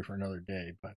story for another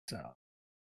day. But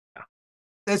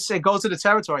it goes to the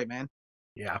territory, man.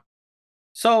 Yeah.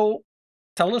 So,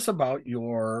 tell us about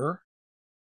your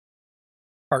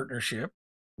partnership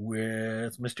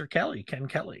with Mr. Kelly, Ken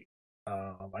Kelly.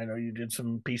 I know you did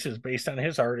some pieces based on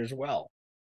his art as well.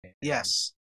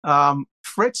 Yes.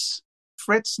 Fritz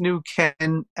knew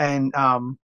Ken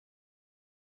and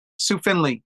Sue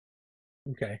Finley.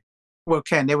 Okay. Well,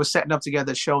 Ken, they were setting up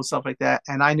together shows, stuff like that,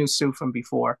 and I knew Sue from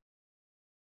before.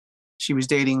 She was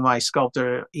dating my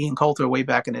sculptor Ian Coulter way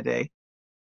back in the day,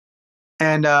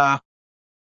 and I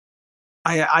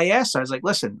asked her. I was like,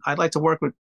 "Listen, I'd like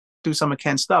to do some of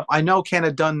Ken's stuff. I know Ken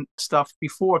had done stuff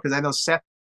before because I know Seth,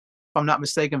 if I'm not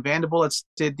mistaken, Vanderbilt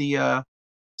did the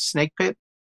Snake Pit.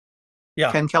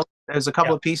 Yeah, Ken Kelly. There's a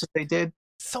couple of pieces they did.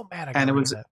 So mad, and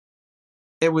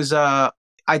it was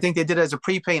I think they did it as a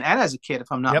pre-paint and as a kit,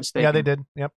 if I'm not mistaken. Yeah, they did.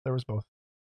 Yep, there was both.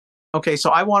 Okay, so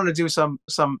I wanted to do some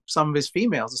of his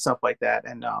females and stuff like that,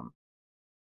 and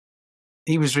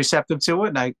he was receptive to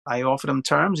it, and I offered him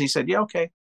terms. He said, "Yeah, okay,"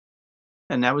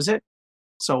 and that was it.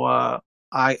 So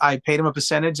I paid him a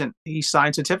percentage, and he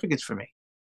signed certificates for me.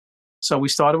 So we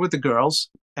started with the girls,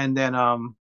 and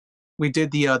then we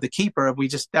did the keeper.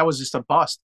 That was just a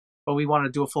bust, but we wanted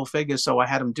to do a full figure, so I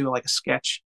had him do like a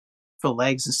sketch for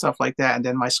legs and stuff like that. And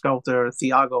then my sculptor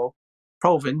Thiago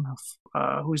Provin,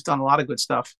 who's done a lot of good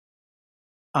stuff,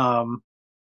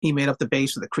 he made up the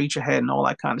base with the creature head and all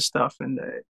that kind of stuff. And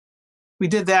we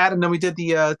did that, and then we did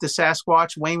the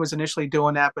Sasquatch. Wayne was initially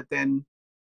doing that, but then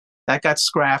that got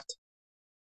scrapped,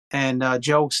 and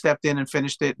Joe stepped in and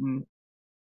finished it and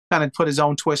kind of put his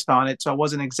own twist on it. So it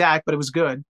wasn't exact, but it was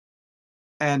good.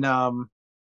 And who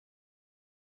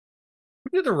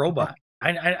did the robot?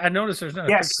 I noticed there's not.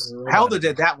 Yes, Helder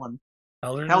did that one.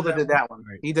 Helder did that one.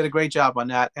 Right. He did a great job on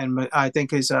that, and I think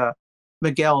his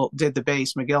Miguel did the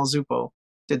bass. Miguel Zupo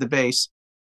did the bass.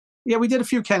 Yeah, we did a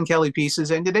few Ken Kelly pieces,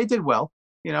 and they did well.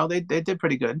 You know, they did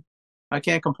pretty good. I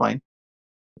can't complain.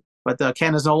 But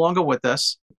Ken is no longer with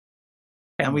us,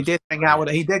 and we did hang out with.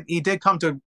 He did come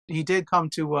to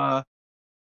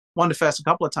Wonderfest a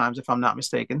couple of times, if I'm not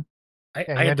mistaken. I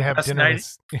had to have dinner.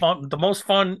 The most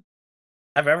fun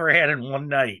I've ever had in one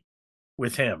night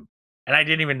with him, and I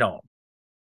didn't even know him.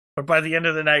 But by the end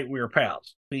of the night, we were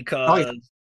pals because,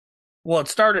 well, it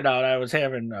started out I was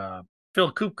having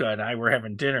Phil Kupka and I were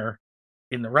having dinner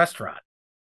in the restaurant,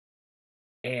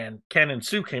 and Ken and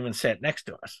Sue came and sat next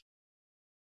to us.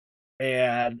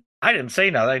 And I didn't say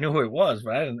nothing. I knew who it was,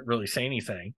 but I didn't really say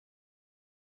anything.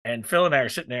 And Phil and I are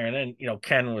sitting there, and then,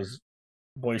 Ken was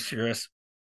boisterous.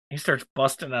 He starts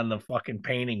busting on the fucking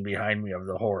painting behind me of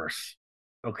the horse.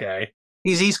 Okay.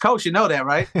 He's East Coast, you know that,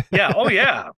 right? Yeah. Oh,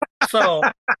 yeah. So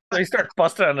he starts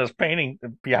busting on this painting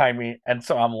behind me, and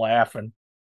so I'm laughing.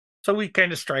 So we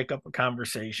kind of strike up a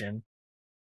conversation.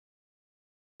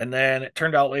 And then it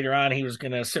turned out later on he was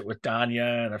going to sit with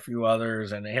Danya and a few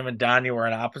others, and him and Danya were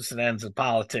on opposite ends of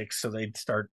politics, so they'd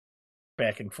start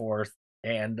back and forth.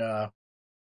 And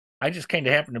I just kind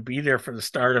of happened to be there for the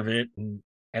start of it, and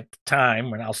at the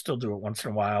time, and I'll still do it once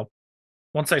in a while.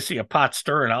 Once I see a pot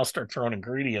stirring, I'll start throwing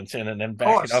ingredients in and then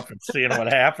back it up and seeing what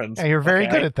happens. Yeah, you're very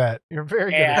good at that. You're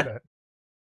very good at that.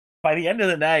 By the end of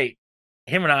the night,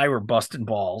 him and I were busting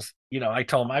balls. I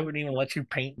told him I wouldn't even let you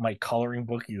paint my coloring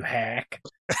book, you hack.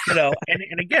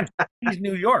 And again, he's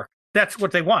New York. That's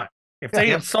what they want. If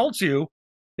they insult you,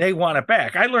 they want it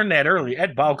back. I learned that early.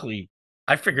 Ed Baukley,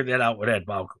 I figured that out with Ed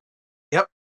Baukley. Yep.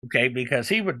 Okay, because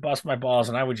he would bust my balls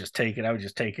and I would just take it.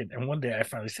 And one day I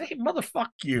finally said, hey, motherfuck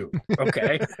you.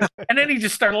 Okay. And then he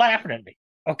just started laughing at me.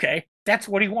 Okay. That's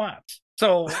what he wants.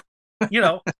 So,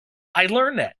 I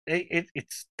learned that.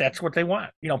 That's what they want.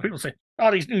 People say,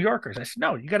 oh, these New Yorkers. I said,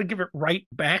 no, you got to give it right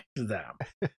back to them.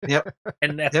 Yep.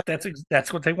 And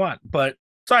that's what they want. But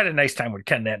so I had a nice time with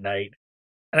Ken that night.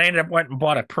 And I ended up went and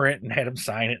bought a print and had him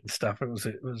sign it and stuff. It was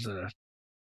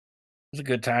a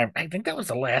good time. I think that was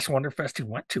the last Wonderfest he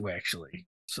went to, actually.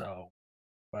 So,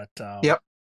 but yep,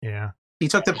 yeah, he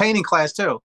took the painting class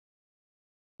too.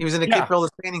 He was in the kit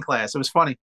builder's painting class. It was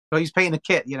funny. So he's painting a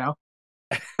kit, I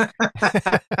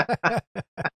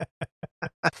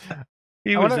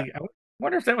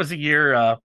wonder if that was the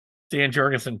year Dan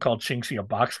Jorgensen called Chinksy a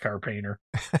boxcar painter.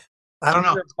 I don't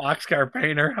know. A boxcar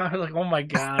painter. I was like, oh my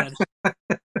god.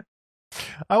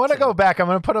 I want to go back. I'm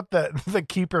going to put up the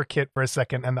keeper kit for a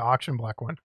second and the auction block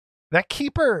one. That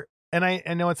keeper, and I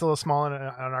know it's a little small on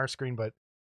our screen, but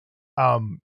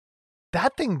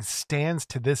that thing stands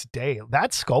to this day.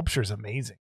 That sculpture is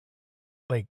amazing.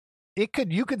 Like you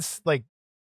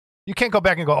can't go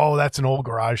back and go, oh, that's an old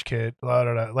garage kit. Blah,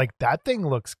 blah, blah. Like that thing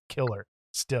looks killer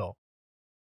still.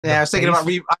 Yeah, I was thinking about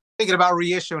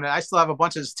reissuing it. I still have a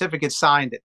bunch of certificates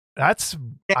signed. That's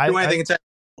can't do anything until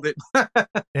it.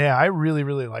 Yeah, I really,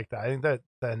 really like that. I think that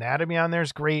the anatomy on there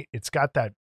is great. It's got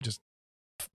that just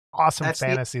awesome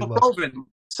fantasy look.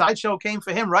 Sideshow came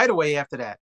for him right away after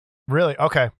that. Really?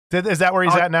 Okay. Is that where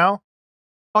he's at now?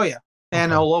 Oh yeah,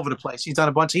 and all over the place. He's done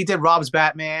a bunch. He did Rob's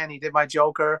Batman. He did my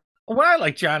Joker. What I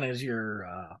like, John, is your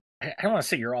I don't want to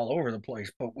say you're all over the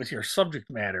place, but with your subject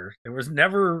matter, there was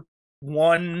never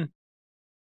one.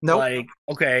 Nope.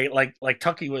 Like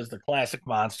Tucky was the classic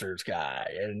monsters guy,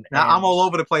 and I'm all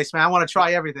over the place, man. I want to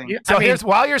try everything. So here's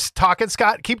while you're talking,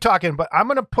 Scott, keep talking, but I'm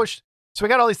gonna push. So we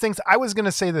got all these things. I was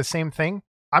gonna say the same thing.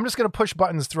 I'm just gonna push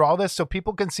buttons through all this so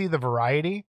people can see the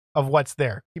variety of what's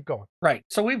there. Keep going. Right.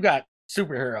 So we've got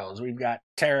superheroes. We've got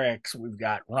Terex. We've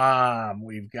got Rom.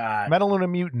 We've got Metaluna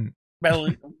Mutant.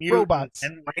 Robots,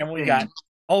 and we got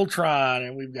Ultron,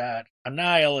 and we've got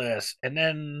Annihilus,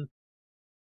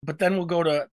 but then we'll go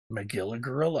to Magilla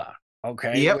Gorilla.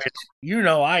 Okay. Yep. Which,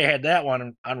 I had that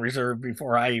one on reserve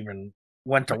before I even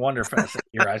went to Wonderfest that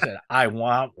year. I said, I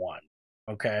want one.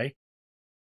 Okay.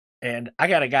 And I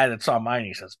got a guy that saw mine.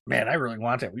 He says, man, I really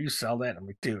want that. Will you sell that? I'm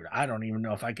like, dude, I don't even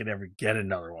know if I could ever get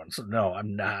another one. So no,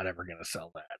 I'm not ever going to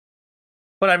sell that.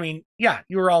 But I mean, yeah,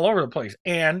 you were all over the place.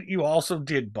 And you also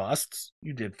did busts.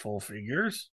 You did full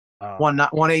figures.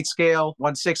 1/8 scale,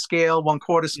 1/6 scale,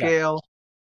 1/4 scale.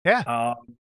 Yeah.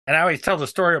 And I always tell the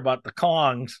story about the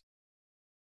Kongs.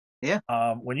 Yeah.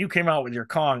 When you came out with your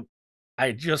Kong, I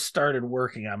had just started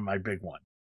working on my big one.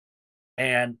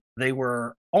 And they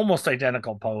were almost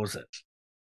identical poses.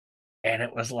 And I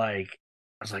was like,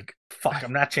 fuck,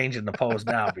 I'm not changing the pose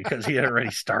now because he had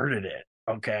already started it.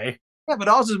 Okay. Yeah, but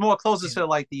ours is more closer to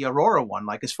like the Aurora one,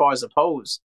 like as far as the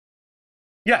pose.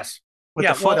 Yes.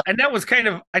 And that was kind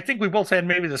of, I think we both had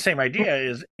maybe the same idea,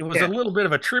 is it was a little bit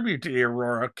of a tribute to the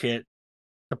Aurora kit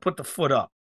to put the foot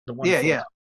up. The one foot up.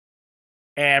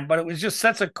 But it was just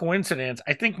such a coincidence.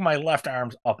 I think my left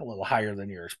arm's up a little higher than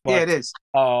yours. But, yeah, it is.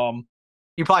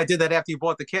 You probably did that after you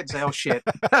bought the kit and say, oh shit.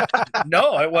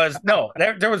 No,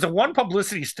 there was a one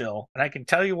publicity still, and I can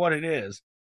tell you what it is,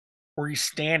 where he's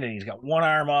standing, he's got one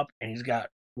arm up and he's got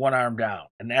one arm down.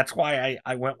 And that's why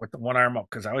I went with the one arm up,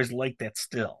 because I always liked that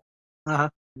still. Uh-huh.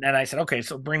 And then I said, okay,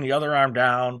 so bring the other arm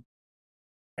down.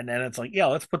 And then it's like, yeah,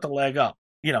 let's put the leg up,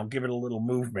 give it a little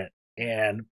movement.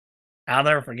 And I'll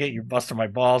never forget you busting my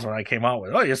balls when I came out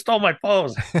with, "Oh, you stole my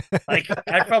pose." Like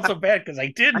I felt so bad because I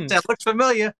didn't. That looks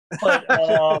familiar.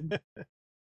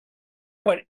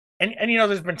 But and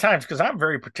there's been times because I'm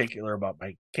very particular about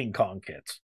my King Kong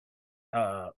kits,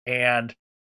 and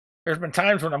there's been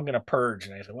times when I'm going to purge,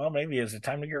 and I say, well, maybe it's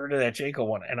time to get rid of that Jayco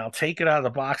one, and I'll take it out of the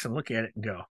box and look at it and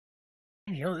go,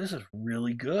 this is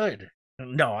really good.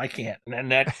 No, I can't, and then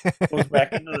that goes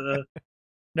back into the.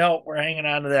 No, we're hanging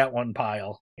on to that one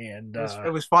pile. And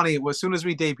it was funny. As soon as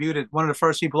we debuted it, one of the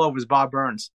first people over was Bob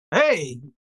Burns. Hey,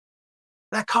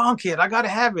 that Kong kid, I got to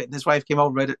have it. And his wife came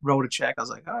over, wrote a check. I was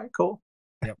like, all right, cool.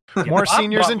 Yep. More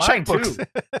seniors and checkbooks.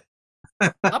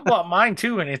 I bought mine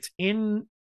too, and it's in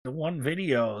the one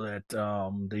video that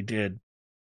they did.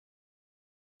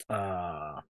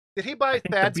 Did he buy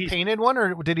Thad's painted one,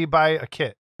 or did he buy a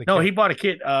kit? No, he bought a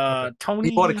kit. Tony.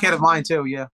 He bought a kit of mine too.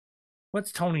 Yeah.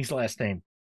 What's Tony's last name?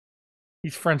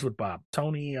 He's friends with Bob.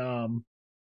 Tony.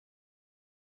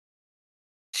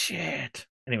 Shit.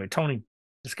 Anyway, Tony.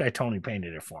 This guy Tony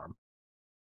painted it for him.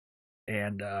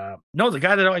 And no, the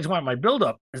guy that always wanted my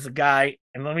build-up is the guy,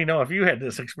 and let me know if you had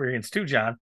this experience too,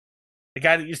 John. The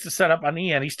guy that used to set up on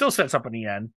the end, he still sets up on the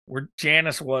end, where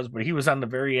Janice was, but he was on the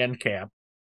very end cap.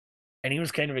 And he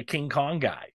was kind of a King Kong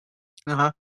guy.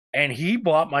 Uh-huh. And he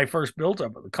bought my first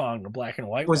build-up of the Kong, the black and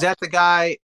white Was one. that the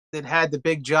guy that had the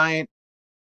big giant?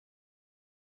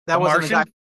 That wasn't the guy.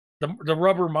 The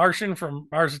rubber Martian from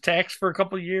Mars Attacks for a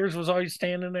couple of years was always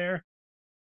standing there.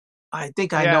 I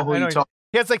think I know who you're talking.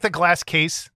 He has like the glass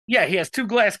case. Yeah, he has two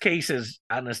glass cases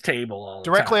on his table all the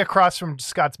directly time. across from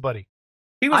Scott's buddy.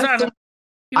 He was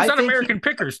on American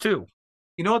Pickers too.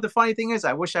 You know what the funny thing is?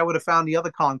 I wish I would have found the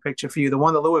other Kong picture for you, the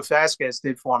one that Louis Vasquez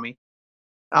did for me.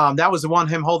 That was the one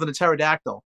him holding a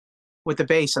pterodactyl with the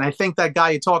base, and I think that guy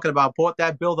you're talking about bought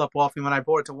that build-up off me when I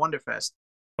bought it to Wonderfest.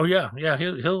 Oh yeah.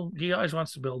 He always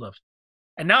wants to build up.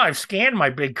 And now I've scanned my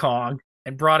big Kong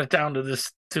and brought it down to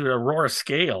the Aurora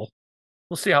scale.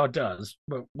 We'll see how it does,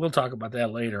 but we'll talk about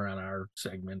that later on our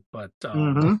segment. But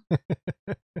although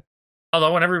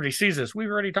when everybody sees this, we've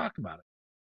already talked about it.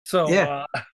 So yeah.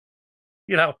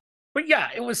 But yeah,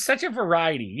 it was such a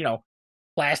variety.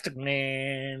 Plastic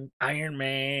Man, Iron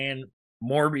Man,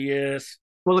 Morbius.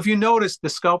 Well, if you notice the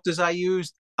sculptors I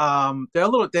used,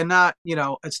 they're not,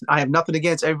 I have nothing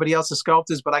against everybody else's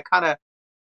sculptors, but I kind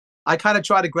of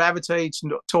try to gravitate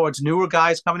towards newer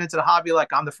guys coming into the hobby.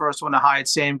 Like I'm the first one to hire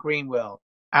Sam Greenwell,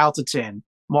 Alterton,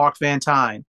 Mark Van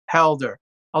Tine, Helder.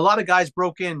 A lot of guys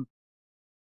broke in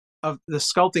of the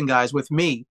sculpting guys with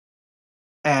me,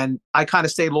 and I kind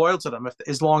of stayed loyal to them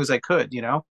as long as I could,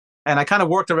 and I kind of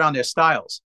worked around their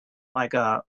styles. Like,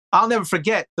 I'll never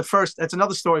forget that's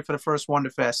another story for the first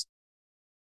Wonderfest.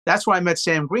 That's where I met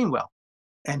Sam Greenwell.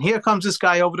 And here comes this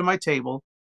guy over to my table.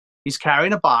 He's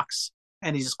carrying a box,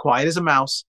 and he's as quiet as a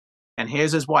mouse. And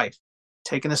here's his wife,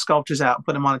 taking the sculptures out and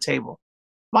putting them on a table.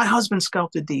 My husband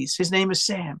sculpted these. His name is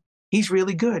Sam. He's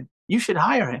really good. You should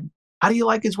hire him. How do you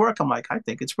like his work? I'm like, I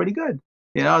think it's pretty good.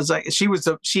 I was like, she was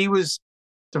the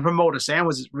promoter. Sam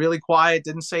was really quiet,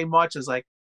 didn't say much. I was like,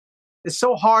 it's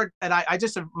so hard. And I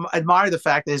just admire the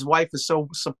fact that his wife is so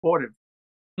supportive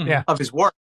of his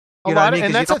work. And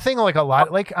that's the thing, like a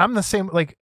lot, like I'm the same,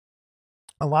 like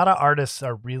a lot of artists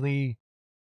are really,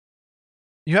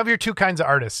 you have your two kinds of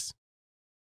artists.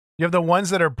 You have the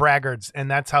ones that are braggarts, and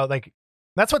that's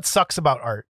what sucks about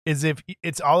art is if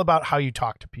it's all about how you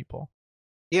talk to people.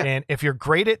 Yeah. And if you're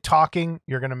great at talking,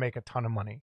 you're going to make a ton of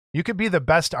money. You could be the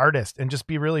best artist and just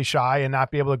be really shy and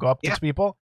not be able to go up to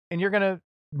people, and you're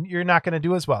not going to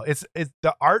do as well. It's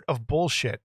the art of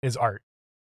bullshit is art.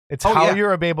 It's how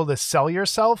you're able to sell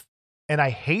yourself. And I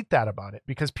hate that about it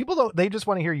because they just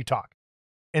want to hear you talk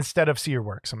instead of see your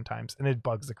work sometimes. And it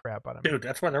bugs the crap out of me. Dude,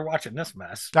 that's why they're watching this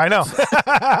mess. I know.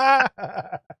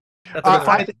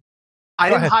 I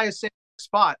didn't hire Sam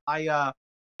spot. I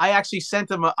actually sent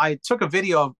them, I took a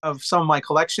video of some of my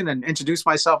collection and introduced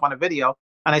myself on a video.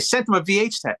 And I sent them a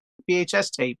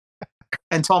VHS tape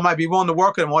and told him I'd be willing to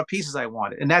work with him what pieces I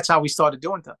wanted. And that's how we started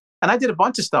doing them. And I did a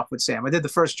bunch of stuff with Sam. I did the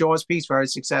first Jaws piece, very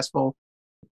successful.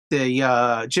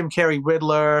 The Jim Carrey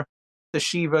Riddler, the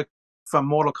Shiva from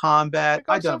Mortal Kombat.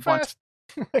 I done a bunch.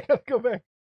 I gotta go back.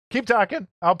 Keep talking.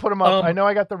 I'll put them up. I know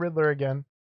I got the Riddler again.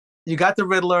 You got the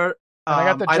Riddler. And I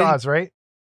got the Jaws, right?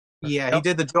 Yeah, he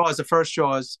did the Jaws, the first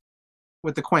Jaws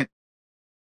with the Quint.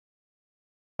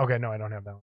 Okay, no, I don't have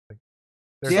that one.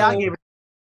 I gave it.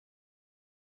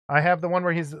 I have the one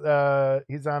where he's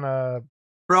on a.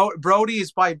 Brody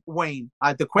is by Wayne.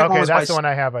 The Quint one was that's the one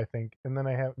I have, I think. And then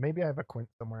I have a Quint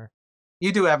somewhere.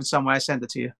 You do have it somewhere. I sent it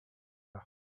to you.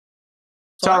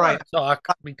 It's all right. Talk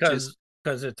because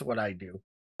it's what I do.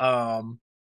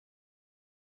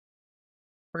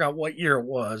 forgot what year it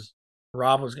was.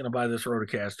 Rob was going to buy this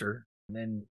Rodecaster, and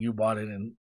then you bought it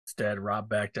instead. Rob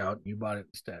backed out, and you bought it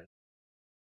instead.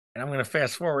 And I'm going to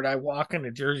fast forward. I walk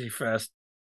into Jersey Fest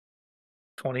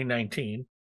 2019,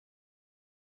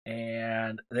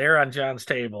 and there on John's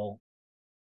table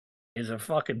is a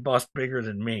fucking bust bigger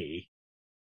than me.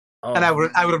 And I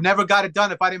would have never got it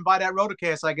done if I didn't buy that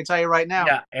Rodecaster. I can tell you right now.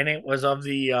 Yeah, and it was of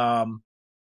the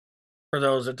for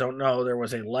those that don't know, there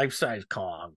was a life-size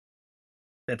Kong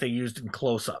that they used in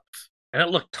close-ups, and it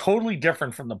looked totally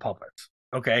different from the puppets.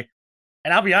 Okay,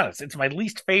 and I'll be honest, it's my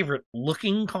least favorite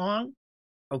looking Kong.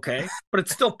 Okay, but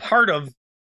it's still part of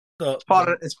the.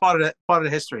 It's part of the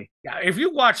history. Yeah, if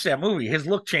you watch that movie, his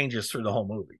look changes through the whole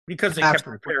movie because they kept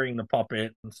repairing the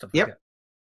puppet and stuff like that.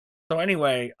 So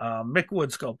anyway, Mick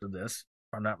Wood sculpted this,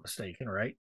 if I'm not mistaken,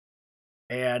 right?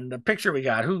 And the picture we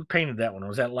got, who painted that one?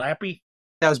 Was that Lappy?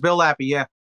 That was Bill Lappy, yeah.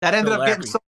 That ended up getting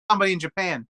somebody in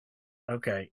Japan.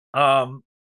 Okay.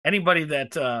 Anybody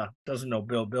that doesn't know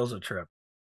Bill's a trip.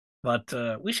 But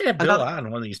we should have Bill on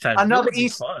one of these times. Another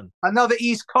East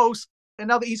Coast. We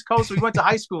went to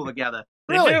high school together.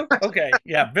 Really? Okay.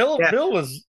 Yeah. Bill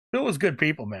was good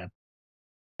people, man.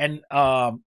 And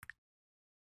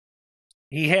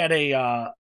he had a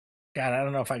God, I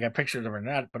don't know if I got pictures of it or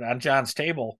not, but on John's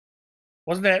table,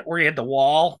 wasn't that where he had the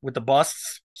wall with the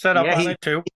busts set up on it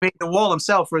too? He made the wall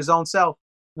himself for his own self.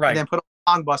 Right. And then put a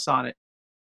Kong bust on it.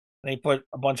 They put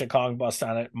a bunch of Kong busts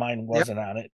on it. Mine wasn't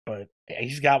on it, but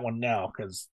he's got one now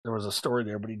because there was a story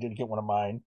there, but he did get one of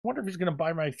mine. I wonder if he's going to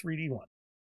buy my 3D one.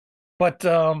 But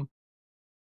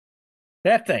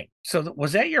that thing. So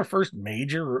was that your first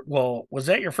was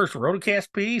that your first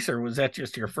Rotocast piece, or was that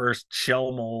just your first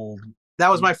shell mold? That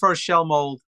was my first shell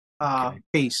mold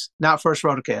piece, not first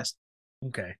Rotocast.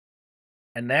 Okay.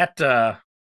 And that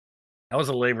was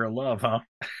a labor of love, huh?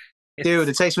 Dude,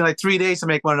 it takes me like 3 days to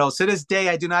make one of those. To this day,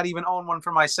 I do not even own one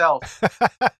for myself.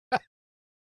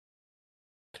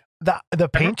 The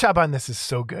paint job on this is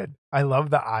so good. I love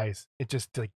the eyes. It just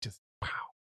wow.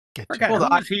 Get you. Who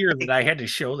was here that I had to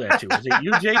show that to? Was it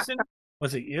you, Jason?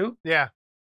 Was it you? Yeah.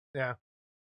 Yeah,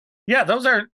 those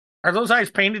are those eyes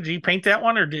painted? Did you paint that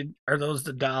one, or are those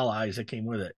the doll eyes that came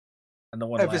with it? And the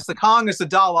one if it's the Kong, it's the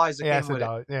doll eyes that came with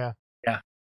it. Yeah.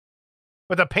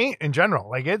 But the paint in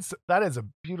general, that is a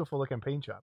beautiful looking paint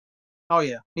job. Oh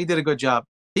yeah, he did a good job.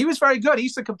 He was very good. He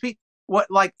used to compete.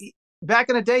 Back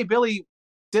in the day, Billy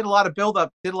did a lot of build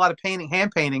up, did a lot of painting,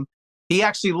 hand painting. He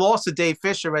actually lost to Dave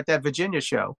Fisher at that Virginia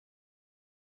show.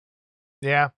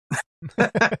 Yeah.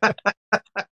 But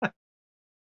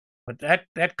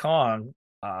that Kong,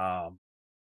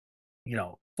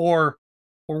 for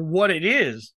what it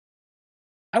is,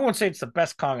 I won't say it's the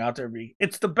best Kong out there.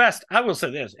 It's the best. I will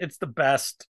say this: it's the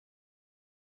best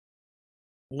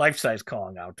life-size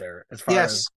Kong out there, as far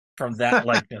as from that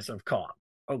likeness of Kong.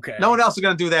 Okay. No one else is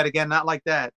going to do that again. Not like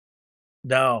that.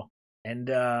 No. And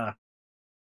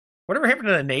whatever happened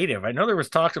to the native? I know there was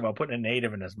talks about putting a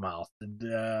native in his mouth. And,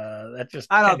 that just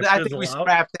I think we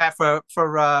scrapped that for.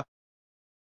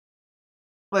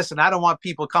 Listen, I don't want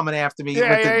people coming after me.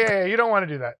 Yeah. You don't want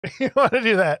to do that. You don't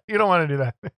want to do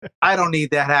that. I don't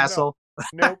need that hassle.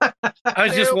 Nope. I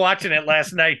was just watching it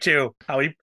last night too. How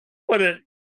he put it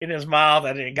in his mouth,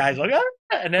 and the guy's like, ah!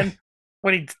 And then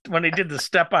when they did the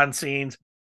step on scenes,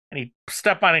 and he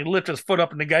lift his foot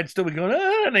up, and the guy'd still be going,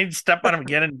 ah! And he'd step on him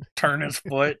again and turn his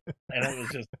foot, and it was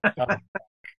just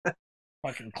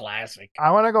fucking classic.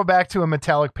 I want to go back to a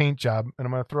metallic paint job, and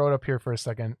I'm going to throw it up here for a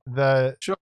second. The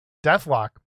Deathlock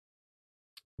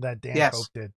that Dan Pope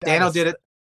did. Dano did it.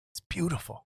 It's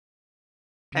beautiful.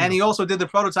 And he also did the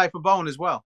prototype for Bowen as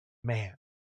well. Man.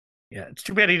 Yeah, it's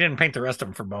too bad he didn't paint the rest of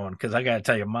them for Bowen, because I got to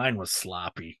tell you, mine was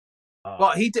sloppy.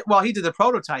 He did the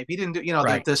prototype. He didn't do,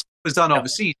 right. This was done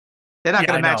overseas. They're not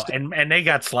going to match. And they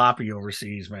got sloppy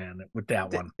overseas, man, with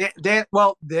that one.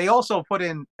 They also put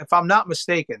in, if I'm not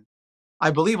mistaken, I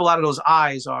believe a lot of those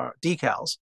eyes are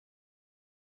decals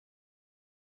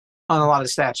on a lot of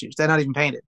statues. They're not even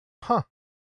painted. Huh.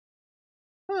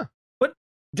 But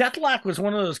Deathlock was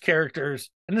one of those characters,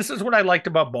 and this is what I liked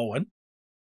about Bowen.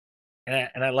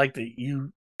 And I like that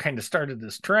you kind of started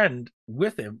this trend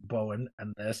with him, Bowen,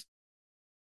 and this.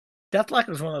 Deathlock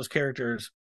was one of those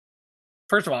characters.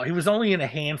 First of all, he was only in a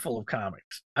handful of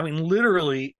comics. I mean,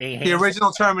 literally a handful. The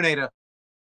original Terminator.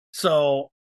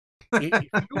 So if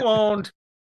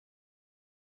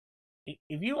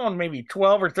you owned maybe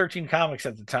 12 or 13 comics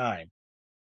at the time,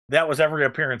 that was every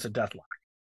appearance of Deathlock.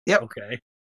 Yep. Okay.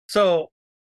 So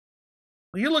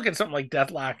you look at something like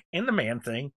Deathlock in the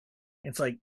Man-Thing, it's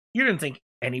like you didn't think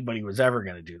anybody was ever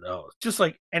going to do those. Just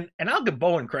like, and I'll give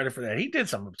Bowen credit for that. He did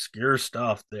some obscure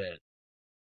stuff that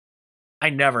I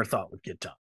never thought would get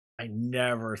done.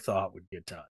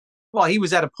 Well, he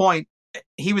was at a point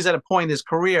in his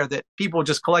career that people were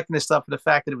just collecting this stuff for the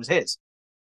fact that it was his.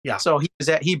 Yeah. So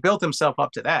he built himself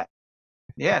up to that.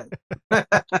 Yeah.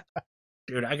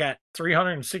 Dude, I got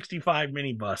 365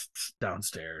 mini busts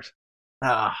downstairs.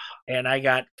 And I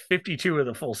got 52 of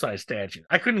the full-size statues.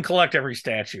 I couldn't collect every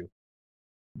statue,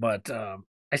 but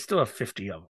I still have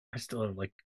 50 of them. I still have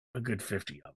like a good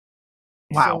 50 of them.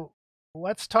 Wow. So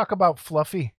let's talk about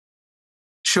Fluffy.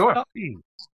 Sure. Fluffy.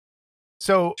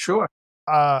 So sure.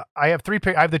 I have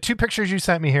I have the 2 pictures you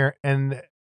sent me here, and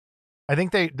I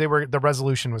think they were, the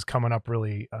resolution was coming up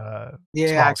really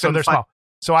small. So they're small.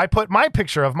 So I put my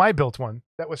picture of my built one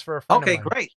that was for a friend of mine.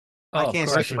 Great. I can't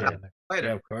see see it later.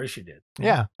 Yeah, of course you did.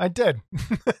 Yeah, I did.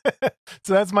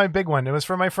 So that's my big one. It was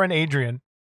for my friend Adrian,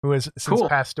 who has since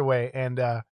passed away. And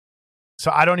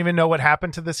so I don't even know what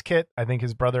happened to this kit. I think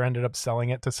his brother ended up selling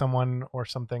it to someone or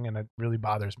something, and it really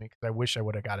bothers me because I wish I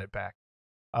would have got it back.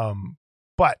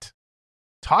 But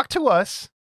talk to us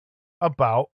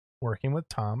about working with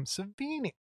Tom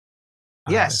Savini.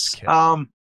 Yes.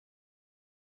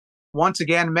 Once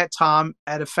again, met Tom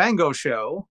at a Fango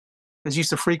show, because used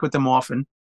to frequent them often.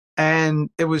 And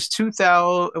it was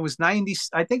 2000, it was 90,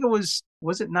 I think it was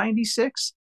it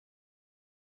 96?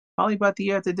 Probably about the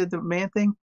year they did the Man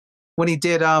Thing. When he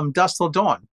did Dust Till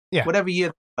Dawn. Yeah. Whatever year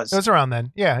it was. It was around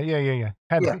then. Yeah.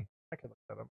 Had to be. I could look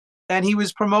that up. And he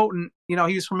was promoting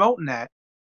that.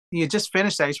 He had just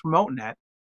finished that. He's promoting that.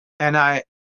 And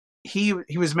he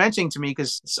was mentioning to me,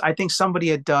 because I think somebody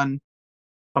had done,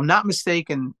 if I'm not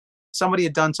mistaken, somebody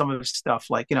had done some of his stuff,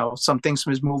 like, some things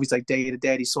from his movies, like Day of the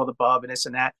Dead, he saw the bub and this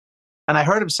and that. And I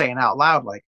heard him saying out loud,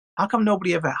 like, how come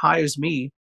nobody ever hires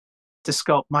me to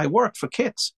sculpt my work for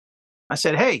kids? I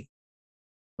said, hey,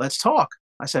 let's talk.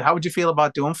 I said, how would you feel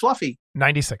about doing Fluffy?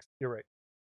 96. You're right.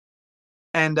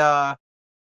 And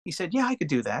he said, yeah, I could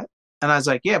do that. And I was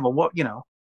like, yeah, but what,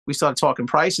 we started talking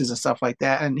prices and stuff like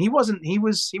that. And he was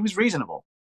reasonable.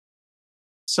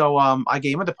 So I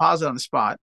gave him a deposit on the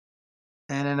spot.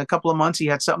 And in a couple of months, he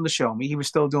had something to show me. He was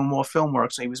still doing more film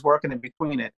work, so he was working in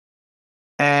between it.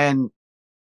 And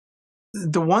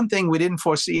the one thing we didn't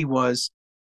foresee was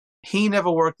he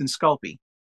never worked in Sculpey.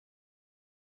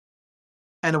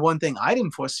 And the one thing I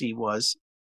didn't foresee was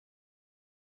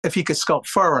if he could sculpt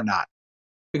fur or not.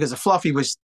 Because the Fluffy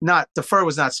was not, the fur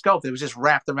was not sculpted. It was just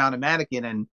wrapped around a mannequin,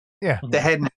 and the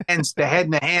head and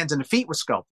the hands and the feet was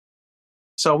sculpted.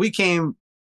 So we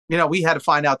had to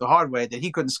find out the hard way that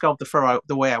he couldn't sculpt the fur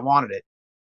the way I wanted it.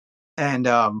 And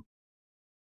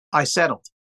I settled.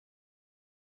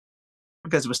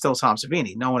 Because it was still Tom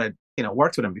Savini. No one had,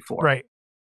 worked with him before. Right.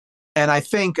 And I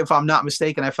think, if I'm not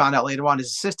mistaken, I found out later on, his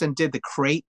assistant did the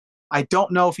crate. I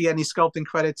don't know if he had any sculpting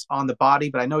credits on the body,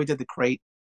 but I know he did the crate.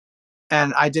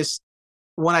 And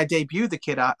when I debuted the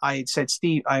kit, I said,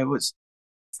 Steve, I was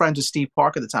friends with Steve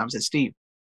Parker at the time. I said, Steve,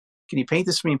 can you paint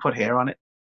this for me and put hair on it?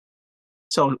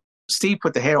 So Steve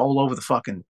put the hair all over the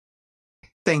fucking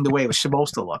thing the way it was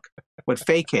supposed to look, with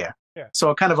fake hair. Yeah.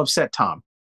 So it kind of upset Tom.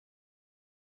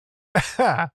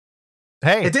 Hey.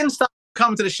 It didn't stop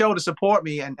coming to the show to support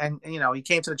me. And he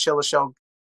came to the Chiller show.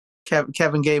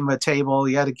 Kevin gave him a table.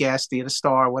 He had a guest. He had a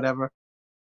star, whatever.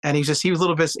 And he was a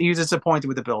little bit, he was disappointed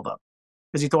with the build-up,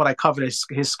 because he thought I covered his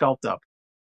sculpt up.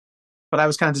 But I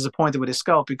was kind of disappointed with his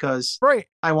sculpt, because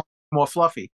I want more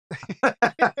Fluffy.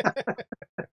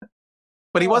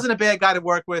 But he wasn't a bad guy to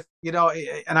work with, and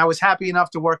I was happy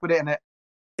enough to work with it. And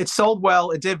it sold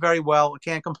well. It did very well. I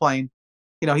can't complain.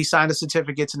 He signed the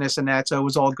certificates and this and that. So it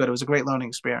was all good. It was a great learning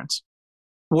experience.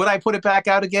 Would I put it back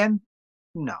out again?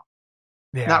 No,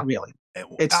 not really.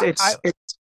 It's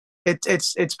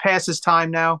past its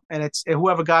time now, and it's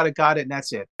whoever got it, and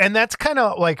that's it. And that's kind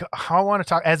of like how I want to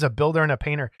talk as a builder and a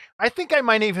painter. I think I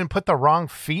might even put the wrong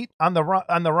feet on the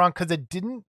wrong, because it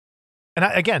didn't. And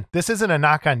again, this isn't a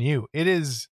knock on you.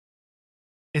 It's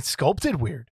sculpted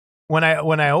weird. When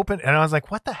I opened, and I was like,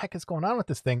 what the heck is going on with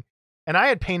this thing? And I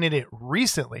had painted it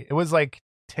recently. It was like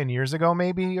 10 years ago,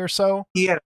 maybe, or so. He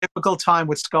had a difficult time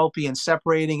with Sculpey and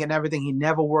separating and everything. He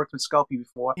never worked with Sculpey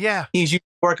before. Yeah. He's used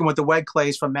to working with the wet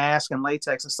clays for mask and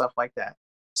latex and stuff like that.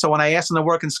 So when I asked him to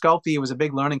work in Sculpey, it was a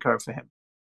big learning curve for him.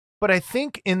 But I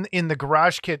think in the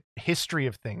garage kit history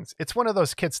of things, it's one of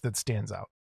those kits that stands out.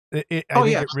 I think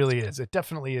it really is. It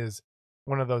definitely is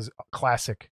one of those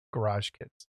classic garage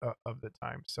kits of the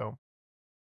time. So,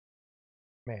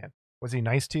 man, was he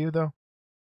nice to you though?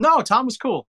 No, Tom was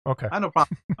cool. Okay. I had no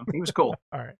problem. He was cool.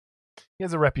 All right. He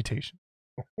has a reputation.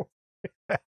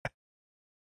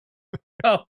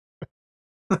 Oh.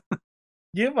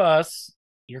 Give us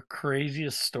your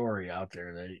craziest story out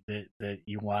there that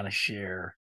you want to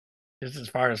share just as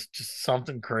far as just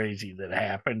something crazy that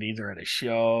happened either at a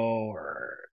show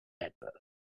or at the.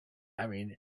 I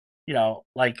mean,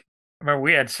 like I remember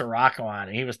we had Sirocco on,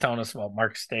 and he was telling us about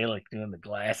Mark Stalick doing the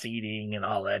glass eating and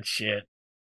all that shit.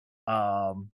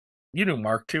 You knew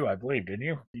Mark too, I believe, didn't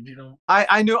you? Did you know?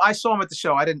 I saw him at the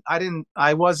show.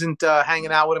 I wasn't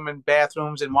hanging out with him in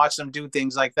bathrooms and watching him do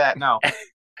things like that. No,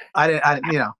 I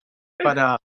didn't.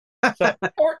 But so,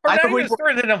 or I not know even a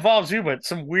story that involves you, but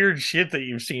some weird shit that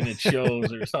you've seen at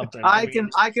shows or something. I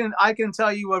can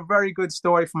tell you a very good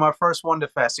story from our first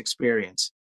Wonderfest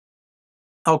experience.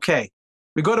 Okay,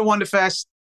 we go to Wonderfest,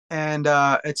 and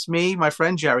it's me, my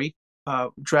friend Jerry,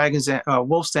 Dragons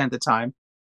Wolf's Den at the time,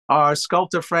 our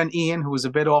sculptor friend Ian, who was a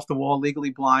bit off the wall,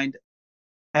 legally blind,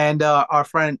 and our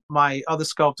friend, my other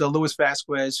sculptor, Luis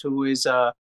Vasquez, who is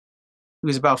about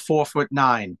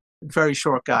 4'9", very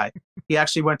short guy. He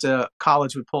actually went to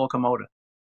college with Paul Komoda.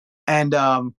 And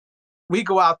we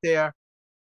go out there,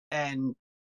 and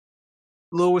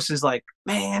Luis is like,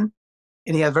 man,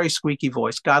 and he had a very squeaky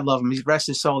voice. God love him. He's rest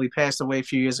his soul. He passed away a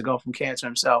few years ago from cancer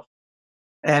himself.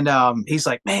 And he's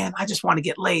like, man, I just want to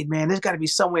get laid, man. There's got to be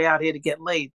some way out here to get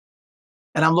laid.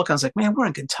 And I'm looking, I was like, man, we're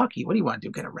in Kentucky. What do you want to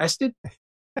do, get arrested?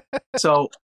 So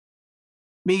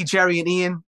me, Jerry, and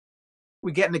Ian,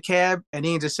 we get in the cab, and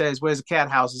Ian just says, where's the cat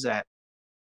houses at?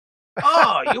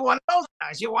 Oh, you want those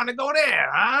guys? You want to go there?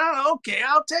 Huh? Okay,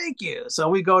 I'll take you. So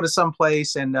we go to some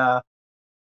place, and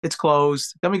it's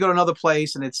closed. Then we go to another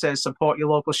place, and it says support your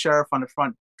local sheriff on the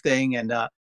front thing. And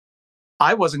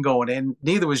I wasn't going in.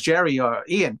 Neither was Jerry or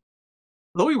Ian.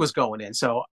 Louis was going in.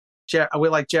 So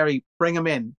we're like, Jerry, bring him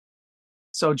in.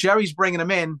 So Jerry's bringing him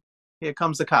in. Here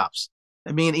comes the cops.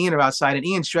 And me and Ian are outside, and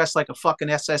Ian's dressed like a fucking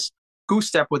SS goose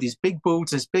step with these big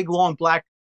boots, his big long black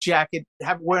jacket,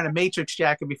 wearing a Matrix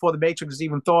jacket before the Matrix was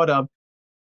even thought of.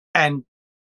 And,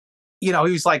 he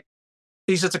was like,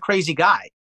 he's just a crazy guy,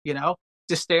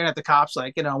 just staring at the cops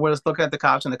like, we're just looking at the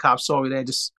cops, and the cops saw me there.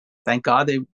 Just, thank God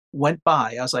they went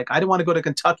by. I was like, I didn't want to go to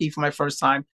Kentucky for my first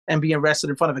time and be arrested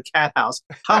in front of a cat house.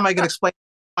 How am I going to explain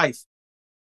my life?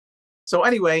 So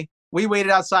anyway, we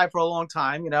waited outside for a long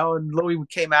time, and Louis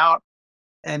came out,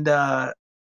 and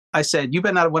I said, you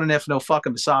better not have went in there for no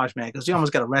fucking massage, man, because you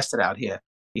almost got arrested out here,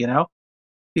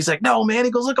 He's like, no, man.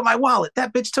 He goes, look at my wallet.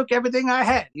 That bitch took everything I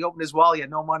had. He opened his wallet. He had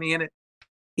no money in it.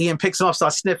 Ian picks him up,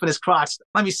 starts sniffing his crotch.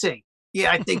 Let me see.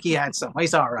 Yeah, I think he had some.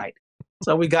 He's all right.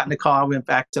 So we got in the car, went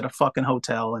back to the fucking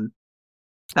hotel, and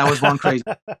that was one crazy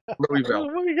Louisville.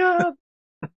 Oh, my God.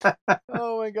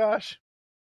 Oh, my gosh.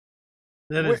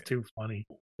 That is too funny.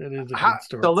 That is a good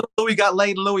story. So little Louis got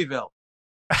laid in Louisville.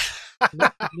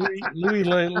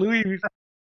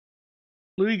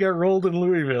 Louis got rolled in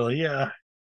Louisville, yeah.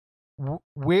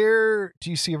 Where do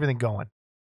you see everything going?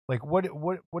 Like, what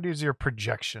is your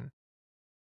projection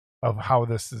of how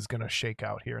this is going to shake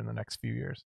out here in the next few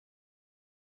years?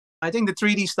 I think the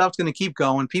 3D stuff's going to keep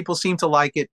going. People seem to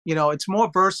like it. It's more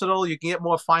versatile. You can get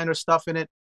more finer stuff in it.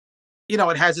 It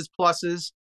has its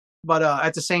pluses, but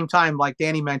at the same time, like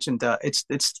Danny mentioned, it's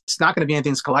not going to be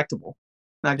anything that's collectible.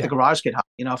 Like the Garage Kit.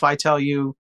 If I tell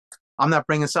you I'm not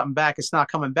bringing something back, it's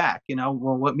not coming back.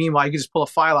 Well, meanwhile, you can just pull a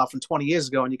file out from 20 years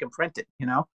ago and you can print it.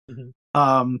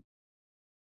 Mm-hmm.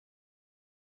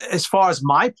 As far as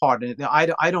my part in it,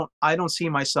 I don't see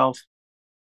myself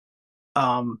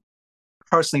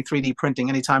personally 3D printing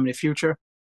anytime in the future.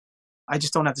 I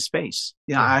just don't have the space.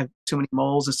 I have too many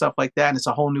molds and stuff like that, and it's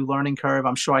a whole new learning curve.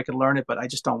 I'm sure I could learn it, but I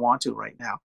just don't want to right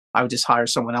now. I would just hire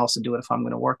someone else to do it if I'm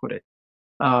going to work with it.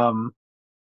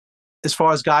 As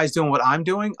far as guys doing what I'm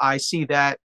doing, I see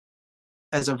that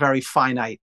as a very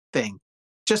finite thing.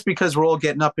 Just because we're all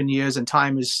getting up in years and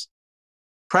time is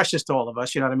precious to all of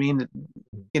us, you know what I mean?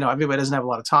 Everybody doesn't have a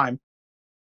lot of time.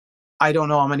 I don't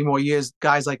know how many more years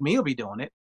guys like me will be doing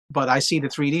it, but I see the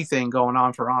 3D thing going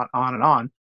on for on and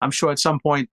on. I'm sure at some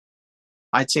point,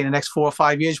 I'd say in the next 4 or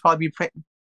 5 years, you'll probably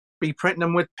be printing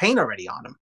them with paint already on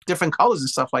them, different colors and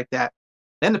stuff like that.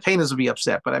 Then the painters will be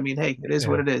upset, but I mean, hey, it is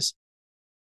what it is.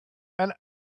 And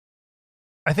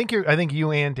I think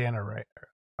you and Dan are right.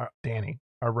 Danny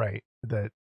are right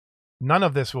that none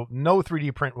of this no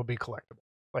 3D print will be collectible.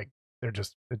 Like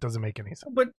it doesn't make any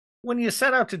sense. But when you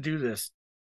set out to do this,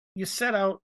 you set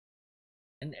out,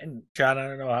 and John, I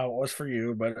don't know how it was for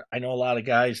you, but I know a lot of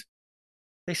guys,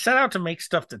 they set out to make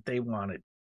stuff that they wanted.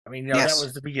 I mean, Yes. That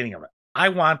was the beginning of it. I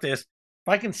want this. If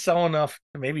I can sell enough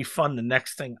to maybe fund the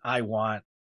next thing I want.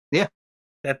 Yeah.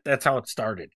 That's how it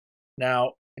started.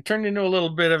 Now, it turned into a little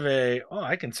bit of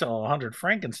I can sell 100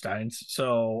 Frankensteins.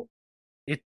 So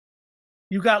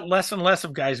you got less and less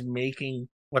of guys making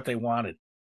what they wanted.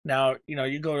 Now,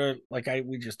 you go to,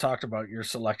 we just talked about your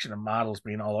selection of models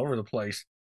being all over the place.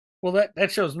 Well,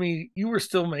 that shows me you were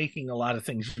still making a lot of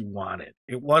things you wanted.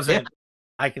 It wasn't,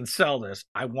 I can sell this.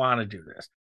 I want to do this.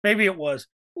 Maybe it was,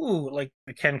 like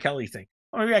the Ken Kelly thing.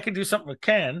 Well, maybe I could do something with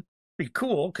Ken. Be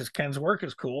cool because Ken's work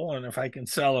is cool, and if I can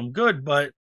sell him, good.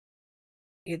 But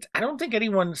I don't think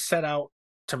anyone set out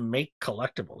to make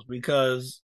collectibles,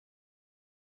 because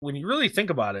when you really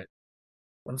think about it,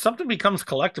 when something becomes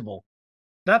collectible,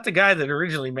 not the guy that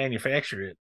originally manufactured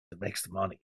it that makes the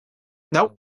money.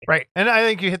 Nope. Right. And I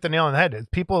think you hit the nail on the head.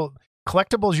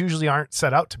 Collectibles usually aren't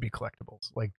set out to be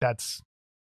collectibles. Like, that's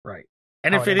right.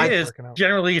 And if it is,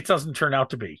 generally it doesn't turn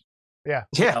out to be. Yeah.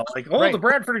 Yeah. Like, the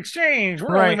Bradford Exchange,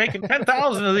 we're only making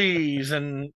 10,000 of these.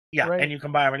 And and you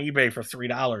can buy them on eBay for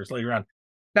 $3 later on.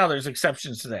 Now there's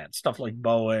exceptions to that, stuff like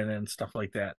Bowen and stuff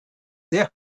like that. Yeah.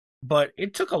 But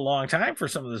it took a long time for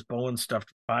some of this Bowen stuff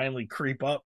to finally creep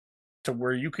up to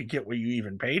where you could get what you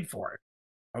even paid for it.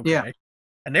 Okay. Yeah.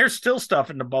 And there's still stuff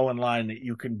in the Bowen line that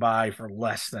you can buy for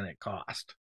less than it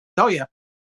cost. Oh, yeah.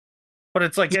 But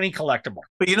it's like any collectible.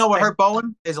 But you know what hurt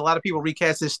Bowen is a lot of people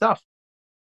recast his stuff.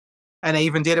 And they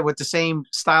even did it with the same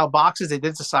style boxes. They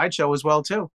did the Sideshow as well,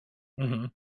 too. Mm-hmm.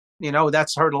 You know,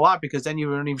 that's hurt a lot because then you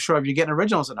weren't even sure if you're getting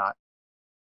originals or not.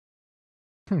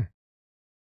 I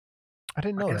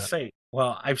didn't know that.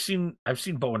 Well, I've seen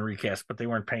Bowen recast, but they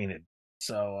weren't painted.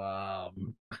 So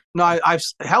no, I've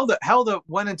Helda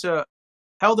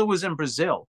was in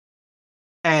Brazil,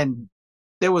 and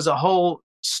there was a whole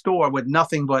store with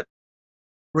nothing but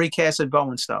recasted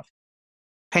Bowen stuff,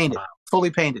 painted,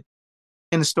 fully painted,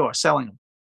 in the store selling them.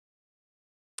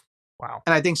 Wow.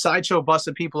 And I think Sideshow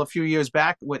busted people a few years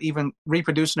back with even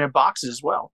reproducing their boxes as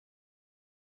well.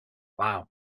 Wow.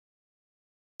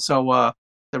 So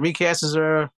the recasts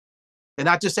they're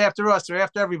not just after us, they're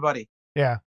after everybody.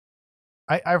 Yeah.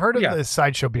 I've heard of the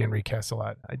Sideshow being recast a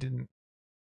lot. I didn't.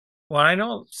 Well, I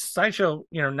know Sideshow,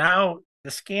 now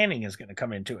the scanning is going to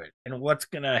come into it and what's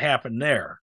going to happen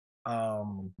there.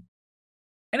 And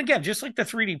again, just like the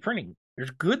 3D printing,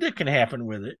 there's good that can happen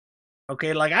with it.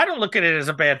 Okay, like I don't look at it as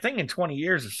a bad thing in 20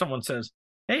 years if someone says,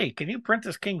 hey, can you print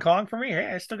this King Kong for me?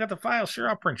 Hey, I still got the file. Sure,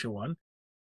 I'll print you one.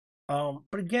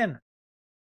 But again,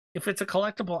 if it's a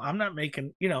collectible, I'm not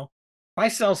making, if I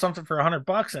sell something for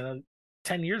 $100 and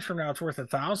 10 years from now it's worth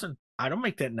 $1,000, I don't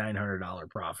make that $900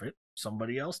 profit.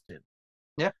 Somebody else did.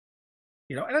 Yeah.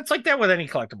 And it's like that with any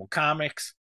collectible.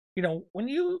 Comics, when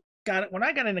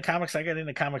I got into comics, I got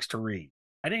into comics to read.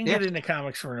 I didn't get into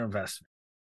comics for an investment.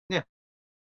 Yeah.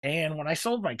 And when I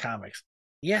sold my comics,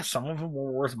 some of them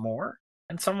were worth more,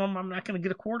 and some of them I'm not going to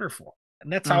get a quarter for.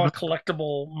 And that's how a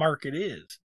collectible market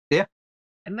is. Yeah.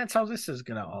 And that's how this is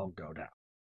going to all go down.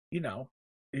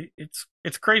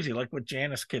 It's crazy. Like what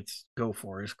Janus kits go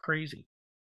for is crazy.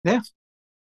 Yeah.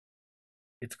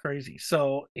 It's crazy.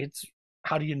 So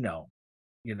how do you know?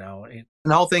 And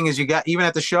the whole thing is you got, even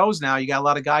at the shows now, you got a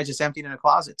lot of guys just emptying in the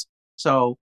closets.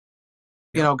 So,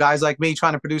 guys like me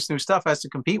trying to produce new stuff has to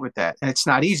compete with that. And it's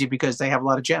not easy because they have a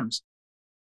lot of gems.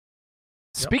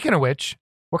 Speaking of which,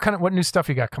 what new stuff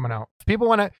you got coming out? If people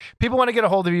want to get a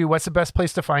hold of you, what's the best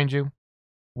place to find you?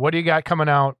 What do you got coming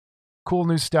out? Cool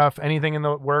new stuff, anything in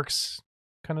the works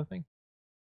kind of thing?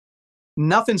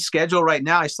 Nothing scheduled right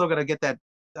now. I still got to get that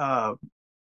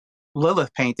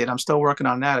Lilith painted. I'm still working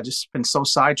on that. I've just been so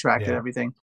sidetracked at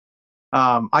everything.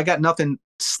 I got nothing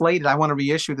slated. I want to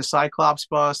reissue the Cyclops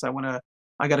bust. I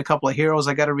got a couple of heroes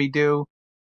I got to redo.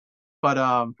 But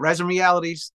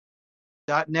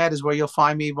resinrealities.net is where you'll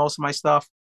find me, most of my stuff.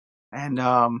 And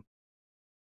the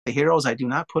heroes I do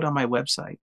not put on my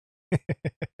website.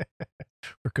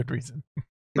 For good reason.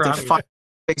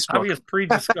 Obvious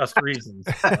pre-discussed reasons.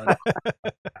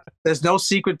 There's no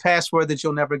secret password that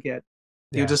you'll never get.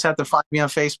 You just have to find me on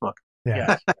Facebook.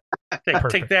 Yeah.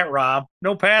 Take that, Rob.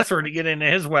 No password to get into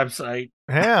his website.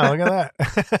 Yeah, look at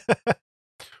that.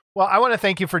 Well, I want to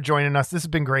thank you for joining us. This has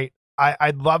been great.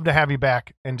 I'd love to have you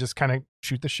back and just kind of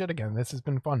shoot the shit again. This has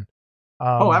been fun.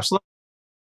 Absolutely.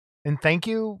 And thank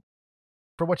you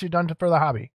for what you've done for the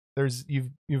hobby.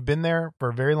 You've been there for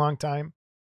a very long time.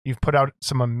 You've put out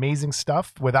some amazing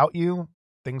stuff. Without you,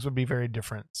 things would be very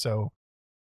different. So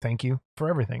thank you for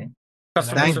everything.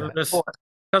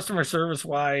 Customer service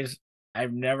wise,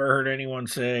 I've never heard anyone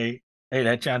say, hey,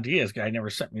 that John Diaz guy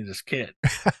never sent me this kit.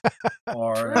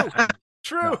 Or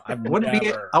True. No, I wouldn't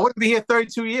be here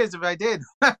 32 years if I did.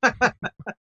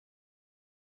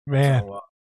 Man. So,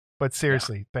 but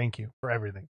seriously, thank you for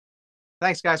everything.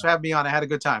 Thanks, guys, for having me on. I had a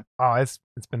good time. Oh, it's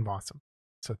been awesome.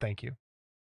 So thank you.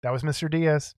 That was Mr.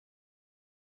 Diaz.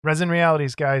 Resin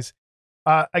Realities, guys.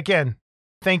 Again,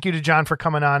 thank you to John for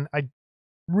coming on. I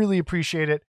really appreciate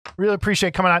it. Really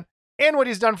appreciate coming on and what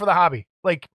he's done for the hobby.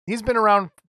 Like, he's been around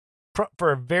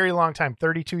for a very long time,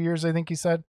 32 years, I think he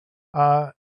said,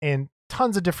 and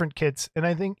tons of different kits. And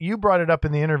I think you brought it up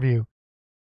in the interview.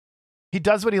 He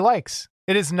does what he likes.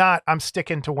 It is not, I'm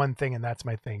sticking to one thing and that's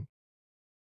my thing.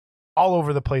 All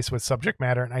over the place with subject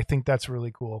matter. And I think that's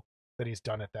really cool that he's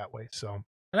done it that way. So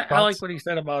and I like what he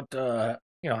said about,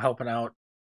 helping out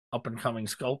up and coming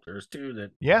sculptors too,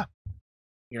 that,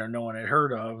 no one had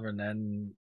heard of. And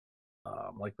then,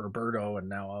 like Roberto, and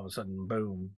now all of a sudden,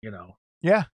 boom,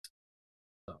 Yeah.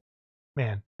 So.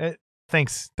 Man,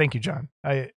 thanks. Thank you, John.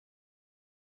 It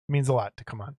means a lot to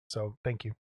come on. So thank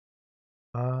you.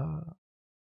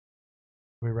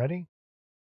 We ready?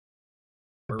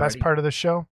 The best part of the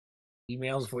show?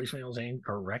 Emails, voicemails, and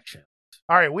corrections.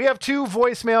 All right. We have 2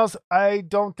 voicemails. I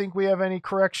don't think we have any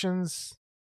corrections.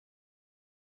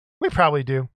 We probably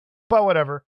do, but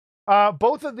whatever.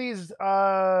 Both of these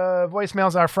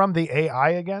voicemails are from the AI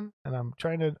again, and I'm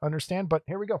trying to understand, but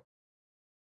here we go.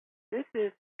 This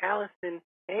is Allison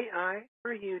AI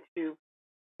for YouTube.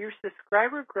 Your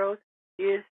subscriber growth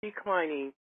is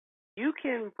declining. You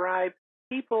can bribe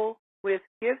people with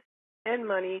gifts and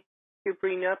money to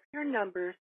bring up your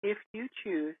numbers if you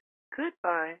choose.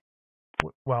 Goodbye.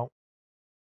 Well,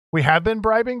 we have been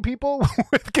bribing people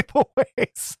with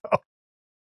giveaways, so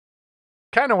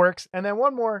kind of works. And then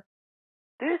one more.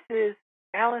 This is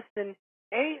Allison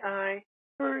AI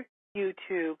for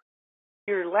YouTube.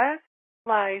 Your last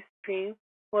live stream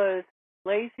was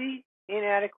lazy,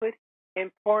 inadequate,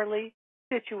 and poorly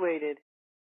situated.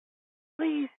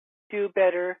 Please do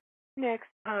better next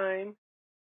time,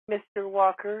 Mr.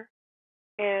 Walker.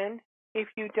 And if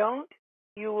you don't,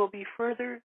 you will be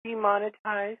further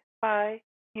demonetized by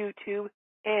YouTube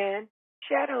and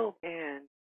shadow banned.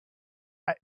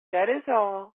 That is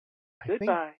all.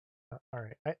 Goodbye. All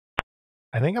right.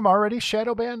 I think I'm already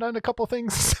shadow banned on a couple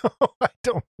things, so I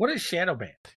don't. What is shadow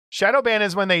ban? Shadow ban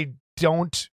is when they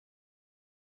don't.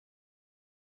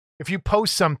 If you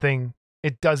post something,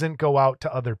 it doesn't go out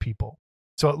to other people.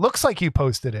 So it looks like you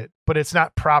posted it, but it's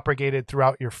not propagated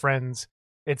throughout your friends.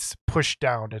 It's pushed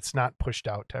down. It's not pushed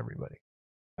out to everybody.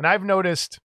 And I've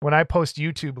noticed when I post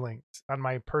YouTube links on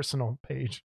my personal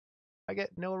page, I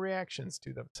get no reactions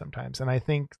to them sometimes. And I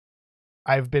think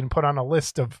I've been put on a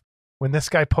list of when this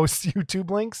guy posts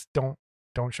YouTube links, don't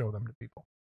show them to people.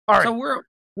 All right. So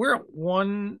we're at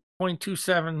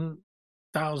 1.27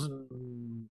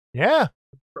 thousand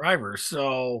subscribers.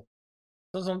 So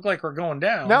it doesn't look like we're going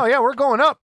down. No, yeah, we're going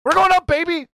up. We're going up,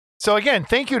 baby. So again,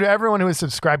 thank you to everyone who has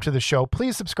subscribed to the show.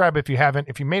 Please subscribe if you haven't,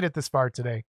 if you made it this far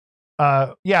today.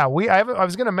 I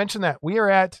was going to mention that we are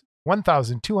at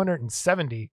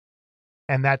 1,270,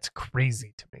 and that's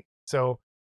crazy to me. So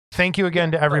thank you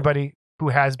again to everybody who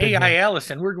has been AI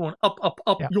Allison, we're going up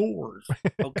yours.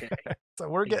 Okay. So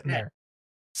we're getting there.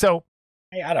 So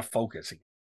hey, out of focus.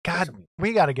 God,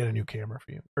 we got to get a new camera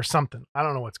for you or something. I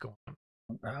don't know what's going on.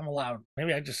 I'm allowed.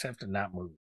 Maybe I just have to not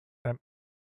move.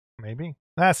 Maybe.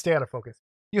 Stay out of focus.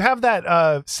 You have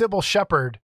that Sybil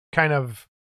Shepherd kind of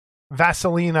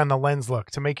Vaseline on the lens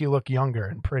look to make you look younger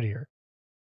and prettier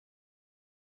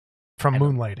from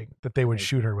Moonlighting that they would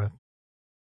shoot her with.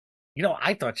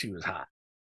 I thought she was hot.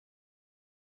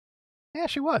 Yeah,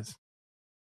 she was.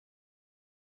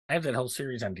 I have that whole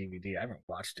series on DVD. I haven't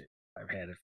watched it. I've had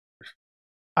it.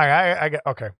 I got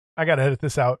okay. I got to edit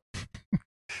this out.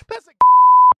 That's a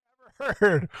I've ever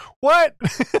heard. What?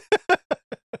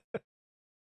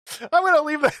 I'm going to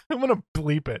leave that. I'm going to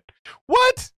bleep it.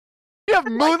 What? You have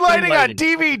Moonlighting on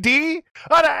DVD?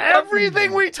 Out of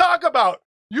everything we talk about,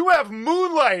 you have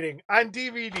Moonlighting on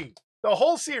DVD. The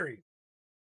whole series.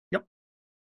 Yep.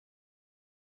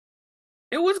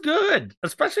 It was good.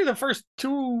 Especially the first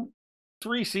 2-3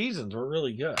 seasons were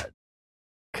really good.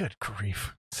 Good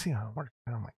grief. See how it works.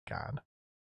 Oh my God.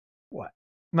 What?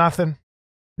 Nothing.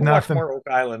 Watch more Oak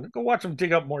Island. Go watch them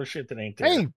dig up more shit that ain't there.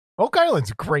 Hey, Oak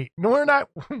Island's great. No, we're not.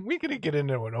 We can get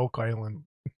into an Oak Island.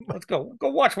 Let's go. Go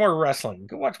watch more wrestling.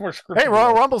 Go watch more scripted. Hey,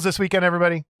 Royal Rumble's this weekend,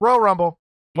 everybody. Royal Rumble.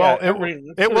 Well,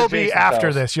 it will be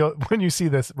after this. When you see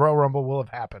this, Royal Rumble will have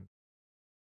happened.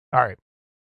 All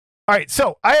right.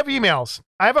 So I have emails.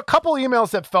 I have a couple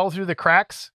emails that fell through the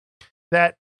cracks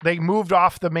that they moved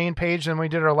off the main page and we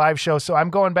did our live show. So I'm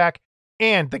going back,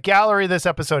 and the gallery of this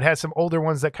episode has some older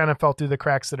ones that kind of fell through the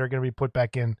cracks that are going to be put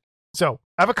back in. So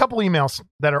I have a couple emails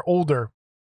that are older.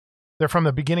 They're from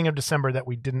the beginning of December that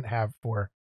we didn't have for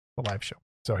the live show.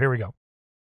 So here we go.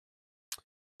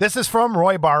 This is from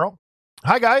Roy Barrow.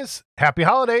 Hi guys, happy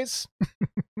holidays.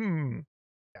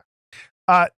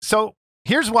 So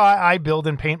here's why I build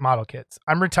and paint model kits.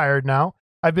 I'm retired now.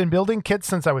 I've been building kits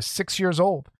since I was 6 years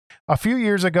old. A few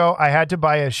years ago, I had to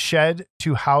buy a shed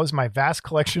to house my vast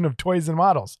collection of toys and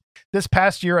models. This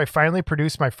past year, I finally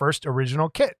produced my first original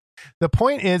kit. The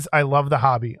point is, I love the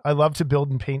hobby. I love to build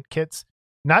and paint kits,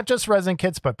 not just resin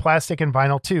kits, but plastic and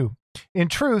vinyl too. In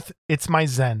truth, it's my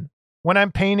zen. When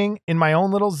I'm painting in my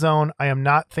own little zone, I am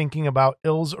not thinking about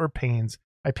ills or pains.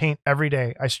 I paint every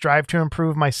day. I strive to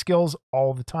improve my skills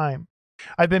all the time.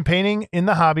 I've been painting in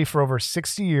the hobby for over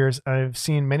 60 years, and I've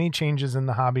seen many changes in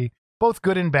the hobby, both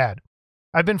good and bad.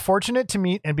 I've been fortunate to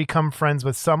meet and become friends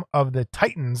with some of the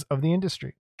titans of the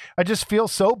industry. I just feel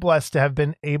so blessed to have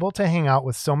been able to hang out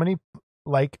with so many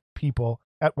like people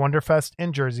at Wonderfest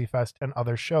and Jersey Fest and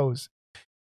other shows.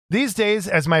 These days,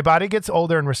 as my body gets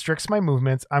older and restricts my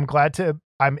movements, I'm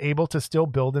able to still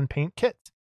build and paint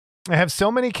kits. I have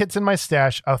so many kits in my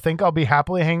stash, I think I'll be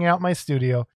happily hanging out in my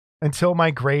studio until my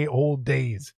gray old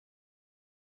days.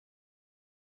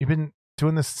 You've been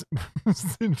doing this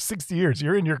in 60 years.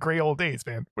 You're in your gray old days,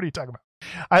 man. What are you talking about?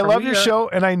 I love your show,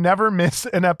 and I never miss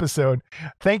an episode.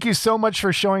 Thank you so much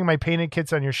for showing my painted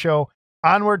kits on your show.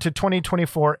 Onward to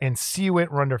 2024, and see you at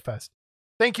Runderfest.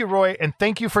 Thank you, Roy, and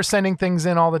thank you for sending things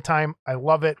in all the time. I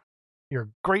love it. You're a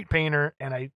great painter,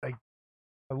 and I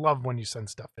love when you send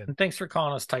stuff in. And thanks for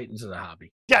calling us titans of the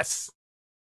hobby. Yes.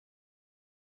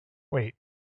 Wait.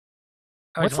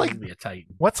 What's like to be a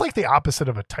titan? What's like the opposite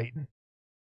of a titan?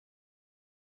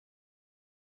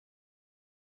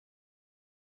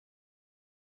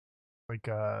 Like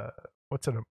what's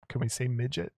it? Can we say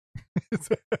midget?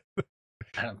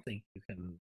 I don't think you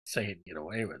can say it and get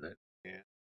away with it. Yeah.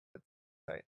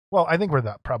 Well, I think we're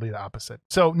probably the opposite.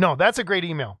 So no, that's a great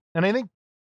email, and I think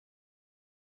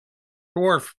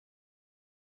dwarf,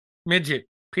 midget,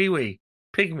 peewee,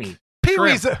 pygmy,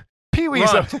 peewee's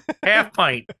runt, half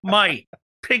pint, mite,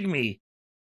 pygmy.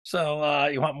 So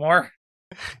you want more?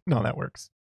 No, that works.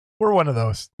 We're one of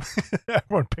those.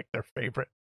 Everyone picked their favorite.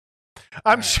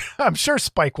 I'm sure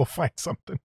Spike will find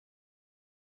something.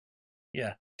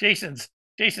 Yeah, Jason's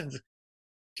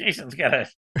got a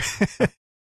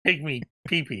pygmy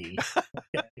pee-pee.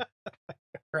 Okay.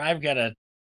 Or I've got a.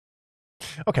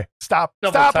 Okay, stop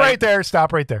right there.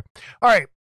 Stop right there. All right.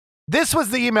 This was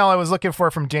the email I was looking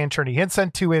for from Dan Cherney. He had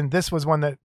sent 2 in. This was one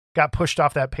that got pushed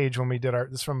off that page when we did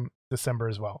this from December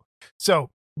as well. So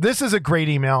this is a great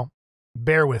email.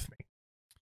 Bear with me.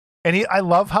 And I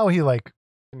love how he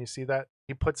can you see that?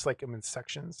 He puts them in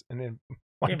sections and then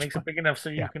it makes it big enough so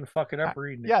you can fuck it up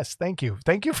reading it. Yes, thank you.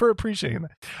 Thank you for appreciating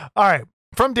that. All right.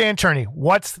 From Dan Cherney,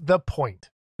 what's the point?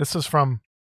 This was from,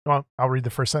 well, I'll read the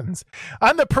first sentence.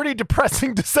 On the pretty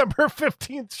depressing December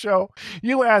 15th show,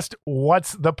 you asked,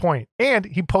 what's the point? And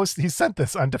he sent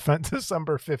this on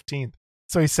December 15th.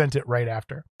 So he sent it right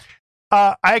after.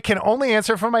 I can only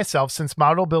answer for myself since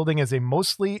model building is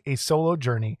mostly a solo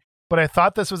journey, but I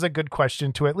thought this was a good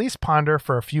question to at least ponder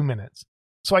for a few minutes.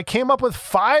 So I came up with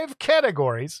 5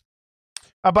 categories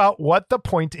about what the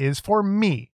point is for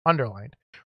me, underlined.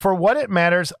 For what it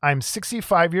matters, I'm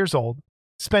 65 years old,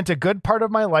 spent a good part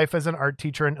of my life as an art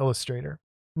teacher and illustrator.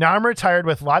 Now I'm retired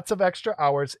with lots of extra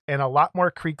hours and a lot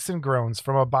more creaks and groans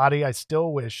from a body I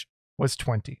still wish was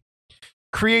 20.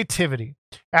 Creativity.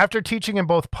 After teaching in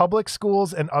both public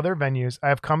schools and other venues, I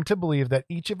have come to believe that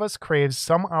each of us craves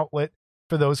some outlet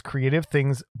for those creative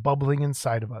things bubbling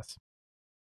inside of us.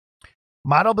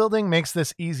 Model building makes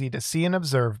this easy to see and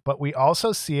observe, but we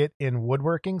also see it in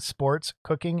woodworking, sports,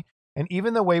 cooking, and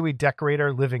even the way we decorate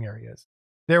our living areas.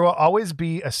 There will always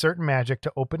be a certain magic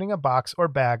to opening a box or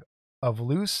bag of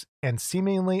loose and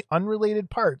seemingly unrelated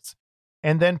parts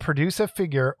and then produce a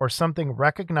figure or something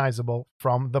recognizable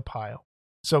from the pile.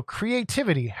 So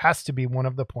creativity has to be one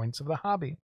of the points of the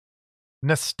hobby.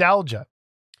 Nostalgia.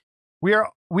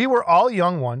 We were all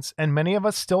young once, and many of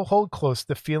us still hold close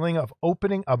the feeling of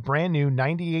opening a brand new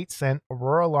 98-cent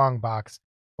Aurora Long box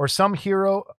or some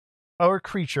hero or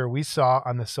creature we saw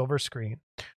on the silver screen.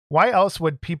 Why else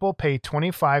would people pay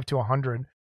 $25 to $100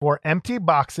 for empty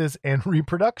boxes and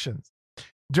reproductions?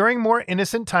 During more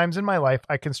innocent times in my life,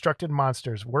 I constructed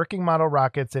monsters, working model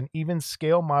rockets, and even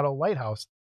scale model lighthouse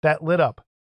that lit up.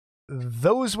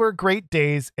 Those were great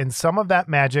days, and some of that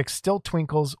magic still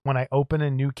twinkles when I open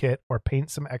a new kit or paint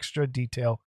some extra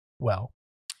detail well.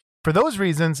 For those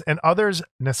reasons and others,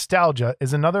 nostalgia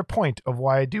is another point of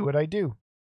why I do what I do.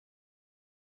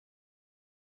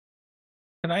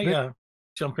 Can I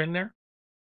jump in there?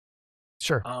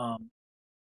 Sure. I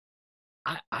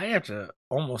have to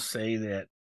almost say that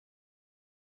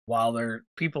while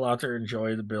people out there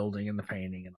enjoy the building and the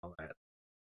painting and all that,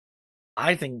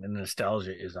 I think the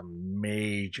nostalgia is a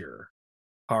major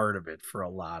part of it for a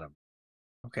lot of them.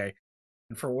 Okay.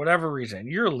 And for whatever reason,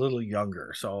 you're a little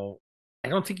younger. So I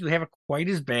don't think you have it quite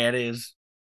as bad as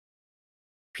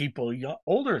people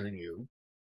older than you,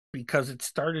 because it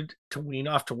started to wean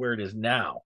off to where it is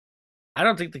now. I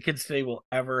don't think the kids today will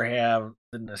ever have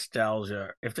the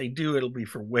nostalgia. If they do, it'll be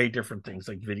for way different things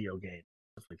like video games,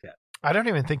 stuff like that. I don't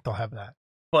even think they'll have that.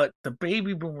 But the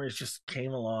baby boomers just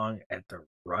came along at the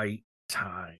right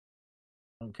time.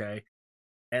 Okay.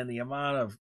 And the amount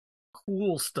of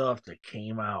cool stuff that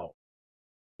came out,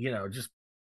 just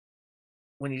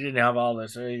when you didn't have all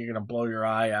this, you're going to blow your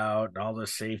eye out and all the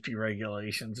safety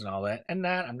regulations and all that. And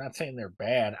I'm not saying they're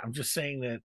bad. I'm just saying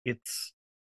that it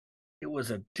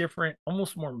was a different,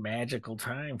 almost more magical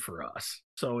time for us.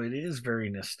 So it is very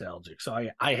nostalgic. So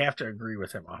I have to agree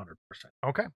with him 100%.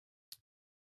 Okay.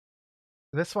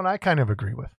 This one I kind of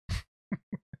agree with.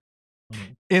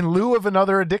 In lieu of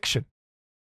another addiction.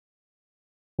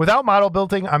 Without model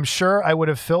building, I'm sure I would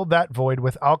have filled that void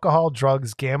with alcohol,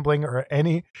 drugs, gambling, or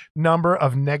any number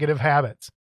of negative habits.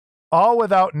 All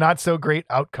without not so great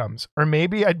outcomes. Or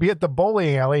maybe I'd be at the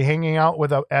bowling alley hanging out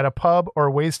at a pub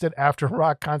or wasted after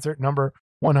rock concert number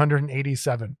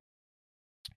 187.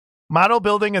 Model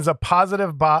building is a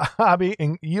positive hobby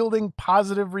and yielding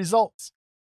positive results.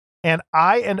 And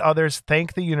I and others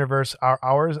thank the universe our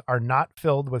hours are not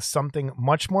filled with something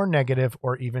much more negative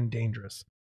or even dangerous.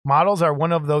 Models are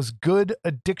one of those good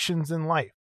addictions in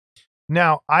life.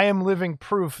 Now, I am living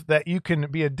proof that you can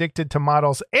be addicted to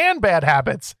models and bad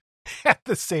habits at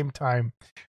the same time.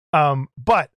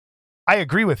 But I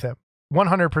agree with him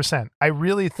 100%. I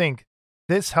really think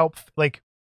this helps. Like,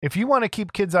 if you want to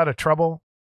keep kids out of trouble,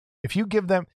 if you get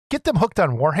them hooked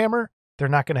on Warhammer, they're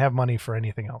not going to have money for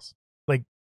anything else. Like,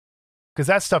 because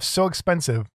that stuff's so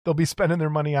expensive, they'll be spending their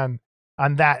money on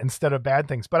that instead of bad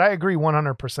things. But I agree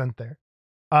 100% there.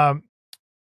 But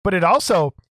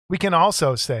we can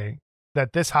also say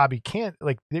that this hobby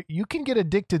you can get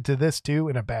addicted to this too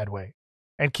in a bad way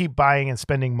and keep buying and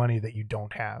spending money that you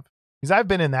don't have. Because I've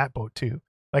been in that boat too.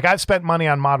 Like, I've spent money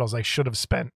on models I should have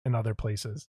spent in other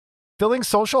places. Filling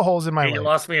social holes in my life. You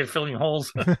lost me at filling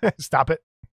holes. Stop it.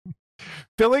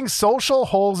 Filling social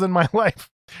holes in my life.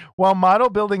 While model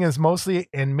building is mostly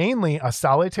and mainly a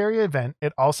solitary event,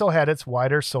 it also had its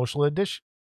wider social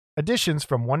additions,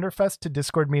 from Wonderfest to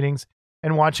Discord meetings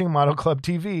and watching Model Club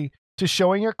TV to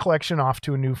showing your collection off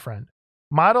to a new friend.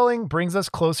 Modeling brings us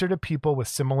closer to people with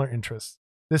similar interests.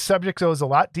 This subject goes a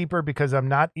lot deeper because I'm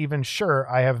not even sure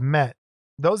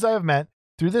those I have met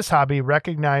through this hobby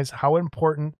recognize how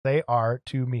important they are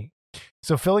to me.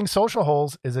 So filling social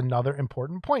holes is another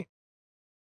important point.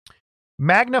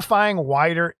 Magnifying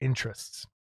wider interests.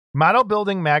 Model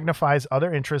building magnifies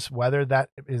other interests, whether that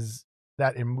is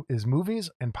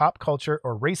movies and pop culture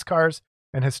or race cars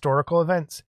and historical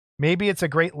events. Maybe it's a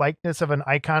great likeness of an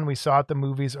icon we saw at the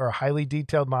movies or a highly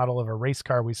detailed model of a race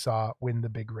car we saw win the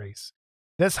big race.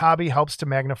 This hobby helps to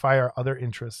magnify our other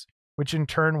interests, which in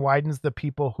turn widens the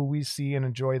people who we see and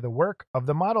enjoy the work of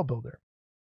the model builder.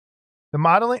 The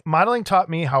modeling taught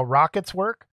me how rockets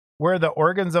work, where the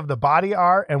organs of the body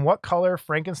are, and what color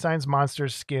Frankenstein's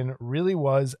monster's skin really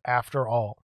was after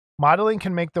all. Modeling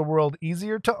can make the world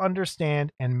easier to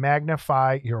understand and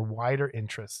magnify your wider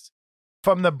interests.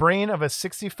 From the brain of a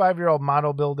 65-year-old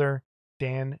model builder,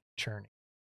 Dan Cherney.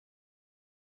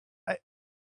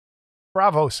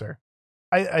 Bravo, sir.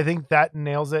 I think that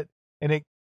nails it, and it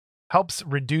helps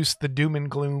reduce the doom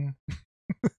and gloom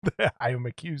that I am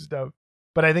accused of.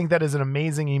 But I think that is an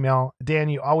amazing email. Dan,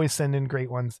 you always send in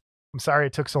great ones. I'm sorry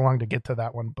it took so long to get to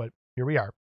that one, but here we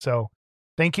are. So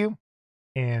thank you,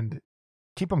 and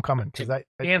keep them coming.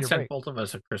 Dan sent both of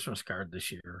us a Christmas card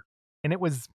this year. And it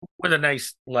was with a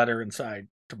nice letter inside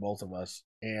to both of us.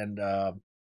 And I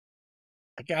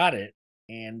got it.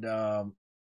 And,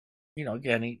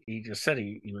 again, he just said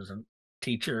he was a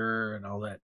teacher and all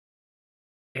that.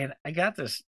 And I got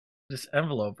this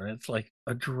envelope, and it's like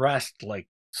addressed like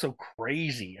so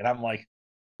crazy. And I'm like,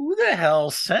 who the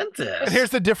hell sent this? And here's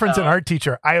the difference in art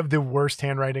teacher. I have the worst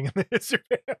handwriting in the history.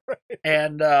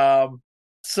 And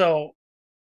so,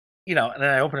 and then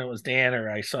I opened it was Dan, or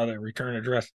I saw the return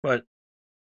address. But,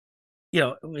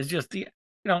 it was just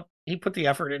he put the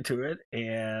effort into it.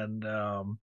 And,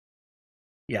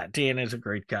 Dan is a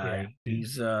great guy. Yeah,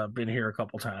 he's been here a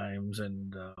couple times.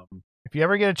 And if you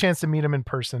ever get a chance to meet him in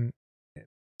person,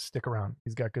 stick around.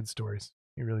 He's got good stories.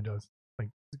 He really does. Like,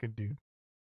 he's a good dude.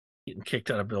 Getting kicked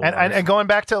out of Bill. And going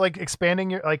back to like expanding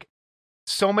your, like,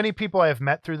 so many people I have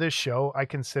met through this show, I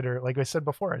consider, like I said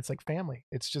before, it's like family.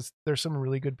 It's just, there's some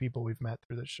really good people we've met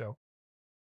through this show.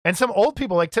 And some old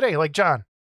people like today, like John.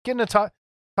 Getting to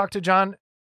talk to John.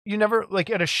 You never,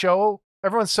 like, at a show,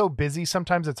 everyone's so busy.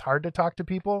 Sometimes it's hard to talk to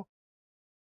people.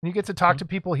 And you get to talk to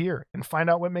people here and find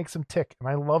out what makes them tick. And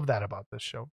I love that about this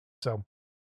show. So,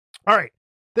 all right.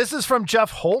 This is from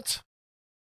Jeff Holt.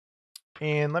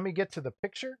 And let me get to the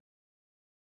picture.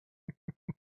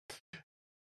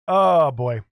 Oh,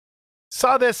 boy.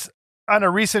 Saw this on a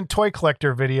recent toy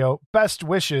collector video. Best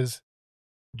wishes,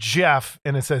 Jeff.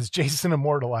 And it says Jason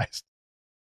Immortalized.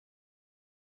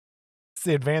 It's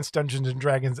the Advanced Dungeons and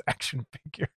Dragons action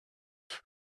figure.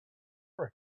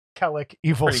 For Kellic,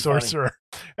 evil Pretty sorcerer.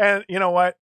 And you know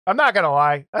what? I'm not going to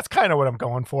lie. That's kind of what I'm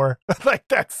going for. Like,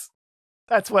 that's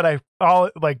what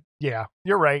yeah,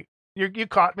 you're right. You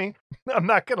caught me. I'm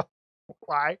not going to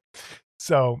lie.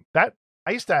 So that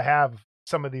I used to have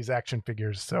some of these action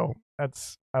figures. So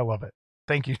I love it.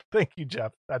 Thank you. Thank you,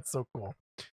 Jeff. That's so cool.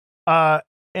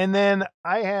 And then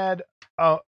I had,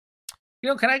 can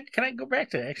I go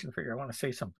back to action figure? I want to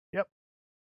say something. Yep.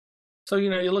 So,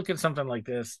 you look at something like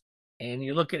this and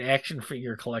you look at action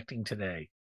figure collecting today,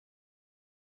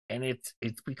 and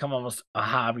it's become almost a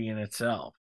hobby in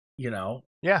itself,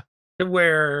 Yeah. To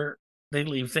where they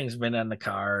leave things mint on the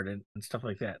card and stuff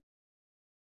like that.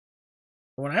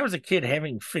 When I was a kid,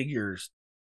 having figures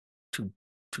to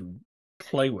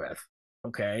play with,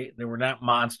 okay, they were not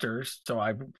monsters, so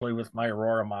I would play with my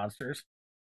Aurora monsters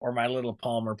or my little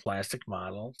Palmer plastic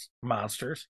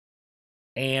monsters.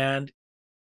 And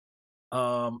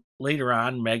later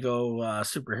on, Mego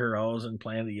superheroes and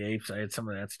Planet of the Apes, I had some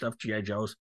of that stuff, G.I.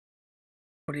 Joes.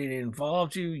 But it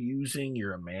involved you using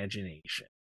your imagination.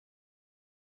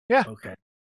 Yeah. Okay.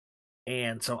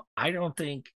 And so I don't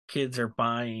think kids are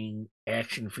buying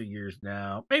action figures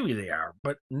now. Maybe they are,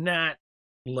 but not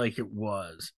like it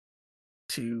was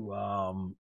to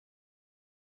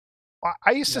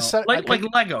I used to set like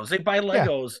Legos. They buy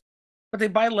Legos, but they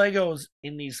buy Legos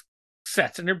in these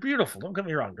sets, and they're beautiful. Don't get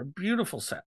me wrong; they're beautiful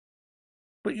sets.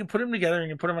 But you put them together and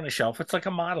you put them on a shelf. It's like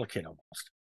a model kit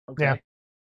almost. Okay, yeah.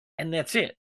 And that's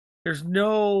it. There's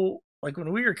no, like,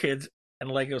 when we were kids and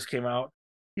Legos came out,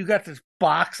 you got this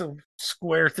box of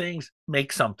square things.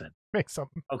 Make something. Make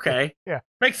something. Okay. Yeah.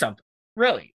 Make something.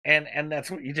 Really, and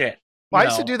that's what you did. Well, I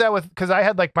used to do that because I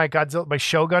had like my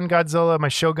Shogun Godzilla, my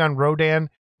Shogun Rodan,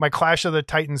 my Clash of the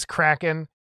Titans Kraken,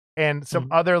 and some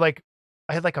other I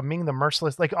had like a Ming the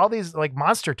Merciless, like all these like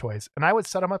monster toys, and I would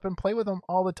set them up and play with them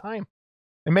all the time,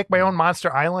 and make my own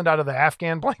Monster Island out of the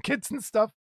Afghan blankets and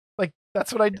stuff. Like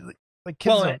that's what I did. Like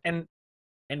kids. Well,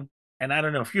 and I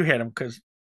don't know if you had them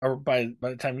or by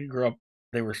the time you grew up,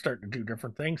 they were starting to do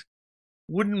different things.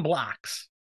 Wooden blocks.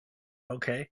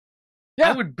 Okay.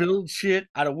 Yeah. I would build shit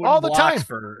out of wooden all the blocks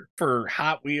time for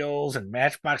Hot Wheels and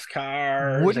Matchbox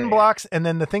cars. Wooden blocks, and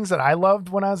then the things that I loved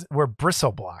were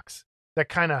bristle blocks that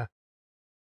kind of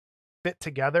fit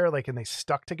together, and they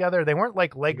stuck together. They weren't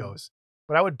like Legos,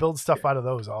 but I would build stuff out of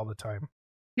those all the time.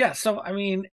 Yeah, so I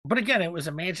mean, but again, it was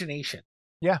imagination.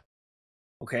 Yeah.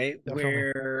 Okay, definitely.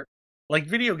 Where like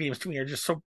video games to me are just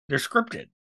they're scripted.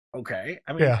 Okay,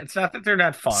 I mean, it's not that they're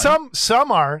not fun.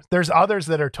 Some are. There's others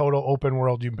that are total open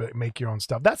world. You make your own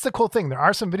stuff. That's the cool thing. There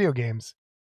are some video games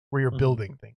where you're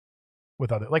building things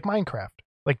with other, like Minecraft.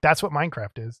 Like that's what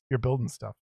Minecraft is. You're building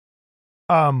stuff.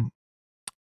 I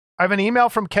have an email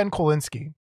from Ken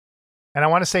Kolinsky, and I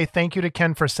want to say thank you to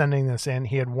Ken for sending this in.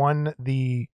 He had won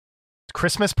the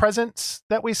Christmas presents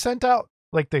that we sent out,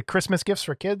 like the Christmas gifts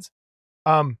for kids.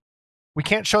 We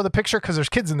can't show the picture because there's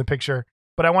kids in the picture,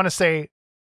 but I want to say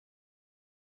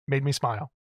made me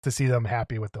smile to see them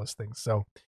happy with those things. So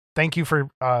thank you for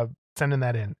sending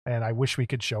that in, and I wish we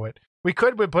could show it. We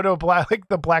put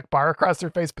the black bar across their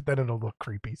face, but then it'll look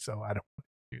creepy, so I don't want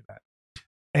to do that.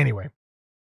 Anyway,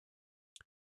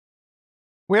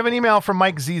 we have an email from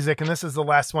Mike Zizik, and this is the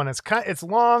last one. It's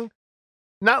long,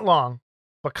 not long,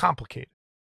 but complicated.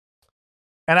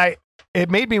 And it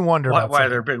made me wonder why are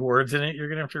there big words in it you're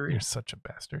gonna have to read? You're such a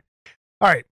bastard. All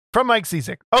right, from Mike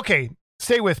Zizik. Okay,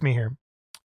 stay with me here.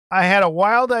 I had a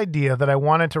wild idea that I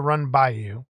wanted to run by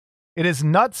you. It is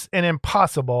nuts and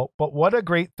impossible, but what a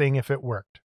great thing if it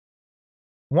worked.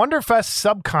 Wonderfest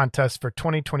sub-contest for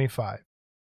 2025.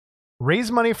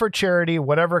 Raise money for charity,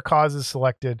 whatever cause is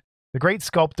selected. The Great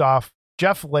Sculpt-Off,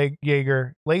 Jeff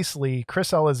Yeager, Lace Lee,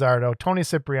 Chris Elizardo, Tony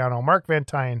Cipriano, Mark Van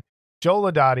Tine, Joe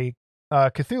Ladotti,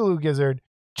 Cthulhu Gizzard,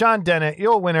 John Dennett,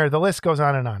 you'll winner. The list goes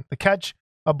on and on. The catch,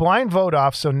 a blind vote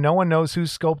off so no one knows who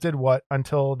sculpted what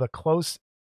until the close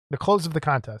of the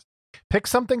contest. Pick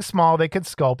something small they could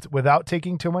sculpt without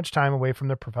taking too much time away from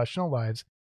their professional lives,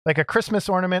 like a Christmas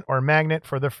ornament or magnet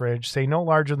for the fridge, say no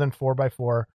larger than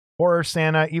 4x4, horror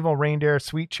Santa, evil reindeer,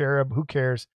 sweet cherub, who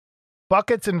cares?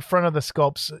 Buckets in front of the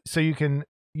sculpts so you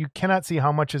cannot see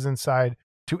how much is inside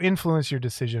to influence your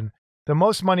decision. The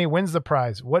most money wins the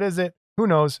prize. What is it? Who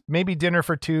knows? Maybe dinner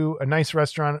for two, a nice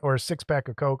restaurant, or a 6-pack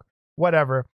of Coke,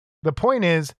 whatever. The point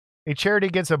is, a charity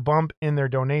gets a bump in their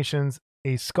donations,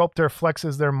 a sculptor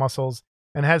flexes their muscles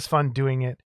and has fun doing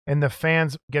it, and the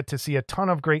fans get to see a ton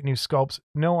of great new sculpts,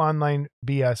 no online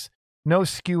BS, no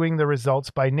skewing the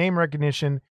results by name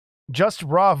recognition, just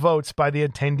raw votes by the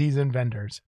attendees and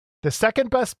vendors. The second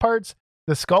best parts,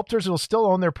 the sculptors will still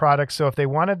own their products, so if they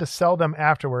wanted to sell them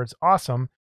afterwards, awesome.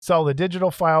 Sell the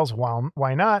digital files,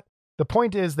 why not? The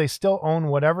point is they still own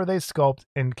whatever they sculpt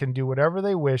and can do whatever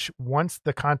they wish once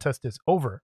the contest is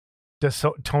over. Does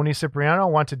Tony Cipriano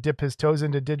want to dip his toes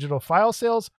into digital file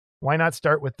sales? Why not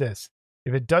start with this?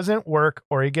 If it doesn't work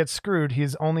or he gets screwed,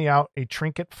 he's only out a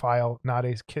trinket file, not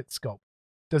a kit sculpt.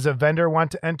 Does a vendor want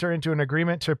to enter into an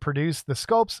agreement to produce the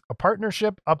sculpts? A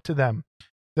partnership? Up to them.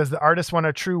 Does the artist want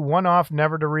a true one-off,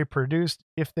 never to reproduce,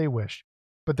 if they wish?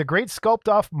 But the great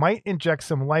sculpt-off might inject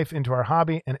some life into our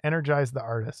hobby and energize the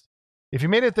artist. If you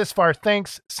made it this far,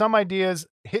 thanks. Some ideas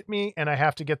hit me and I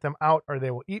have to get them out or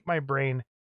they will eat my brain.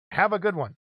 Have a good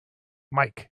one.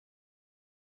 Mike.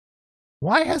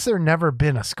 Why has there never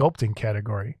been a sculpting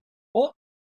category? Well,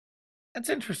 that's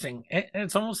interesting. And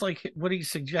it's almost like what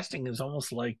he's suggesting is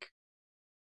almost like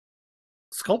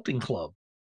sculpting club.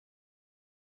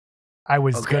 I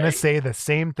was going to say the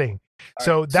same thing.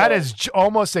 So that is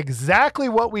almost exactly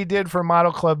what we did for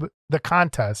Model Club, the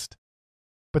contest,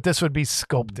 but this would be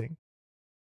sculpting.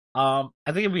 I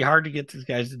think it'd be hard to get these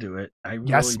guys to do it. I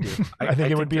really do. I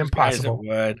think it would be impossible.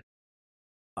 Would.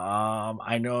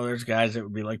 I know there's guys that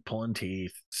would be like pulling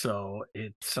teeth. So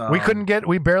it's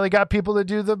we barely got people to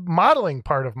do the modeling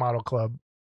part of Model Club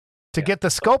to get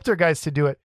the sculptor guys to do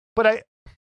it. But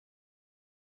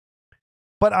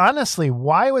honestly,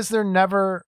 why was there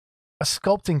never a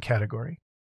sculpting category?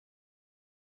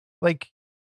 Like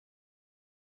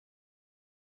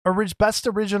best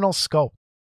original sculpt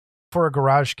for a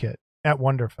garage kit at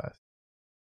Wonderfest.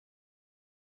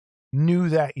 New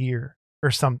that year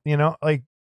or something, like.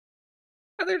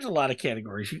 There's a lot of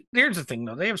categories. Here's the thing,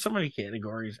 though. They have so many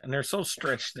categories, and they're so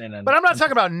stretched in. But I'm not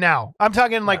talking about now. I'm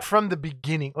talking like from the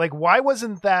beginning. Like, why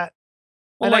wasn't that?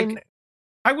 Well,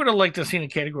 I would have liked to have seen a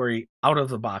category out of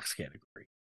the box category.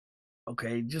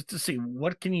 Okay, just to see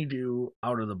what can you do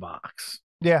out of the box.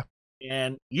 Yeah.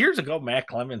 And years ago, Matt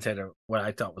Clemens had what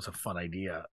I thought was a fun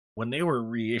idea when they were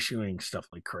reissuing stuff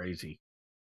like crazy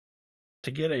to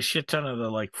get a shit ton of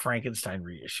the like Frankenstein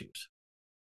reissues.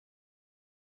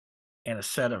 And a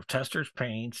set of testers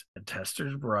paints and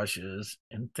testers brushes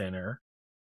and thinner,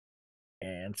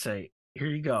 and say, here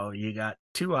you go. You got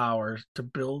 2 hours to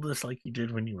build this like you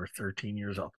did when you were 13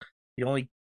 years old. The only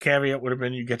caveat would have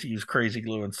been you get to use crazy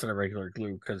glue instead of regular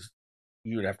glue because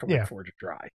you would have to wait for it to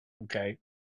dry. Okay.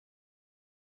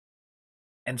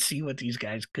 And see what these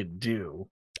guys could do.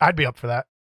 I'd be up for that.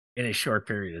 In a short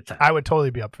period of time. I would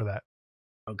totally be up for that.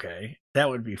 Okay. That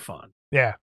would be fun.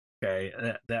 Yeah. Okay,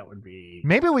 that would be.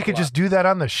 Maybe we could just do that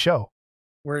on the show.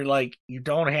 Where like you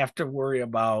don't have to worry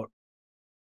about,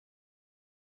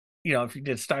 if you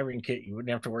did styrene kit, you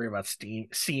wouldn't have to worry about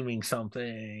seaming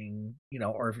something,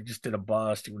 or if you just did a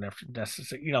bust, you wouldn't have to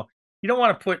necessarily, you don't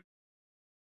want to put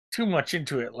too much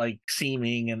into it, like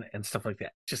seaming and stuff like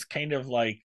that. Just kind of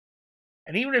like,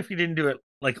 and even if you didn't do it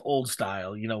like old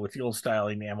style, with the old style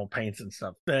enamel paints and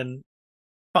stuff, then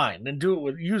fine. Then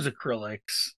use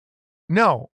acrylics.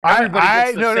 No,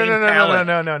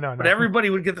 no. But everybody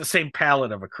would get the same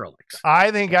palette of acrylics.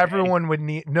 I think everyone would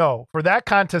need for that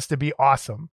contest to be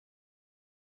awesome.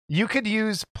 You could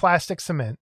use plastic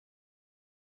cement.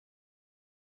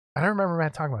 I don't remember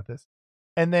Matt talking about this.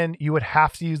 And then you would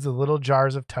have to use the little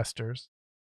jars of testers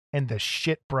and the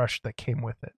shit brush that came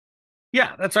with it.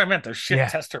 Yeah, that's what I meant. Those shit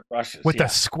tester brushes with the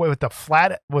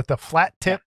flat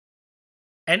tip.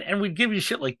 Yeah. And we'd give you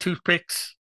shit like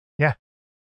toothpicks. Yeah.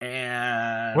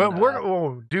 And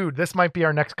dude, this might be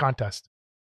our next contest.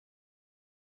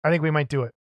 I think we might do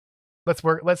it.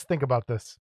 Let's think about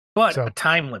this. But a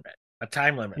time limit.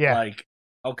 Yeah. Like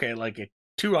a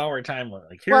 2-hour time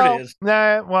limit. Like it is.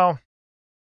 I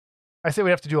say we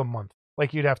have to do a month.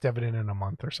 Like you'd have to have it in a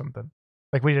month or something.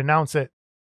 Like we'd announce it,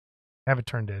 have it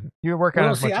turned in. You work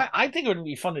on it. I think it would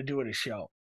be fun to do at a show.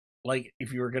 Like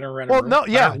if you were going to rent a room.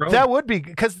 That would be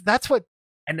because that's what.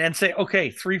 And then say, okay,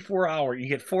 3-4 hours. You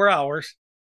get 4 hours.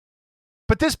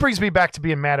 But this brings me back to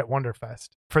being mad at Wonderfest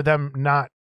for them not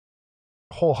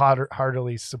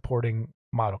wholeheartedly supporting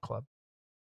Model Club.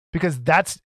 Because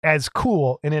that's as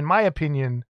cool. And in my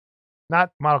opinion, not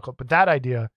Model Club, but that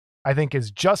idea, I think is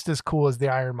just as cool as the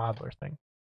Iron Modeler thing.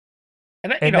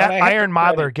 And that Iron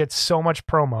Modeler gets so much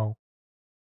promo.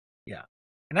 Yeah.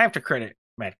 And I have to credit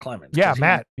Matt Clemens. Yeah,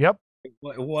 Matt. Yep. It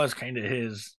was kind of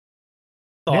his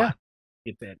thought Yeah. to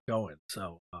get that going.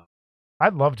 So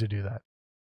I'd love to do that.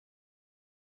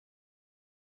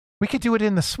 We could do it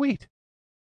in the suite.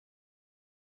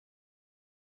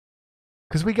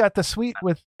 Because we got the suite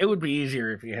with... it would be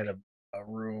easier if you had a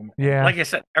room. Yeah. Like I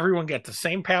said, everyone got the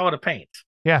same palette of paints.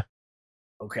 Yeah.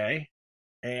 Okay.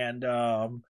 And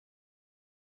the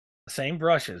same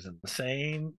brushes and the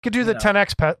same... Could do the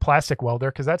 10X plastic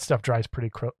welder because that stuff dries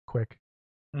pretty quick.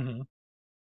 Mm-hmm.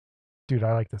 Dude,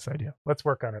 I like this idea. Let's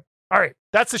work on it. All right.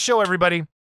 That's the show, everybody.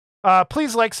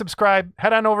 Please like, subscribe,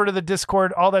 head on over to the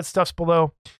Discord. All that stuff's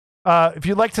below. If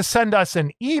you'd like to send us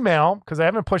an email, because I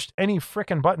haven't pushed any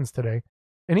frickin' buttons today,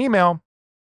 an email,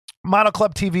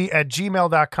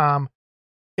 modelclubtv@gmail.com.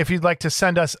 If you'd like to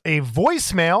send us a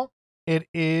voicemail, it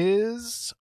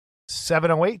is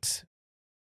 708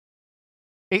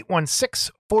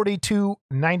 816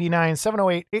 4299.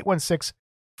 708 816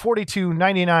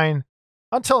 4299.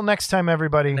 Until next time,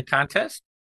 everybody. The contest.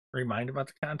 Remind about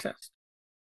the contest.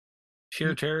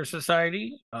 Sheer Terror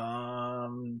Society.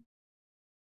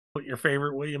 Put your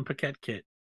favorite William Paquette kit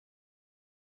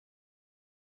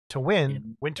To win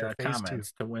in Winter Phase 2.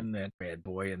 comments to win that bad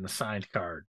boy and the signed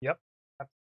card. Yep.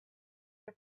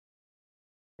 Here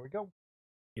we go.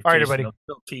 If All right, Jason everybody. will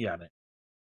spill tea on it.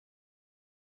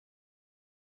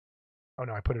 Oh,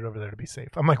 no, I put it over there to be safe.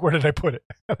 I'm like, where did I put it?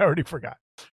 I already forgot.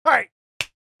 All right.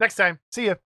 Next time. See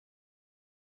ya.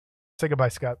 Say goodbye,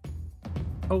 Scott.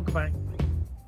 Oh, goodbye.